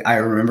happened. I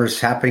remember it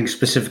happening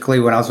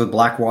specifically when I was with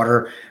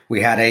Blackwater.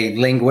 We had a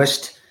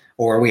linguist,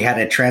 or we had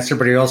a translator,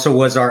 but he also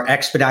was our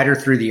expediter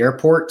through the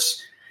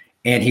airports.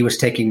 And he was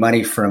taking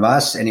money from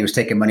us, and he was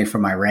taking money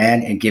from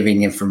Iran and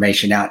giving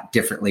information out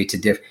differently to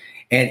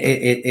and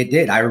it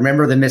did. I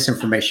remember the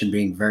misinformation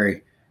being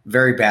very,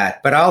 very bad.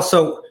 But I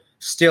also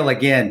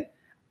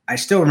I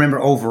still remember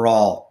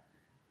overall,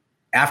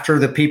 after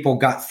the people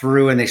got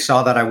through and they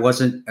saw that I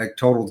wasn't a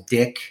total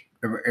dick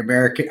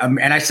American,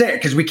 and I say it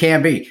because we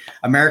can be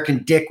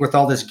American dick with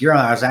all this gear on.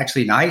 I was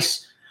actually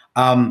nice.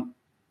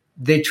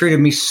 They treated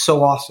me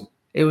so awesome.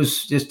 It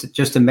was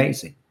just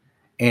amazing.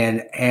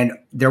 And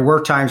there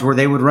were times where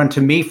they would run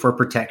to me for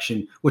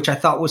protection, which I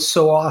thought was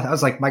so awesome. I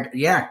was like,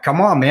 come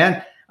on,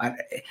 man.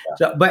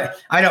 But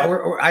I know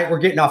we're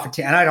getting off of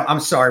and I'm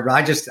sorry,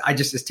 but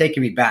it's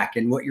taking me back.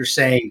 And what you're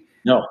saying,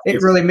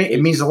 it really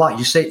it means a lot.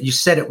 You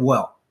said it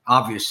well,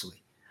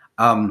 obviously,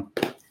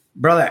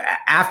 brother.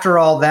 After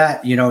all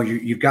that,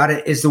 you've got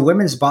it. Is the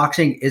women's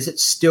boxing, is it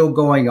still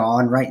going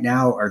on right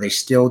now? Are they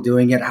still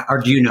doing it, or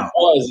do you know?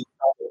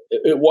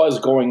 It was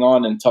going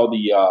on until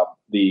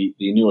the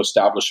new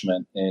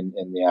establishment in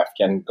the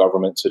Afghan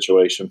government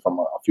situation from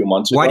a few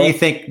months ago. Why do you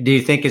think? Do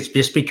you think it's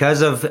just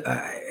because of?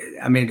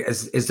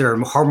 Is there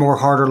a more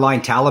harder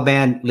line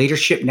Taliban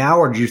leadership now,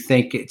 or do you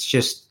think it's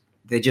just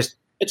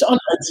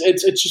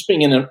it's just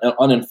being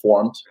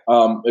uninformed?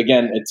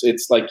 Again,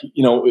 it's like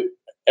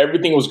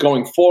everything was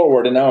going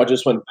forward, and now it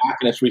just went back,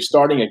 and it's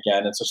restarting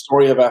again. It's a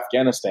story of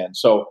Afghanistan.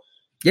 So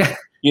yeah,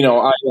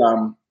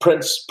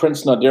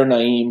 Prince Nadir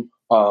Naim,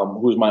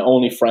 who's my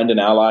only friend and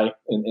ally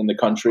in the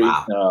country.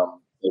 Wow.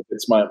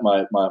 It's my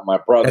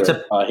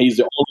brother. He's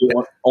the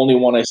only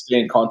one I stay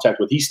in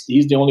contact with. He's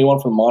the only one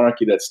from the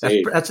monarchy that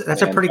stayed. That's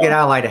a pretty good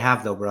ally to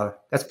have, though, bro.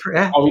 That's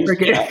pretty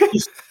good. Yeah,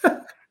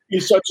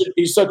 he's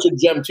such a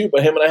gem too.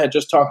 But him and I had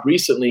just talked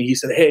recently. He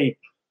said, "Hey,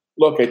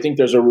 look, I think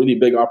there's a really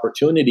big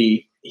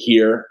opportunity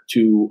here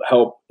to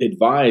help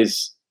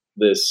advise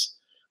this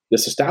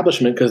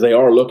establishment, because they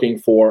are looking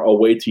for a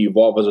way to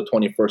evolve as a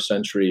 21st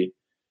century."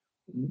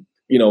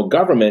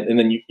 Government, and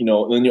then you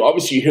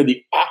obviously you hear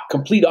the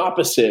complete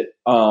opposite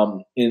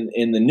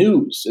in the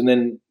news, and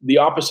then the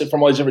opposite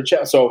from all these different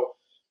channels. So,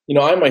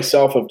 I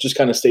myself have just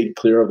kind of stayed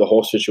clear of the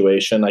whole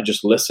situation. I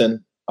just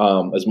listen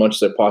as much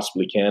as I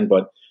possibly can.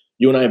 But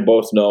you and I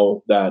both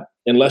know that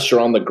unless you're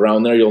on the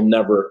ground there, you'll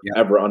never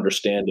ever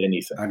understand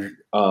anything.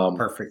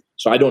 Perfect.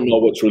 So I don't know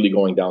what's really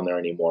going down there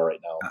anymore right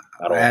now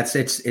at all.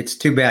 It's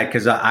too bad,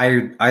 because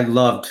I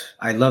loved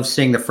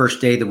seeing the first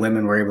day the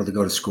women were able to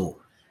go to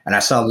school, and I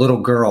saw a little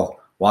girl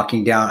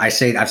walking down. I've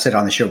said it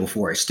on the show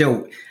before.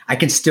 I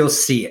can still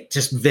see it,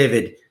 just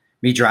vivid.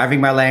 Me driving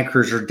my Land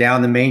Cruiser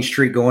down the main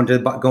street, going to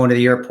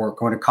the airport,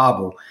 going to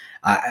Kabul.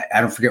 I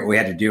don't forget what we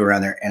had to do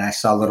around there, and I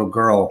saw a little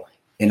girl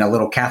in a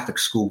little Catholic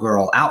school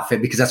girl outfit,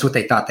 because that's what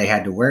they thought they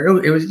had to wear.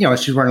 It was,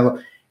 she's wearing a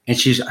little, and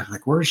I'm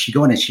like, where is she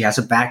going? And she has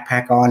a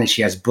backpack on and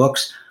she has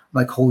books.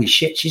 I'm like, holy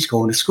shit, she's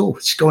going to school.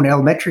 She's going to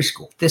elementary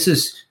school.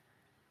 This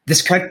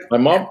country. My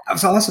mom,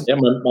 that's awesome. Yeah,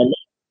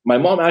 my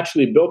mom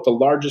actually built the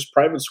largest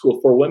private school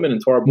for women in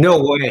Tora Bora.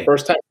 No way.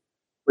 First time.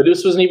 But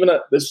this was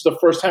the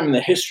first time in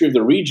the history of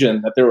the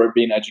region that they were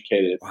being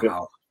educated.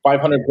 Wow.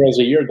 500 girls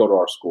a year go to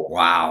our school.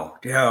 Wow,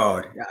 dude.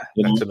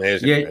 That's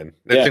amazing, man.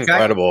 That's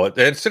incredible.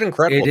 It's an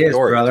incredible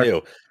story, brother.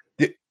 too.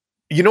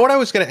 You know what I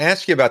was going to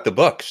ask you about the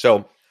book?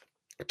 So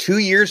 2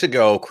 years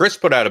ago, Chris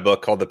put out a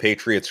book called The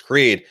Patriot's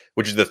Creed,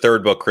 which is the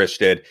third book Chris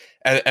did.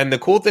 And the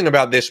cool thing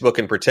about this book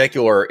in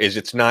particular is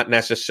it's not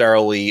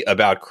necessarily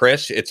about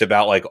Chris. It's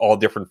about like all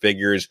different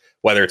figures,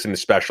 whether it's in the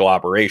special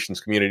operations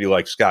community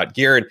like Scott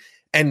Gearin.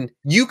 And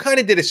you kind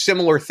of did a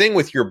similar thing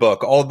with your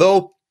book,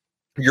 although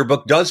your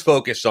book does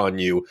focus on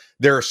you.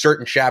 There are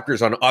certain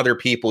chapters on other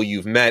people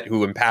you've met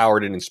who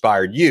empowered and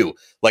inspired you.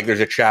 Like there's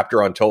a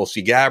chapter on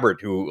Tulsi Gabbard,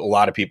 who a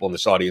lot of people in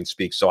this audience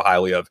speak so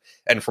highly of.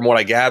 And from what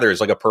I gather is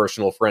like a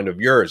personal friend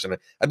of yours. And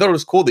I thought it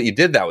was cool that you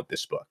did that with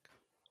this book.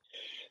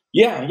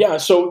 Yeah.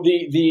 So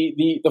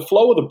the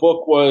flow of the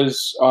book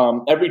was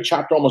every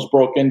chapter almost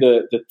broke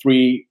into the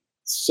three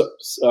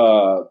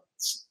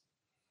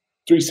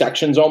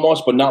sections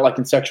almost, but not like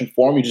in section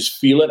form. You just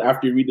feel it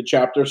after you read the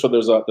chapter. So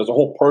there's a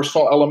whole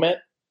personal element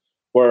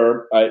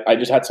where I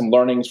just had some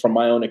learnings from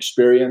my own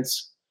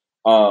experience.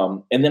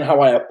 And then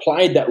how I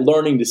applied that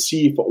learning to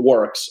see if it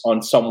works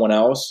on someone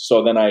else.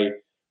 So then I,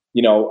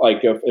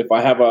 like if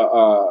I have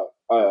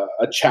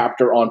a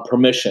chapter on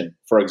permission,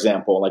 for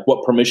example, like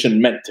what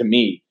permission meant to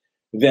me,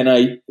 then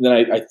I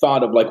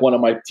thought of like one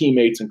of my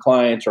teammates and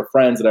clients or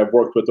friends that I've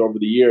worked with over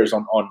the years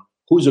on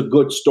who's a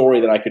good story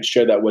that I could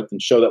share that with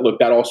and show that, look,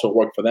 that also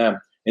worked for them.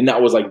 And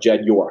that was like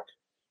Jed York.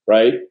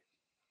 Right.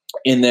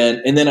 And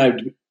then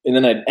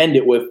I'd end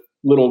it with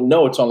little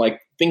notes on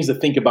like things to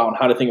think about and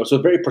how to think of. So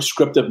a very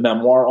prescriptive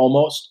memoir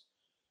almost.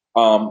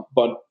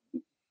 But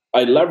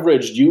I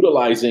leveraged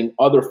utilizing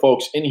other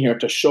folks in here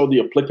to show the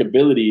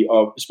applicability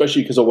of,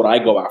 especially because of what I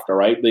go after,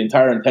 right? The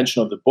entire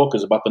intention of the book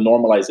is about the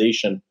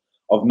normalization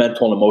of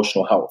mental and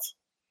emotional health.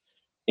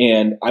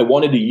 And I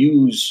wanted to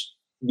use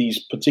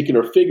these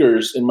particular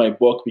figures in my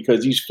book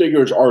because these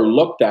figures are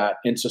looked at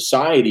in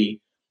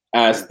society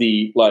as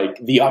the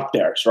up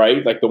there's,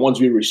 right? Like the ones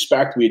we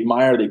respect, we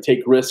admire, they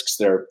take risks,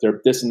 they're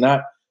this and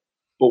that.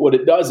 But what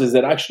it does is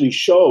it actually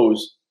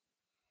shows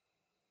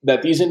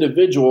that these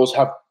individuals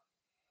have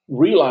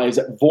realized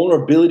that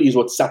vulnerability is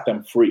what set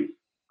them free.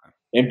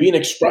 And being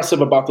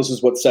expressive about this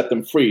is what set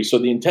them free. So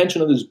the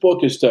intention of this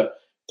book is to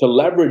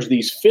leverage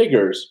these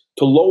figures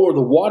to lower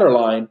the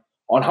waterline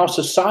on how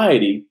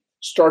society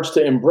starts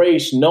to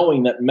embrace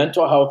knowing that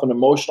mental health and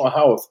emotional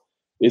health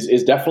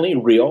is definitely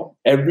real.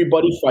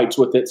 Everybody fights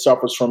with it,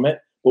 suffers from it,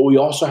 but we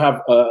also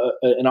have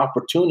an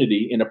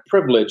opportunity and a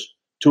privilege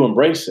to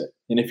embrace it.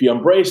 And if you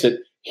embrace it,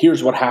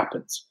 here's what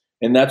happens.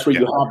 And that's where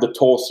you have the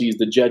Tulsis,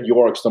 the Jed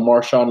Yorks, the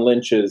Marshawn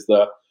Lynches,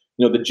 the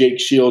Jake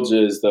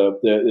Shieldses,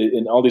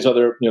 and all these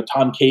other,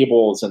 Tom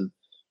Cables, and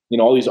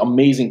all these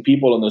amazing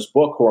people in this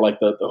book who are like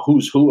the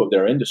who's who of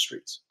their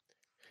industries.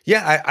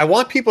 Yeah, I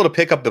want people to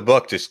pick up the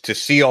book to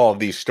see all of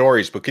these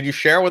stories, but could you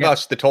share with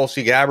us the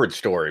Tulsi Gabbard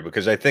story?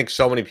 Because I think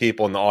so many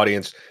people in the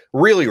audience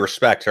really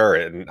respect her,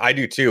 and I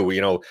do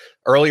too.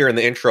 Earlier in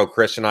the intro,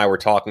 Chris and I were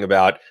talking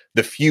about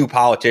the few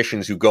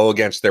politicians who go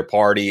against their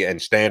party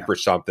and stand for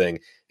something,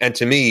 and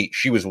to me,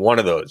 she was one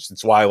of those.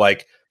 It's why,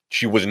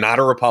 she was not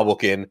a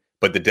Republican,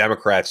 but the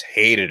Democrats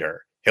hated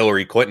her.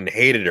 Hillary Clinton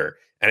hated her,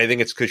 and I think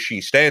it's because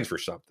she stands for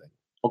something.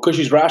 Well, because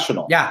she's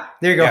rational. Yeah,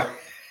 there you go. Yeah.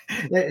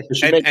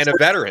 And a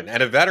veteran,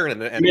 and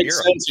a makes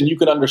sense, and you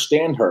can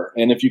understand her.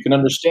 And if you can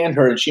understand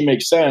her and she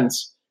makes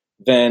sense,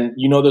 then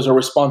there's a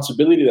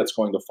responsibility that's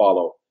going to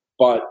follow.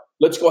 But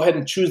let's go ahead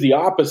and choose the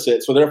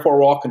opposite. So therefore,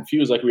 we're all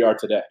confused like we are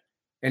today.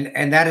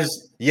 And that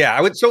is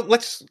I would. So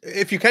let's,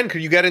 if you can,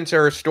 could you get into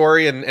her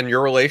story and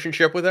your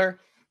relationship with her?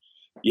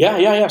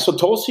 Yeah. So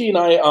Tulsi and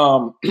I,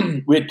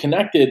 we had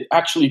connected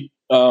actually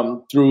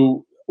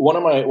through one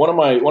of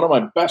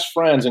my best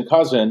friends and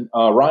cousin,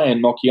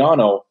 Ryan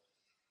Melchiano.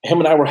 Him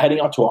and I were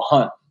heading out to a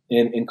hunt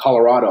in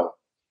Colorado.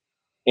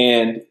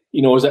 And,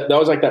 that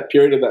was like that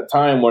period of that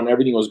time when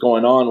everything was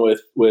going on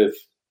with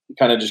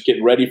kind of just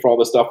getting ready for all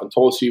this stuff. And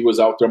Tulsi was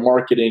out there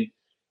marketing,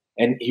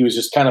 and he was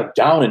just kind of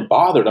down and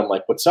bothered. I'm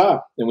like, what's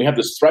up? And we have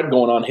this thread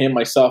going on, him,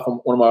 myself, and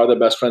one of my other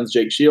best friends,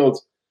 Jake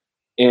Shields.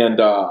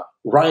 And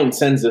Ryan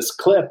sends this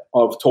clip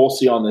of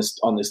Tulsi on this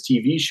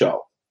TV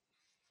show.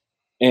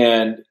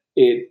 And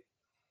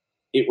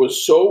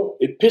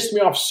it pissed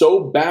me off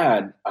so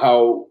bad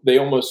how they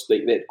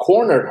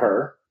cornered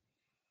her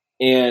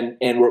and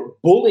were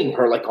bullying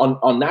her like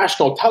on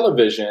national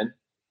television,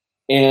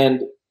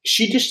 and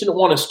she just didn't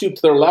want to stoop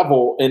to their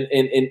level, and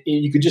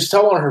you could just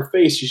tell on her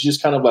face she's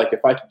just kind of like,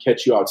 if I could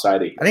catch you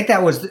outside of you. I think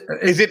that was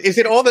is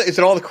it all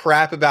the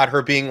crap about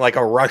her being like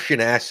a Russian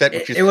asset,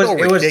 which is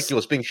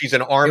ridiculous, being she's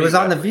an army. It was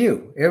on The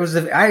View. It was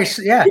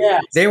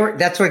they were,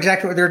 that's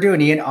exactly what they were doing,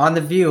 Ian, on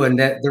The View,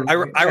 and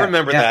I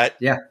remember that.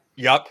 Yeah.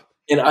 Yep.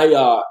 And I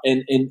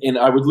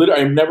would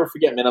literally, I never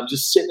forget, man. I'm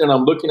just sitting and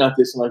I'm looking at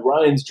this, and like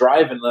Ryan's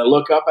driving, and I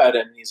look up at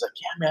him, and he's like,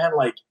 "Yeah, man,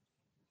 like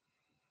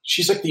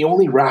she's like the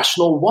only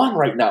rational one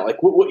right now."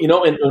 Like, what and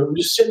I'm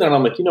just sitting there, and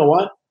I'm like, you know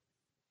what?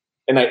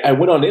 And I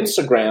went on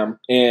Instagram,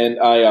 and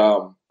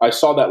I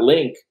saw that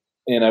link,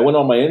 and I went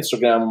on my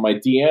Instagram, my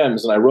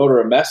DMs, and I wrote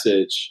her a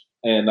message,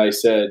 and I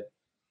said,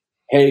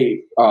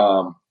 "Hey,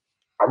 I'm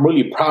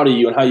really proud of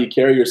you and how you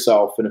carry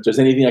yourself, and if there's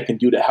anything I can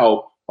do to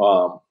help,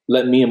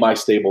 let me and my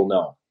stable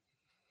know."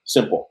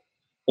 Simple.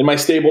 And my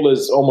stable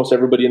is almost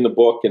everybody in the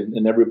book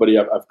and everybody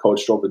I've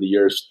coached over the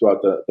years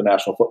throughout the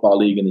National Football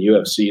League and the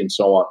UFC and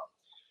so on.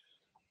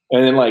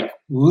 And then like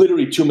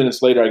literally 2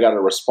 minutes later, I got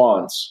a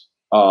response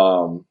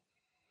from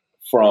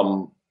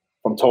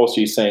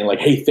Tulsi saying like,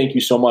 "Hey, thank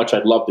you so much.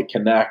 I'd love to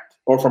connect."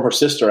 Or from her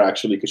sister,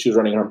 actually, because she was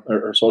running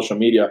her social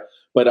media.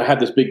 But I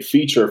had this big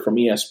feature from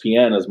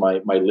ESPN as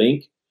my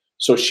link.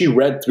 So she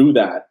read through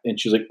that and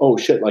she's like, "Oh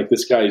shit, like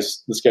this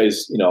guy's,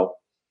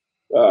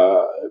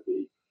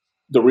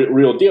 the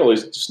real deal.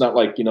 Is just not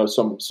like,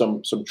 some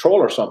troll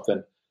or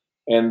something."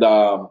 And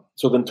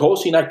so then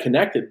Tulsi and I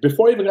connected.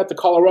 Before I even got to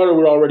Colorado,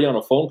 we were already on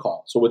a phone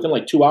call. So within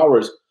like 2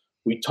 hours,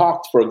 we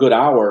talked for a good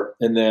hour.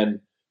 And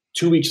then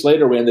 2 weeks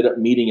later, we ended up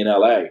meeting in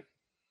LA.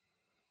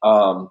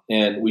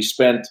 And we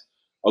spent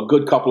a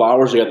good couple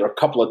hours together a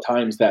couple of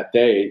times that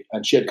day.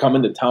 And she had come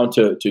into town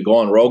to go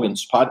on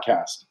Rogan's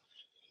podcast.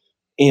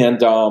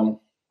 And Tulsi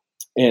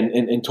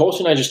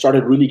and I just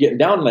started really getting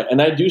down. And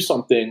I do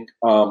something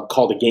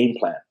called a game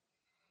plan.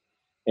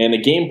 And a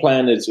game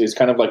plan is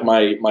kind of like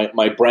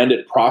my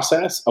branded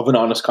process of an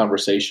honest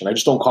conversation. I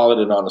just don't call it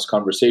an honest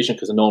conversation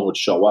because no one would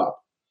show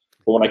up.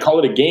 But when I call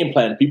it a game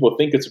plan, people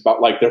think it's about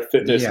like their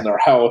fitness and their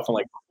health and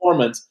like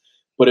performance,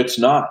 but it's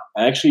not.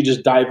 I actually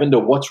just dive into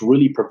what's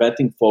really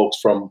preventing folks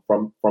from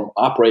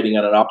operating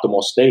at an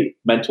optimal state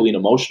mentally and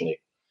emotionally.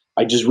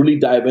 I just really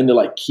dive into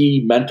like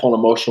key mental and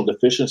emotional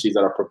deficiencies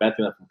that are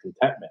preventing them from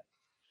contentment.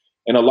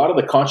 And a lot of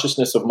the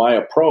consciousness of my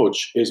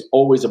approach is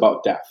always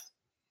about death.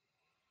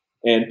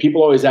 And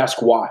people always ask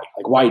why.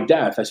 Like, why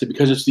death? I said,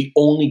 because it's the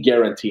only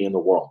guarantee in the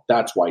world.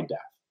 That's why death.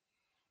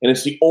 And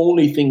it's the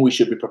only thing we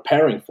should be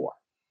preparing for.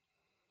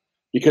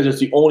 Because it's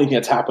the only thing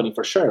that's happening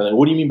for sure. And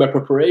what do you mean by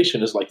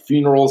preparation? Is like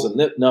funerals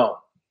and no.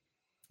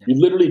 You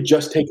literally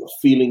just take a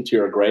feeling to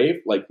your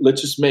grave. Like,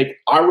 let's just make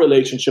our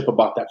relationship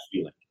about that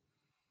feeling.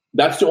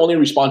 That's the only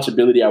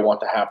responsibility I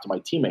want to have to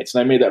my teammates. And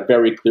I made that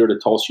very clear to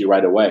Tulsi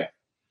right away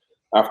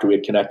after we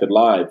had connected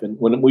live. And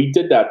when we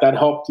did that, that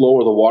helped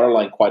lower the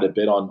waterline quite a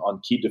bit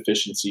on key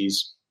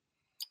deficiencies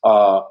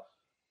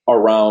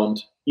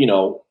around,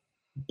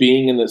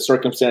 being in the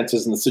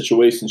circumstances and the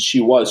situations she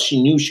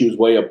knew she was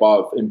way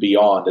above and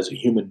beyond as a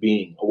human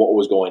being of what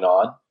was going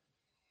on.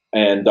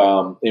 And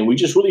we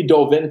just really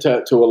dove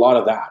into a lot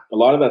of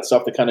that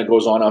stuff that kind of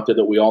goes on out there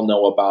that we all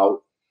know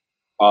about.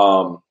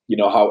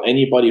 How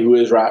anybody who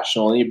is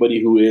rational, anybody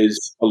who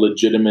is a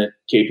legitimate,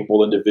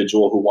 capable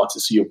individual who wants to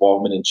see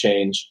involvement and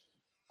change,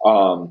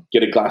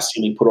 get a glass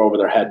ceiling put over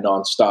their head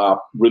nonstop,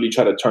 really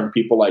try to turn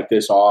people like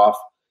this off.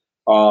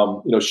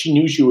 She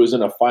knew she was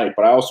in a fight,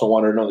 but I also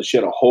wanted her to know that she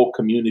had a whole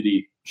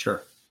community.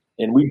 Sure.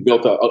 And we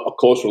built a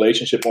close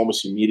relationship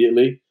almost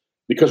immediately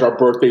because our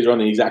birthdays are on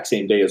the exact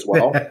same day as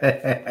well.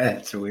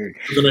 That's weird.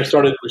 And then we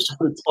started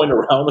toying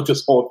around with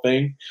this whole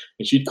thing,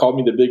 and she'd call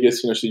me the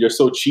biggest. She said, "You're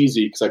so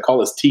cheesy," because I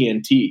call us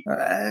TNT.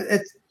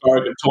 It's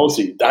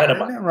Tulsi,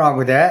 dynamite. Nothing wrong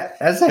with that.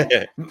 That's like,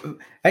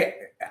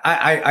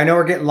 I know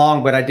we're getting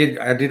long, but I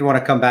did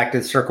want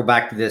to circle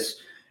back to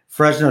this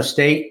Fresno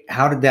State.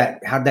 How did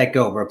that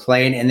go? We're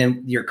playing, and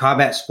then your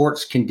combat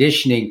sports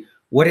conditioning.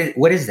 What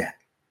is that?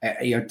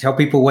 Tell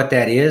people what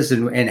that is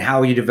and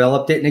how you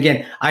developed it. And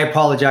again, I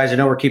apologize. I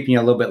know we're keeping you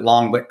a little bit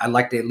long, but I'd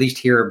like to at least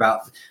hear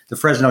about the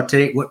Fresno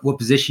State. What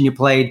position you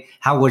played?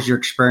 How was your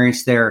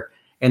experience there?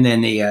 And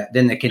then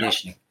the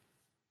conditioning.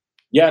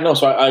 Yeah, no.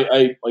 So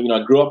I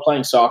grew up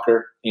playing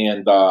soccer,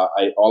 and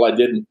all I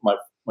did in my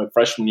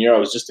freshman year, I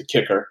was just a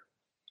kicker,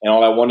 and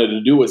all I wanted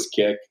to do was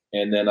kick.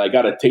 And then I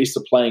got a taste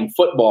of playing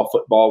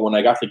football when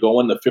I got to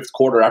go in the fifth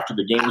quarter after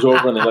the game's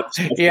over, and they let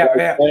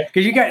the play.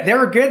 Because they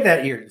were good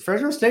that year.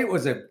 Fresno State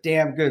was a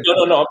damn good.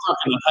 No. I'm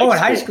talking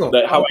high school.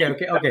 Okay. How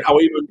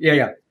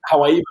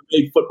I even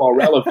made football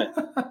relevant.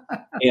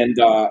 And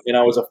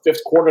I was a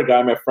fifth quarter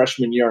guy my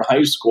freshman year in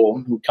high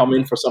school who come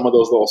in for some of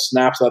those little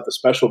snaps that the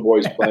special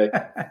boys play.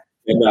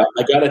 And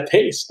I got a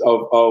taste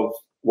of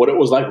what it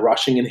was like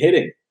rushing and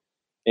hitting.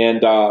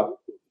 And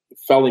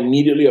fell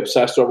immediately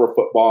obsessed over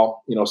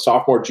football.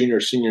 Sophomore, junior,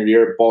 senior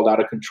year, balled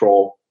out of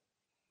control.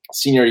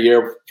 senior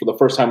year, for the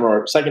first time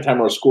or second time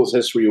in our school's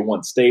history, we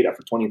won state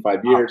after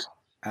 25 years.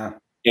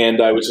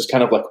 And I was just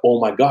kind of like, oh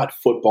my God,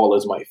 football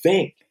is my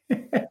thing.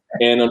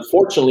 And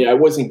unfortunately, I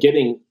wasn't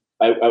getting,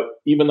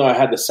 even though I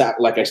had the sack,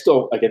 I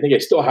think I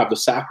still have the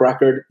sack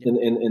record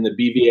in the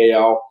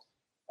BVAL.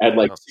 I had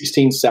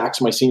 16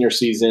 sacks my senior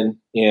season,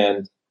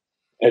 and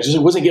I just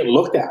wasn't getting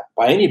looked at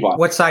by anybody.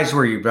 What size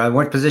were you, bro?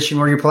 What position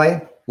were you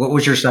playing? What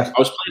was your size? I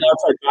was playing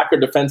outside back or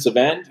defensive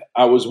end.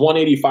 I was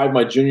 185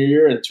 my junior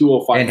year and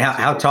 205. And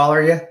how tall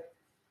are you?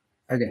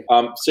 Okay.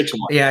 6'1".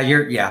 Yeah,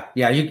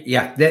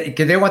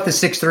 They want the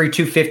 6'3",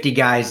 250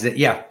 guys.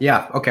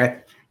 Okay.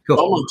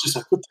 Cool. I'm just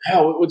like, what the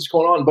hell? What's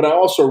going on? But I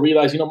also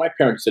realized, my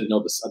parents didn't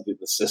know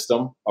the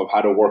system of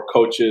how to work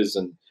coaches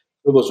and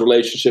build those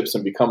relationships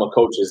and become a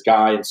coach's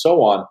guy and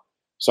so on.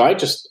 So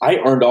I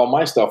earned all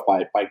my stuff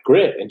by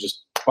grit and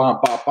just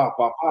bop,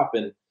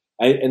 and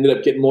I ended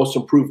up getting most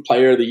improved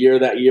player of the year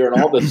that year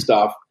and all this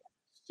stuff.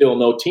 Still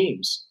no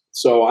teams.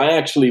 So I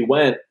actually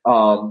went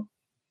and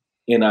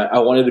I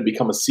wanted to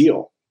become a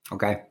SEAL.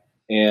 Okay.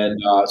 And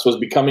so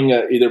it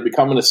was either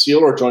becoming a SEAL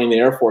or joining the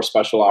Air Force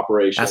Special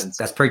Operations.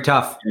 That's pretty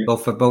tough.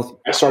 Both.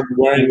 I started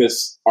wearing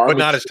this Army, but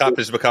not as tough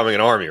as becoming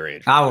an Army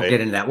Ranger. I won't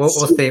get into that.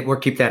 We'll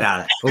keep that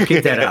out. We'll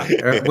keep that out.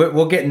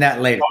 We'll get in that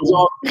later. I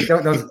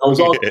was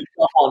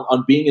all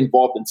on being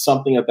involved in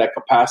something of that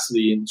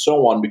capacity and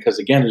so on, because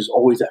again, there's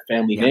always that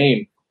family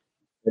name.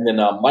 And then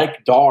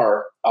Mike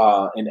Darr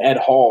and Ed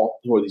Hall,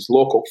 who are these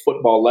local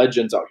football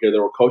legends out here, they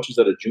were coaches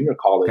at a junior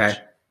college. Okay.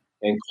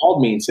 And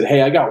called me and said,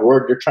 hey, I got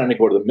word you're trying to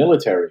go to the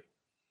military.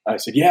 I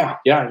said, yeah,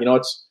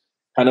 it's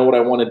kind of what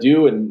I want to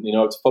do. And,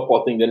 it's a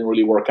football thing didn't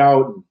really work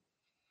out. And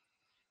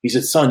he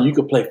said, son, you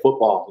could play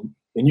football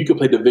and you could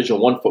play Division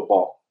I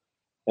football.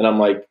 And I'm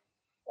like,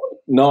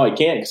 no, I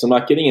can't because I'm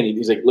not getting any.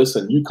 He's like,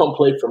 listen, you come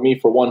play for me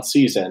for one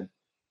season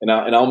and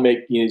I'll make,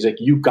 he's like,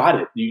 you got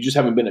it. You just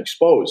haven't been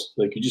exposed.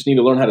 Like, you just need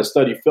to learn how to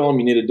study film.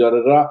 You need to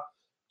da-da-da.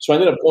 So I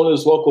ended up going to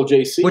this local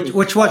JC.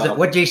 Which was it?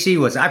 What JC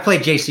was it? I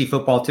played JC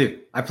football too.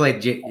 I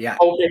played yeah. Okay, yeah.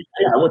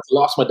 I went to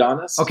Los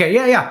Medanos. Okay,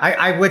 yeah.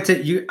 I went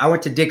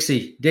to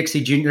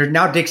Dixie Junior,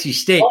 now Dixie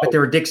State, but they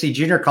were Dixie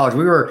Junior College.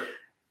 We were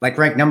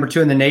ranked number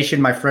 2 in the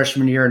nation my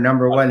freshman year, and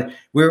number 1.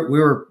 We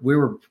were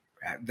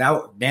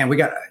that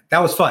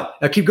was fun.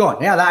 Now keep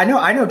going. Yeah, I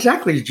know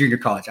exactly junior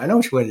college. I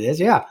know what it is.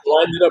 Yeah. Well,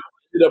 I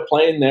ended up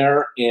playing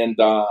there, and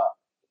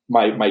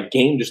my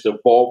game just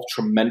evolved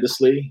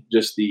tremendously.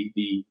 Just the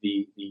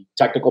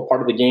technical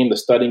part of the game, the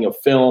studying of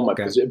film,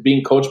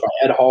 being coached by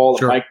Ed Hall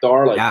and Mike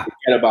Darr,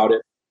 forget about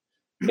it.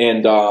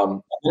 And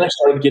then I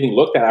started getting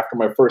looked at after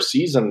my first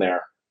season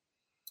there.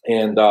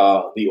 And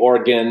the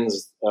Oregons,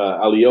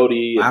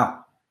 Aliotti,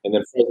 and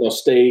then Fresno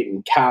State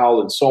and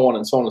Cal and so on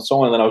and so on and so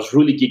on. And then I was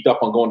really geeked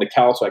up on going to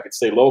Cal so I could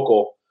stay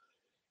local.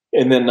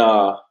 And then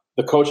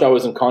the coach I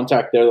was in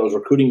contact there that was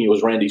recruiting me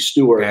was Randy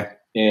Stewart. Okay.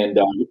 And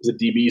he was a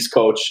DB's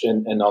coach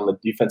and on the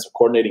defensive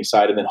coordinating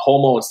side. And then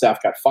Homo and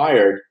staff got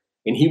fired,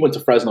 and he went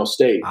to Fresno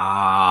State.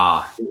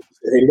 And he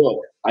said, hey, look,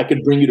 I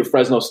could bring you to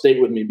Fresno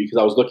State with me because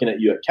I was looking at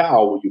you at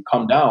Cal. Will you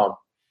come down?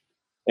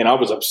 And I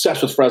was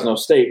obsessed with Fresno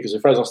State because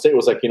Fresno State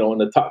was in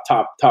the top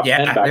 10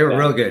 back then. They were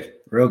real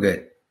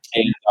good.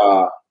 And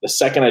the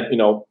second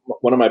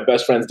one of my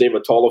best friends,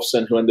 David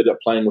Tollefson, who ended up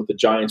playing with the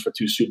Giants for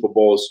 2 Super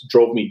Bowls,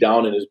 drove me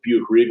down in his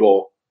Buick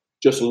Regal,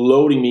 just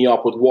loading me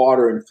up with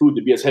water and food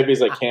to be as heavy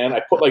as I can.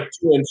 I put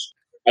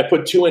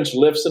 2-inch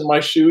lifts in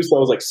my shoes, so I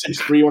was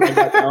 6'3" when I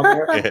got down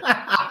there. And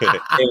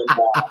I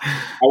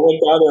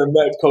went down there and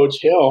met Coach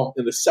Hill.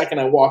 And the second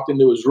I walked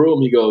into his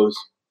room, he goes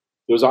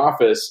to his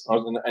office,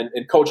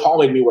 and Coach Hall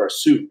made me wear a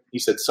suit. He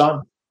said,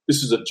 "Son,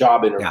 this is a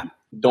job interview. Yeah.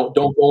 Don't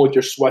go with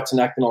your sweats and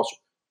acting all.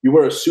 You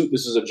wear a suit.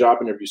 This is a job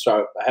interview."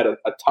 So I had a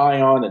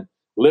tie on and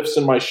lifts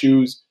in my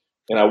shoes,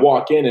 and I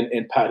walk in,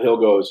 and Pat Hill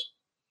goes,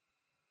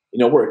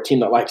 we're a team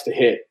that likes to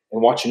hit,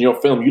 and watching your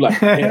film, you like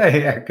to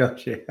hit. Yeah,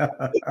 Coach. And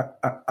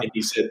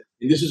he said,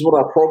 and this is what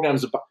our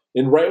program's about.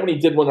 And right when he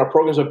did what our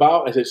program's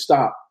about, I said,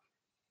 stop.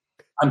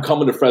 I'm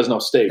coming to Fresno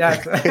State. Right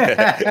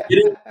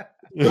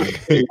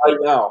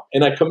now.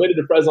 And I committed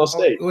to Fresno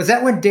State. Was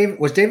that when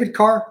David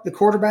Carr the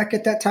quarterback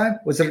at that time?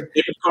 Was it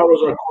David Carr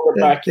was our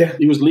quarterback? Yeah.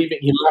 He was leaving.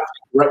 He left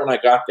right when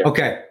I got there.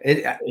 Okay.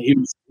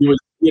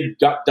 He had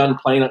got done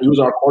playing. He was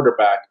our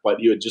quarterback, but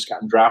he had just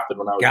gotten drafted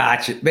when I was.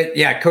 Gotcha. But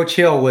yeah, Coach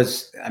Hill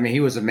was. I mean, he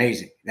was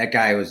amazing. That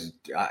guy was.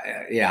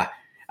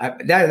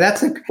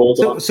 That's a.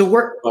 So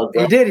we're.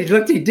 He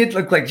did. He did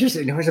look like just.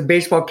 He was a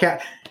baseball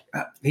cat.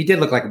 He did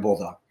look like a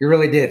bulldog. He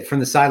really did from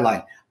the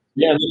sideline.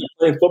 Yeah, and then I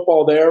played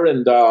football there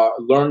and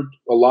learned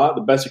a lot.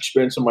 The best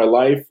experience of my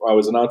life. I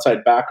was an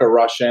outside backer,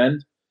 rush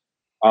end.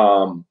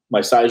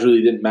 My size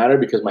really didn't matter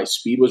because my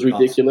speed was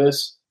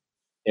ridiculous.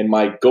 And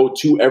my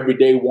go-to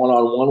everyday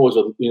one-on-one was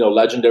with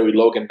legendary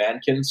Logan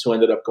Mankins, who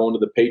ended up going to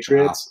the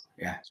Patriots.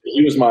 Wow. Yeah, so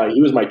he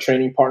was my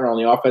training partner on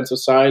the offensive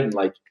side, and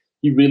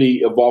he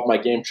really evolved my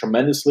game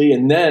tremendously.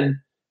 And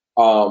then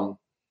the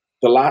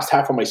last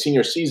half of my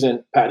senior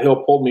season, Pat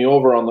Hill pulled me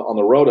over on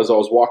the road as I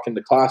was walking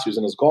to class. He was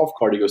in his golf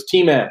cart. He goes,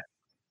 "T-Man."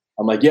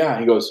 I'm like, "Yeah."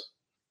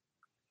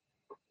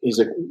 He's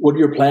like, "What are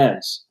your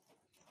plans?"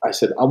 I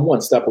said, I'm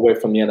one step away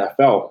from the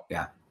NFL.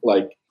 Yeah.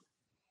 Like,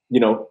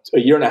 a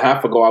year and a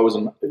half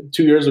ago,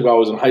 2 years ago, I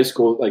was in high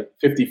school, like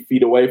 50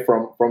 feet away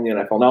from the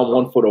NFL. Now I'm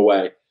 1 foot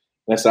away.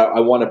 And I said,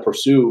 I want to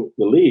pursue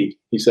the league.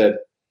 He said,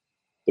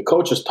 the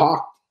coach has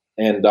talked,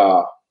 and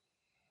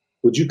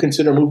would you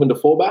consider moving to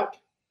fullback?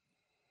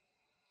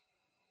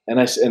 And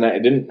I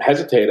didn't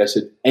hesitate. I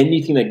said,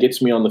 anything that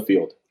gets me on the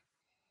field.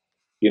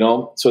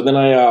 So then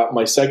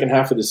my second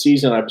half of the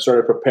season, I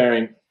started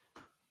preparing.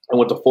 I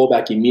went to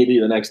fullback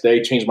immediately the next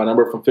day, changed my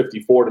number from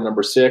 54 to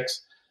number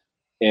 6.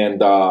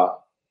 And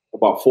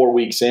about 4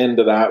 weeks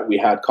into that, we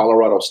had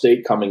Colorado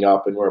State coming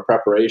up, and we're in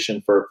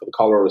preparation for the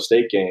Colorado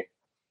State game.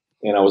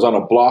 And I was on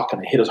a block,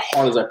 and I hit as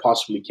hard as I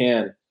possibly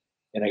can.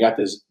 And I got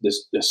this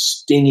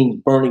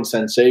stinging, burning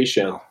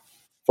sensation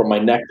from my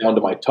neck down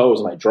to my toes,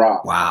 and I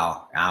dropped.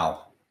 Wow.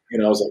 Ow.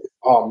 I was like,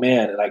 oh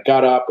man. And I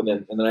got up, and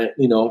then I,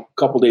 a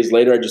couple of days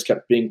later, I just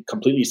kept being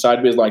completely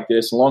sideways like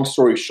this. And long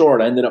story short,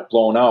 I ended up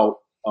blowing out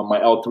on my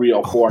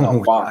L3, L4,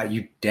 and L5.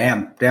 You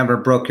damn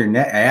broke your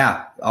neck.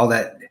 Yeah. All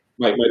that.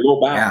 My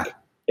low back. Yeah.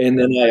 And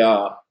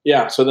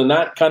then so then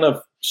that kind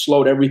of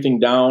slowed everything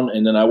down.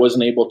 And then I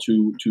wasn't able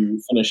to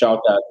finish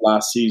out that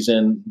last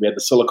season. We had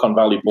the Silicon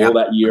Valley Bowl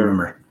that year.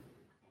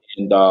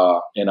 And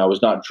I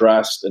was not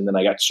dressed. And then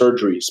I got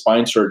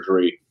spine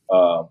surgery,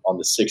 on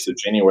the 6th of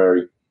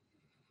January.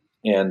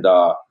 And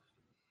I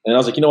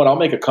was like, you know what, I'll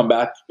make a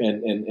comeback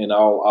and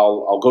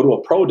I'll go to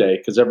a pro day,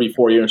 because every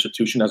 4-year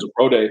institution has a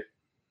pro day,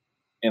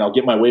 and I'll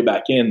get my way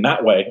back in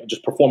that way,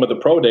 just perform at the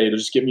pro day to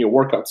just give me a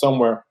workout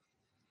somewhere.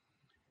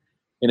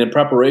 And in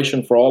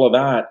preparation for all of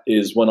that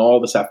is when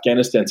all this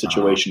Afghanistan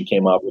situation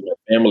came up with my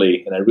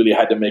family, and I really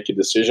had to make a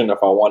decision if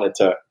I wanted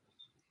to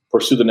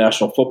pursue the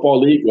National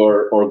Football League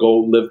or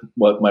go live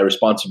with my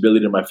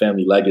responsibility and my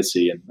family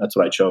legacy, and that's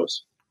what I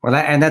chose. Well,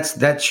 that's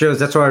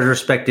what I was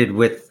respected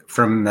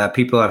from the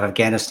people of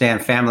Afghanistan.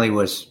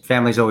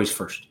 Family's always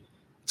first.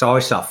 It's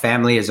always tough.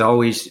 Family is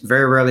always,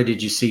 very rarely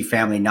did you see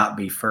family not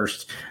be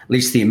first, at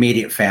least the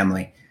immediate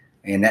family.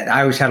 And that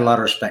I always had a lot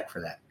of respect for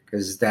that,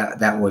 because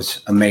that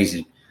was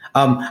amazing.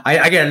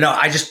 I gotta know.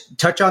 I just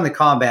touch on the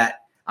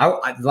combat.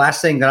 The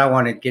last thing that I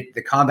want to get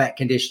the combat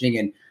conditioning,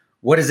 and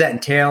what does that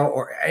entail,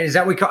 or is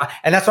that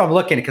and that's what I'm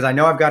looking at, because I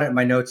know I've got it in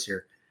my notes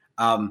here.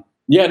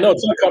 Yeah, no,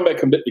 it's not combat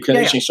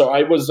conditioning. Yeah. So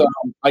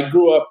I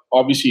grew up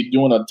obviously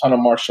doing a ton of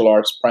martial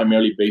arts,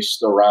 primarily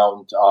based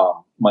around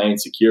my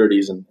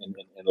insecurities and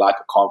lack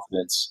of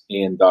confidence.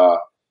 And,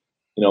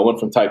 went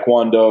from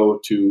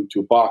Taekwondo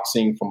to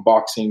boxing, from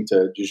boxing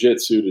to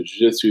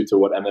jiu-jitsu to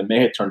what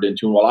MMA had turned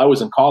into. And while I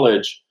was in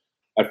college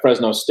at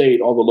Fresno State,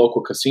 all the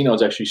local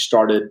casinos actually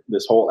started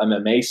this whole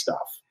MMA stuff.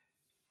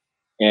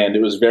 And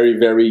it was very,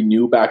 very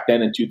new back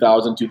then in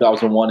 2000,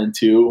 2001, and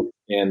 2002.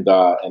 And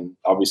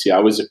obviously I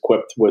was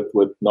equipped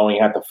with knowing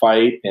how to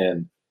fight,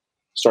 and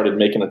started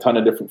making a ton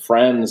of different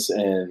friends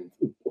and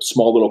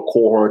small little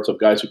cohorts of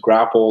guys who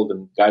grappled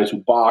and guys who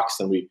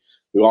boxed. And we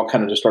all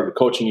kind of just started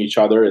coaching each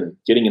other and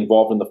getting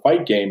involved in the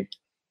fight game.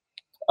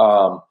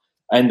 I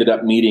ended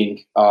up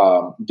meeting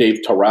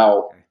Dave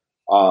Terrell,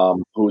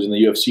 who was in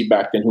the UFC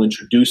back then, who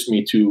introduced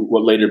me to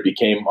what later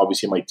became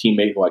obviously my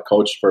teammate who I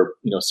coached for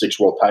 6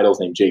 world titles,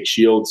 named Jake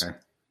Shields. Okay.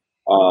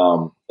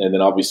 And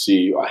then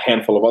obviously a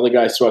handful of other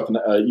guys throughout the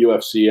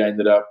UFC I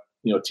ended up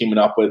teaming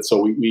up with.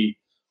 So we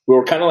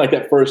were kind of like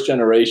that first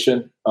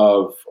generation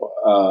of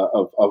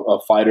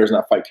fighters in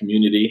that fight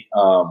community.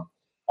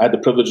 I had the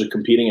privilege of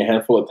competing a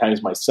handful of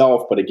times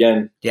myself, but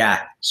again,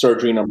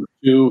 surgery number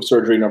 2,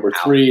 surgery number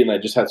 3, and I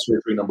just had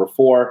surgery number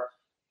 4.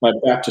 My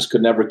back just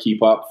could never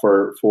keep up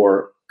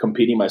for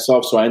competing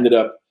myself. So I ended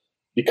up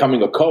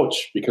becoming a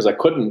coach because I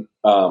couldn't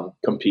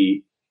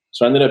compete.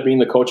 So I ended up being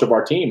the coach of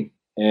our team,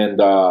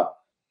 and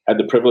had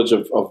the privilege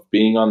of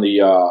being on the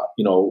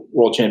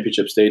World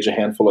Championship stage a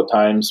handful of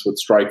times with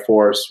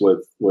Strikeforce,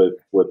 with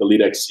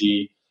Elite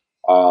XC,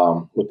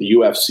 with the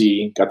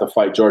UFC. Got to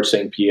fight George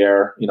St.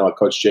 Pierre. I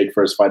coached Jake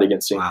for his fight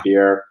against St.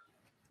 Pierre,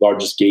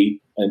 largest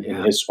gate in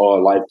his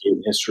live gate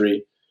in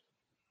history.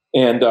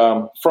 And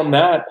from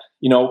that,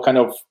 kind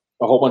of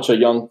a whole bunch of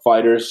young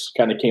fighters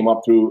kind of came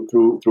up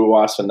through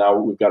us, and now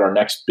we've got our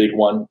next big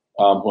one.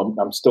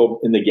 I'm still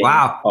in the game.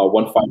 Wow.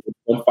 One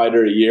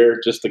fighter a year,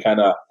 just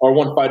to or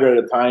one fighter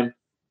at a time.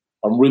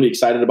 I'm really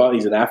excited about.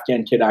 He's an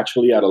Afghan kid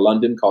actually out of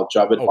London called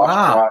Javed Basharat.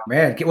 Wow,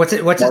 man. What's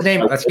his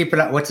name? Let's keep it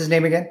up. What's his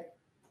name again?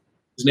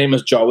 His name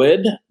is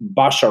Javed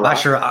Basharat.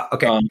 Basharat.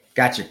 Okay,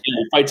 gotcha.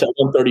 He fights at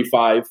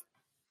 135.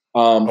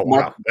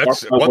 Wow.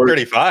 That's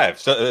 135.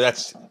 So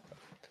that's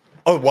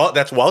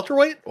that's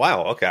welterweight?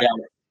 Wow, okay. Yeah.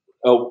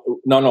 Oh,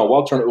 no,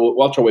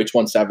 welterweight's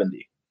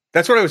 170.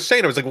 That's what I was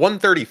saying. It was like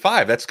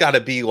 135. That's got to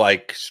be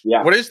like,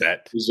 what is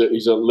that? He's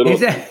a little.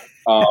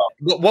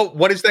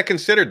 What is that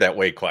considered, that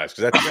weight class?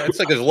 Because that's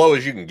like as low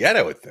as you can get,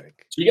 I would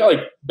think. So you got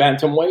like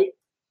bantamweight.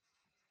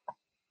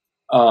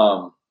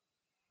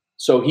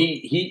 So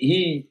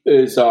he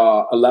is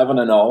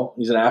 11-0.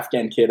 He's an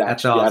Afghan kid.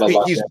 Actually,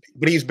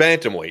 but he's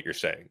bantamweight. You're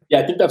saying?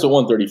 Yeah, I think that's what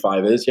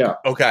 135 is. Yeah.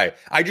 Okay,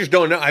 I just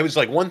don't know. I was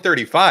like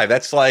 135.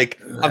 That's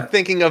like I'm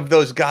thinking of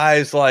those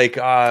guys like.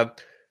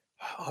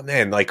 Oh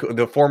man, like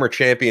the former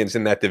champions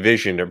in that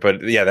division,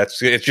 but yeah, it's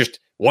just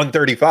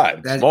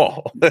 135,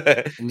 small.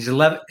 He's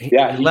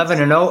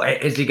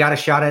 11-0. Is he got a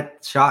shot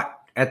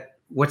at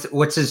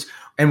what's his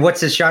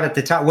shot at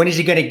the top? When is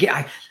he going to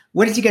get?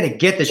 When is he going to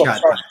get the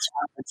shot?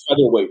 It's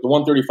featherweight. The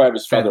 135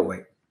 is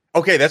featherweight.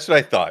 Okay, that's what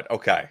I thought.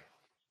 Okay.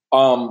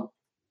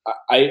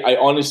 I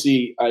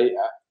honestly,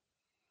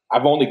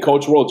 I've only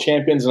coached world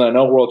champions, and I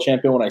know world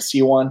champion when I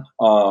see one.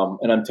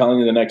 And I'm telling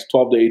you, the next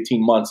 12 to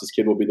 18 months, this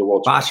kid will be the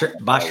world champion.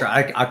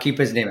 Bashra, I'll keep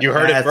his name. You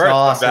heard it first.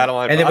 Awesome.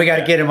 And then we got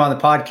to get him on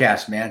the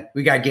podcast, man.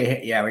 We got to get him.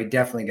 Yeah, we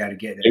definitely got to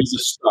get him. He's a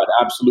stud,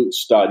 absolute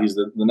stud. He's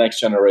the next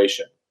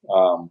generation.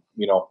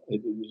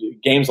 The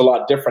game's a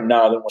lot different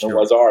now than when it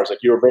was ours. Like,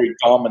 you were very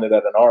dominant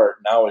at an art.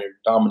 Now you're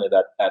dominant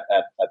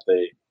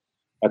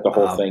at the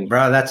whole thing,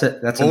 bro. That's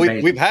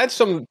amazing.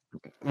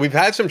 We've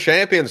had some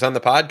champions on the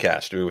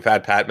podcast. We've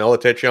had Pat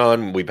Miletich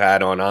on. We've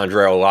had on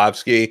Andrei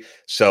Arlovsky.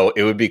 So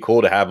it would be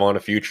cool to have on a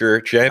future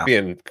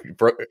champion.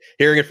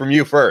 Hearing it from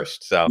you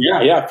first. So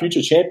yeah,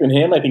 future champion.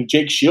 Him. I think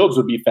Jake Shields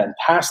would be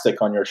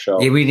fantastic on your show.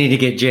 Yeah, we need to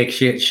get Jake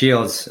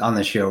Shields on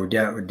the show.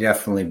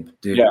 Definitely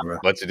do. Yeah, bro.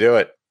 Let's do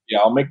it. Yeah,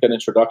 I'll make that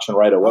introduction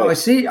right away. Oh, I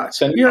see.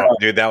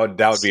 Dude, that would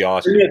be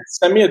awesome.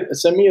 Send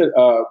me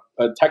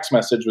a text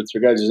message with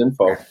your guys'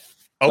 info.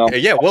 Okay,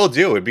 yeah, we'll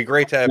do. It'd be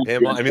great to have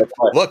him on. I mean,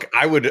 look,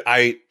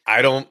 I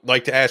don't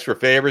like to ask for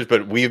favors,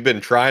 but we've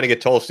been trying to get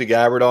Tulsi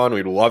Gabbard on.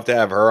 We'd love to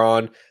have her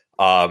on.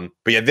 But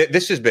yeah,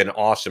 this has been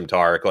awesome,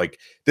 Tareq. Like,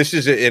 this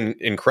is an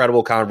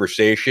incredible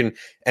conversation.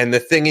 And the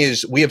thing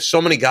is, we have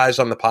so many guys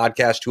on the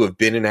podcast who have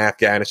been in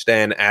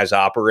Afghanistan as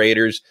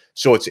operators.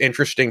 So it's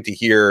interesting to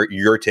hear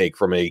your take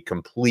from a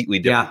completely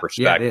different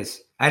perspective. Yeah, it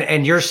is.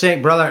 And you're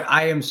saying, brother,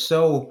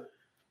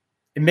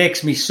 it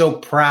makes me so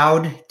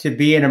proud to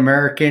be an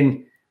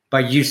American by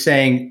you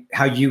saying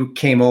how you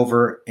came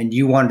over and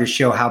you wanted to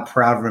show how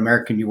proud of an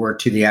American you were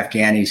to the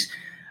Afghanis.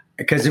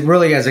 Because it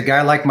really, as a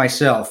guy like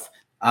myself,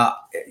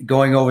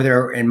 going over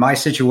there in my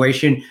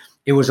situation,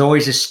 it was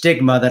always a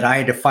stigma that I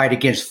had to fight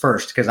against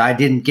first, because I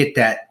didn't get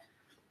that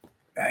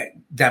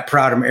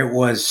proud of him. It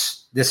was,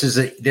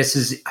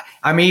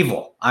 I'm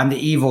evil. I'm the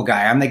evil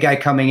guy. I'm the guy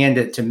coming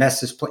in to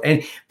mess this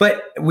place.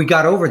 But we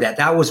got over that.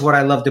 That was what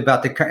I loved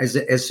about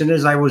as soon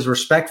as I was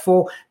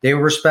respectful, they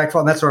were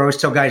respectful. And that's what I always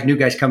tell guys, new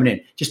guys coming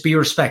in, just be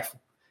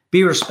respectful.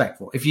 Be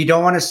respectful. If you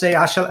don't want to say,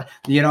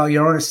 you don't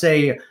want to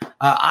say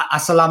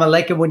assalamu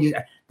alaikum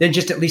then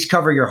just at least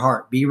cover your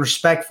heart. Be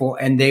respectful,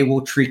 and they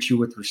will treat you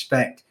with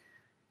respect.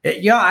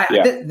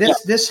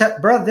 This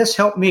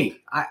helped me.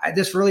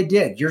 This really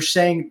did. You're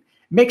saying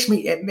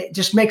it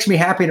just makes me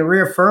happy, and it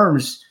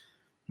reaffirms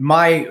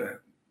my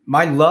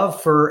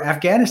love for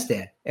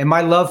Afghanistan and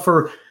my love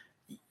for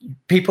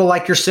people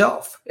like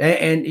yourself.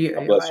 And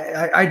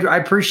I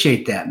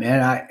appreciate that,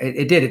 man.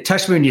 It did. It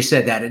touched me when you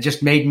said that. It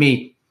just made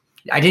me.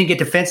 I didn't get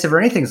defensive or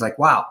anything. It's like,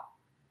 wow,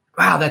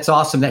 that's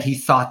awesome that he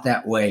thought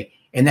that way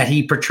and that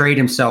he portrayed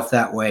himself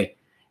that way.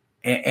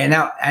 And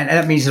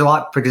that means a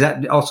lot, because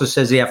that also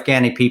says the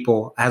Afghani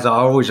people, as I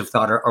always have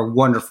thought, are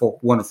wonderful,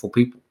 wonderful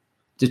people.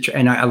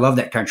 And I love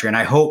that country. And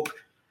I hope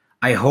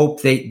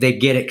they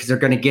get it, because they're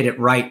going to get it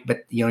right.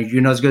 But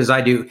you know as good as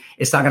I do,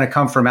 it's not going to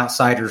come from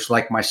outsiders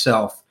like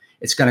myself.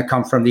 It's going to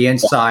come from the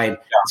inside.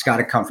 Yeah. It's got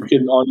to come from.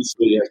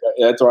 Honestly,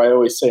 that's what I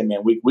always say,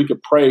 man. We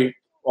could pray.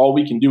 All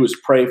we can do is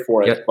pray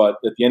for it. Yep. But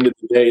at the end of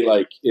the day,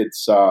 like,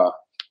 it's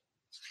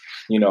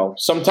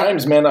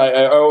sometimes, man,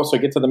 I also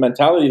get to the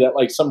mentality that,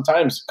 like,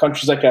 sometimes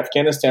countries like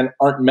Afghanistan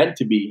aren't meant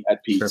to be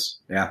at peace.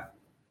 Sure. Yeah.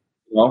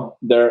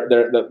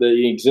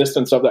 The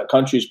existence of that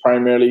country is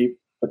primarily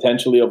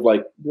potentially of,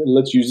 like,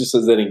 let's use this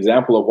as an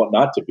example of what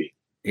not to be.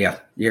 Yeah.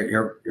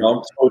 You're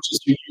so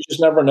you just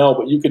never know,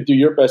 but you could do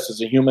your best as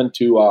a human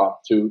to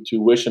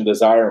wish and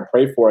desire and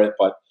pray for it.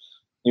 But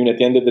even at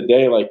the end of the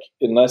day, like,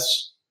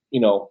 unless,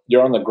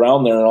 you're on the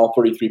ground there and all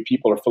 33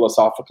 people are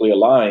philosophically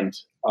aligned.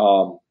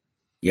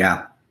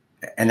 Yeah.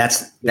 And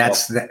that's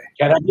can't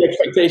have the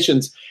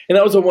expectations. And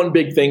that was the one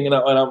big thing. And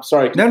I'm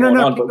sorry.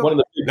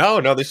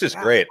 No, this is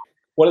great.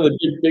 One of the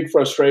big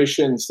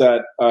frustrations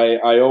that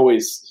I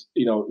always,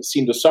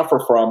 seem to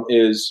suffer from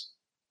is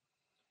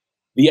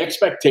the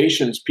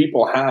expectations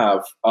people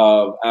have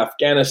of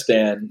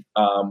Afghanistan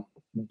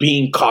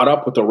being caught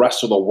up with the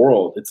rest of the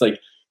world. It's like,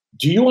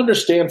 do you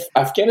understand?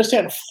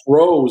 Afghanistan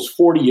froze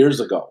 40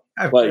 years ago.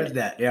 I've heard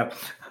that. Yeah.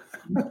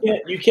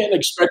 You can't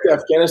expect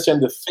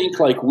Afghanistan to think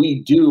like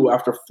we do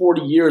after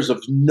 40 years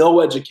of no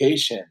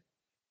education,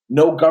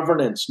 no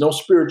governance, no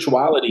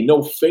spirituality,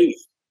 no faith.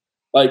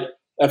 Like,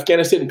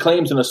 Afghanistan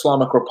claims an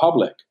Islamic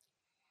republic.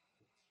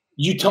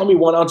 You tell me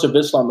 1 ounce of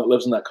Islam that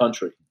lives in that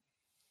country.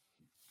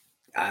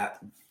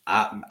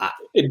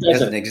 It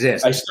doesn't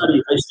exist. I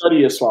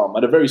study Islam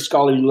at a very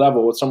scholarly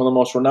level with some of the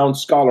most renowned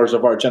scholars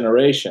of our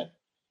generation.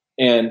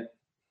 And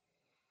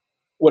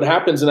what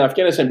happens in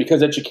Afghanistan,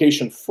 because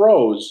education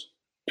froze,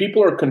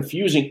 people are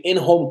confusing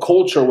in-home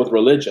culture with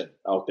religion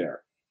out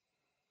there,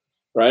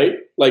 right?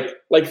 Like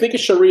think of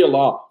Sharia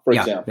law, for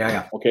example.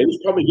 Yeah. Okay, this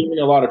is probably giving me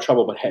a lot of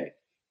trouble, but hey,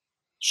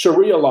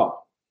 Sharia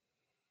law.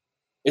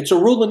 It's a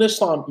rule in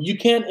Islam. You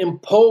can't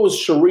impose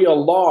Sharia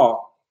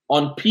law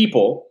on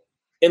people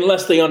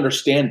unless they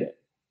understand it.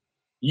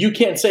 You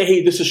can't say,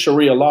 hey, this is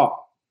Sharia law,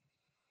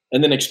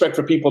 and then expect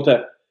for people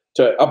to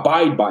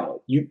abide by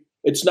it.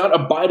 It's not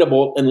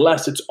abidable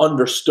unless it's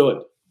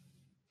understood.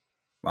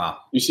 Wow.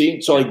 You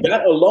see? So like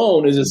that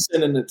alone is a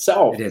sin in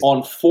itself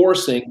on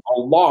forcing a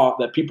law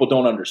that people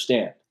don't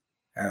understand.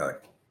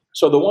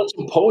 So the ones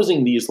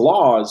imposing these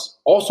laws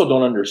also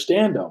don't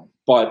understand them.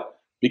 But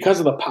because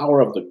of the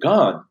power of the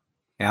gun,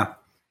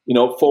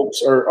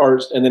 folks are,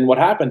 and then what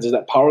happens is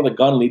that power of the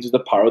gun leads to the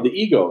power of the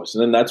egos.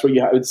 And then that's where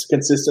you have, it's a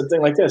consistent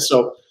thing like this.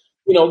 So,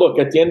 look,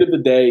 at the end of the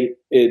day,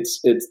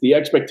 it's the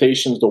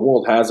expectations the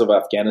world has of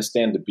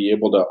Afghanistan to be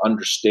able to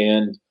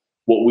understand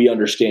what we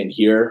understand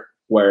here,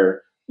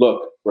 where,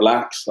 look,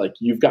 relax, like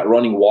you've got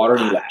running water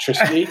and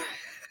electricity.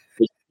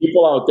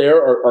 People out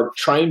there are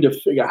trying to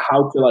figure out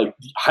how to like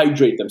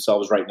hydrate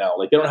themselves right now.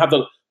 Like they don't have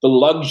the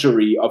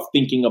luxury of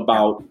thinking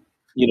about,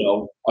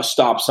 a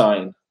stop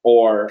sign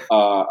or,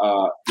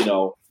 a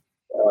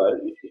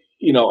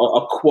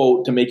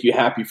quote to make you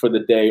happy for the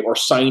day or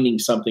signing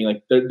something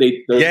like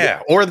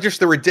they're or just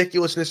the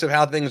ridiculousness of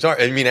how things are.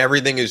 I mean,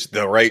 everything is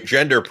the right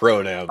gender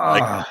pronoun.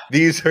 Like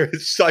these are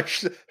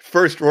such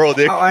first world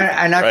issues.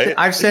 And right?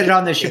 I've said it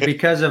on this show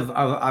because of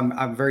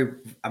I'm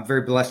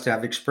very blessed to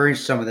have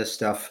experienced some of this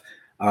stuff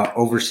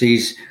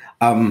overseas.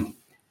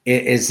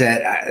 Is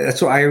that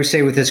that's what I always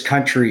say with this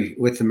country,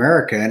 with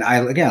America, and I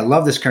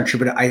love this country,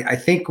 but I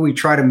think we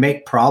try to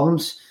make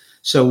problems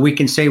so we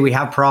can say we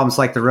have problems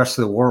like the rest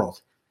of the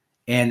world.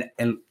 And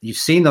you've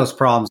seen those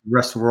problems the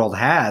rest of the world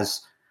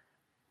has.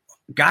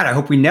 God, I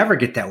hope we never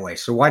get that way.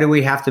 So why do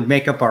we have to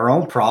make up our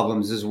own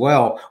problems as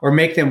well, or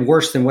make them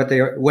worse than what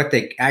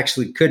they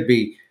actually could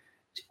be?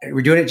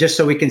 We're doing it just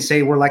so we can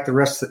say we're like the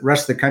rest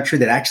of the country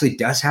that actually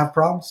does have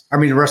problems. I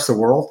mean, the rest of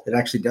the world that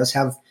actually does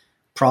have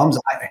problems.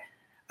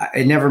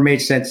 It never made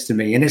sense to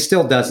me, and it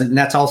still doesn't. And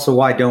that's also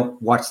why I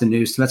don't watch the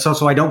news. That's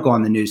also why I don't go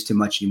on the news too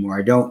much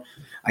anymore.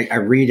 I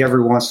read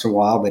every once in a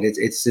while, but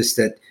it's just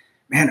that,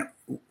 man.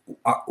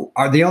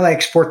 Are the only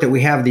export that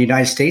we have in the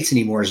United States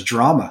anymore is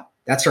drama.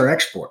 That's our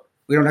export.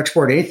 We don't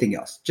export anything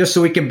else, just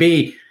so we can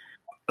be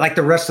like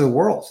the rest of the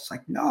world. It's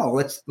like, no,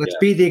 let's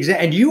be the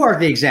example. And you are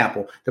the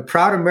example. The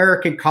proud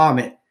American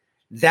comment,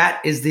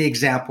 that is the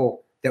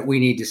example that we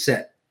need to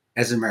set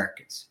as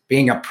Americans,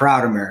 being a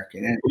proud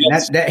American. And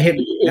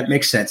that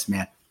makes sense,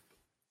 man.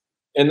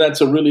 And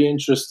that's a really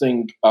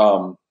interesting,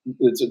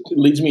 it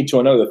leads me to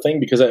another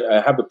thing, because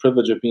I have the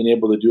privilege of being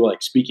able to do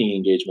like speaking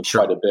engagements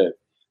quite a bit.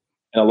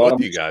 And a lot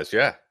of you guys,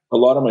 a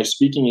lot of my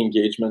speaking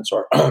engagements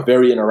are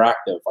very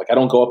interactive. Like I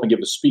don't go up and give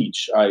a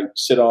speech. I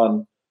sit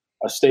on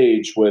a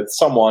stage with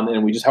someone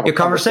and we just have a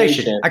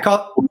conversation. I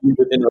call it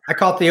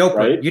the Oprah.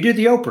 Right? You do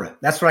the Oprah.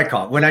 That's what I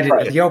call it when I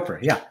did the Oprah.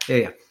 Yeah.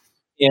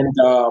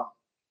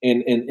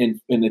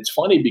 And it's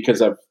funny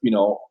because I've,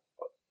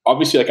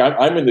 obviously like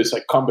I'm in this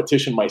like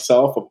competition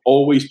myself of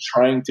always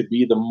trying to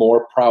be the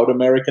more proud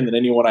American than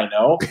anyone I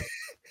know.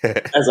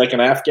 As like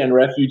an Afghan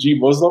refugee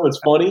Muslim, it's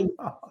funny.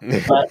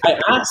 I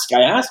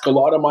ask a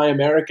lot of my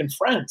American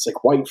friends,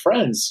 like white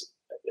friends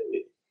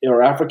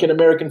or African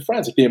American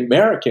friends, like the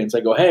Americans.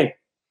 I go, hey,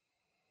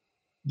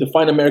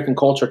 define American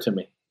culture to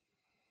me.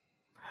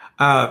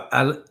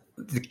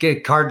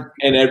 Kardashian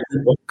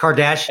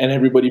and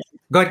everybody.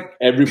 Good.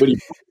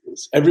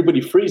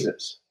 Everybody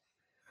freezes,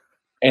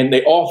 and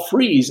they all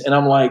freeze, and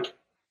I'm like,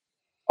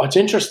 oh, it's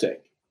interesting.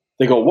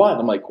 They go, what?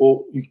 I'm like,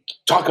 well, you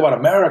talk about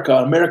America,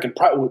 American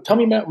pride. Well, tell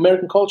me about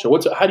American culture.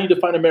 How do you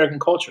define American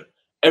culture?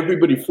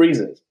 Everybody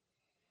freezes.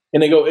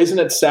 And they go, isn't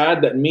it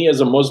sad that me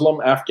as a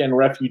Muslim Afghan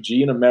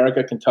refugee in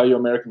America can tell you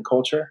American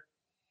culture?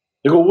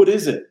 They go, what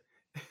is it?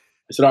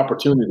 It's an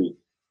opportunity.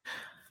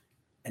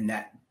 And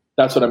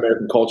that's what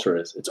American culture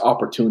is. It's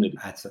opportunity.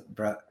 That's it,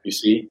 bro. You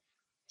see?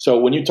 So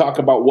when you talk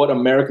about what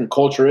American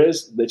culture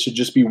is, that should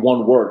just be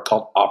one word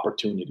called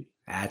opportunity.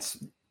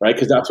 Right?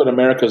 Because that's what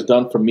America has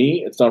done for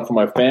me. It's done for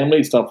my family.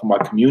 It's done for my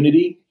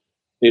community.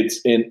 But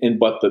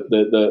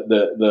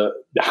the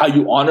how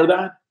you honor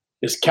that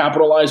is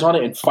capitalize on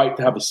it and fight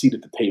to have a seat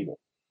at the table.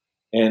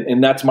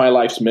 And that's my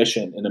life's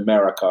mission in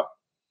America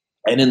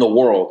and in the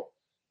world,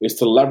 is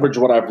to leverage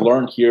what I've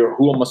learned here,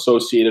 who I'm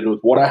associated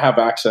with, what I have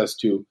access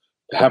to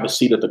have a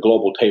seat at the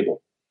global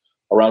table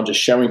around just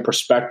sharing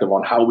perspective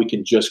on how we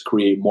can just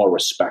create more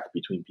respect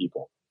between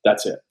people.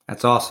 That's it.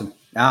 That's awesome.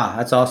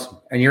 That's awesome.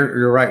 And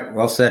you're right.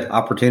 Well said.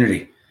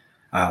 Opportunity.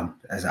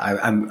 As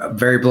I'm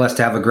very blessed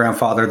to have a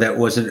grandfather that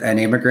was an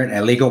immigrant,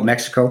 illegal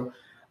Mexico.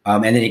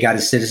 And then he got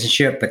his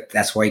citizenship, but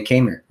that's why he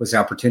came here, was the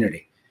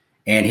opportunity.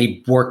 And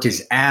he worked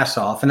his ass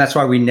off. And that's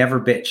why we never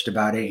bitched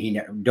about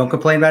it. Don't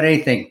complain about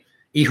anything.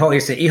 He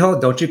said,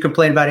 don't you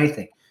complain about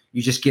anything.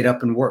 You just get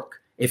up and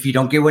work. If you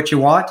don't get what you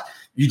want,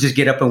 you just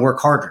get up and work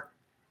harder.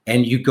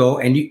 And you go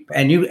and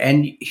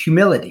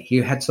humility. He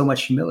had so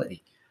much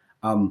humility.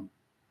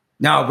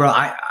 No, bro,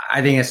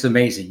 I think it's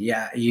amazing.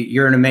 Yeah,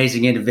 you're an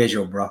amazing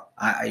individual, bro.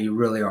 You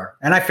really are.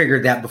 And I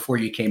figured that before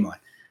you came on.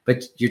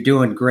 But you're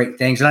doing great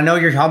things. And I know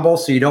you're humble,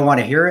 so you don't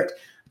want to hear it.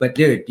 But,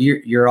 dude,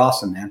 you're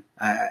awesome, man.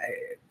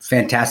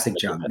 fantastic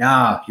job.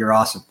 Nah, you're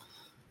awesome.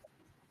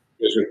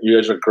 You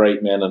guys are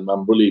great, man. And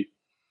I'm really,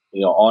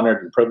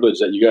 honored and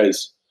privileged that you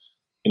guys,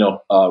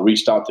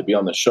 reached out to be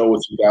on the show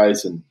with you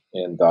guys. And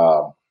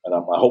I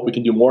hope we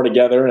can do more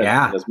together.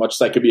 And as much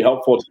as I could be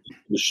helpful to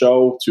the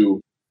show,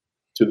 to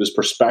this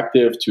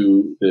perspective,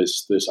 to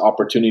this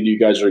opportunity you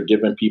guys are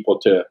giving people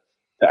to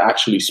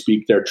actually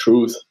speak their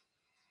truth.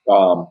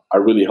 I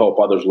really hope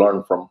others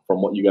learn from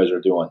what you guys are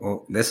doing.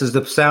 Well, this is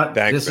the sound.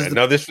 Thanks, man.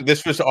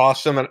 This was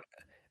awesome. And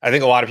I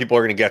think a lot of people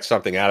are going to get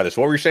something out of this.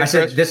 What were you saying, I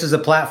said, Chris? this is a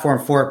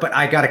platform for it, but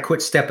I got to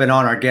quit stepping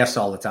on our guests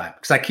all the time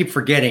because I keep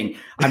forgetting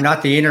I'm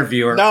not the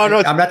interviewer. No,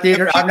 I'm not the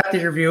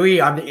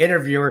interviewee. I'm the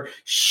interviewer.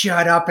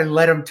 Shut up and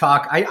let them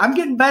talk. I'm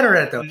getting better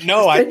at it, though.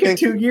 No, I think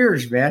 2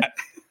 years, man.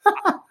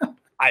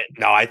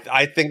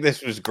 I think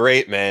this was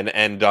great, man.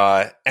 And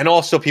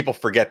also people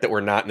forget that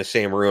we're not in the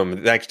same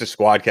room. Thanks to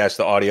Squadcast,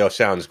 the audio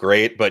sounds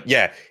great. But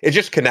yeah, it's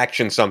just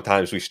connection.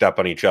 Sometimes we step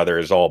on each other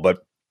is all.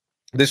 But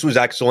this was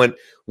excellent.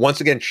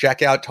 Once again,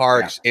 check out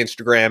Tareq's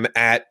Instagram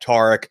at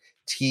Tareq,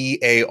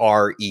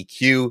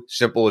 Tareq.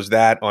 Simple as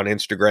that on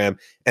Instagram.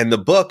 And the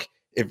book,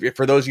 if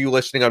for those of you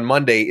listening on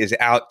Monday, is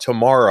out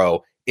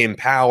tomorrow.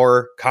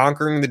 Empower,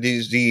 Conquering the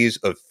Disease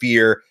of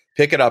Fear.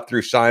 Pick it up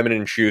through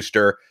Simon &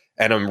 Schuster.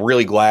 And I'm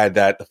really glad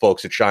that the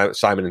folks at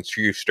Simon &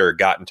 Schuster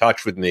got in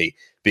touch with me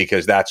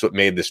because that's what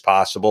made this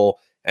possible.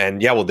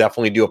 And yeah, we'll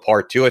definitely do a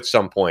part 2 at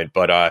some point.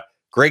 But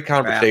great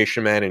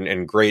conversation, man,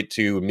 and great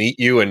to meet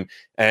you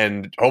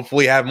and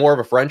hopefully have more of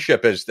a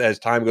friendship as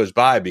time goes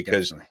by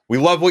because we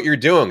love what you're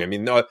doing. I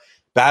mean, the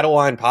Battle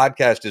Line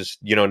podcast is,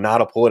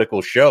 not a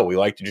political show. We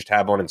like to just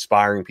have on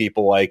inspiring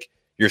people like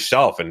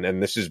yourself.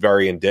 And this is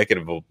very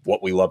indicative of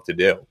what we love to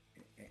do.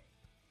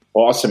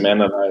 Awesome,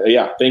 man. And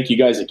thank you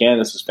guys again.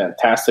 This is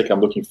fantastic.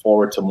 I'm looking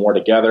forward to more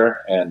together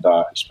and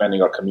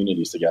expanding our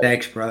communities together.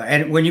 Thanks, brother.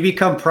 And when you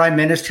become Prime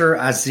Minister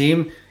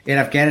Azim in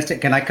Afghanistan,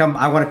 can I come?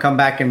 I want to come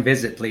back and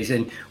visit, please.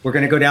 And we're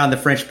going to go down to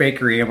the French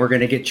bakery and we're going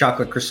to get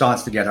chocolate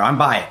croissants together. I'm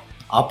buying.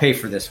 I'll pay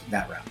for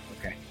that round.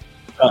 Okay.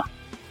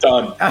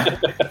 Done.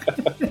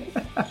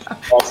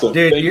 Awesome.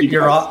 Dude,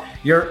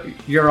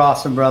 you're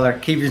awesome, brother.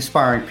 Keep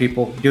inspiring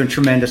people. Doing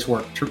tremendous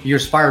work. You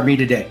inspired me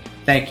today.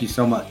 Thank you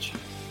so much.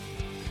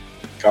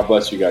 God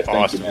bless you guys. Thank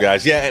awesome, you,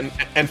 guys. Yeah,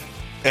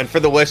 and for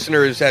the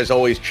listeners, as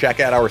always,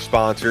 check out our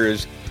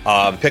sponsors.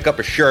 Pick up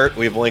a shirt.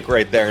 We have a link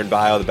right there in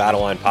bio, the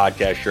Battle Line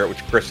podcast shirt,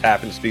 which Chris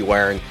happens to be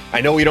wearing.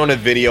 I know we don't have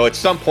video. At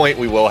some point,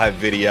 we will have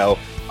video.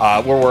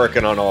 We're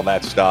working on all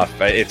that stuff.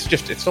 It's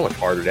so much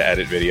harder to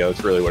edit video.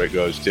 It's really what it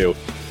goes to.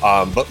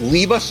 But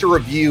leave us a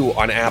review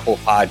on Apple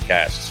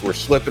Podcasts. We're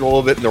slipping a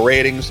little bit in the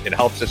ratings. It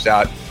helps us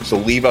out. So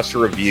leave us a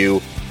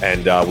review,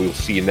 and we will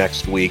see you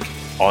next week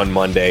on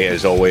Monday.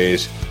 As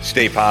always,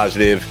 stay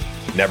positive,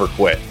 never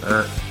quit.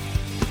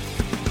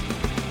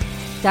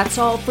 That's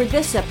all for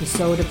this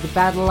episode of the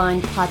Battle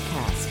Line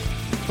podcast.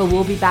 But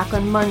we'll be back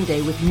on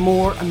Monday with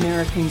more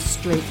American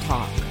Straight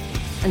Talk.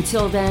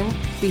 Until then,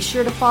 be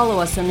sure to follow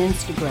us on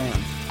Instagram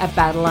at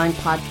Battle Line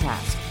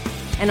Podcast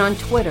and on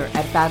Twitter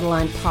at Battle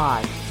Line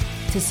Pod.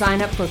 To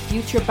sign up for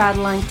future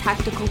Battle Line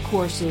tactical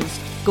courses,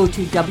 go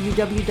to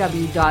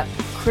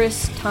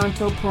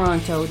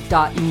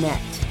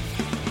www.christantoparanto.net.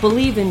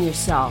 Believe in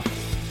yourself,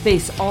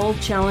 face all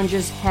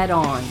challenges head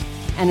on,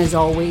 and as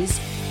always,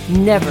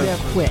 never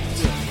quit.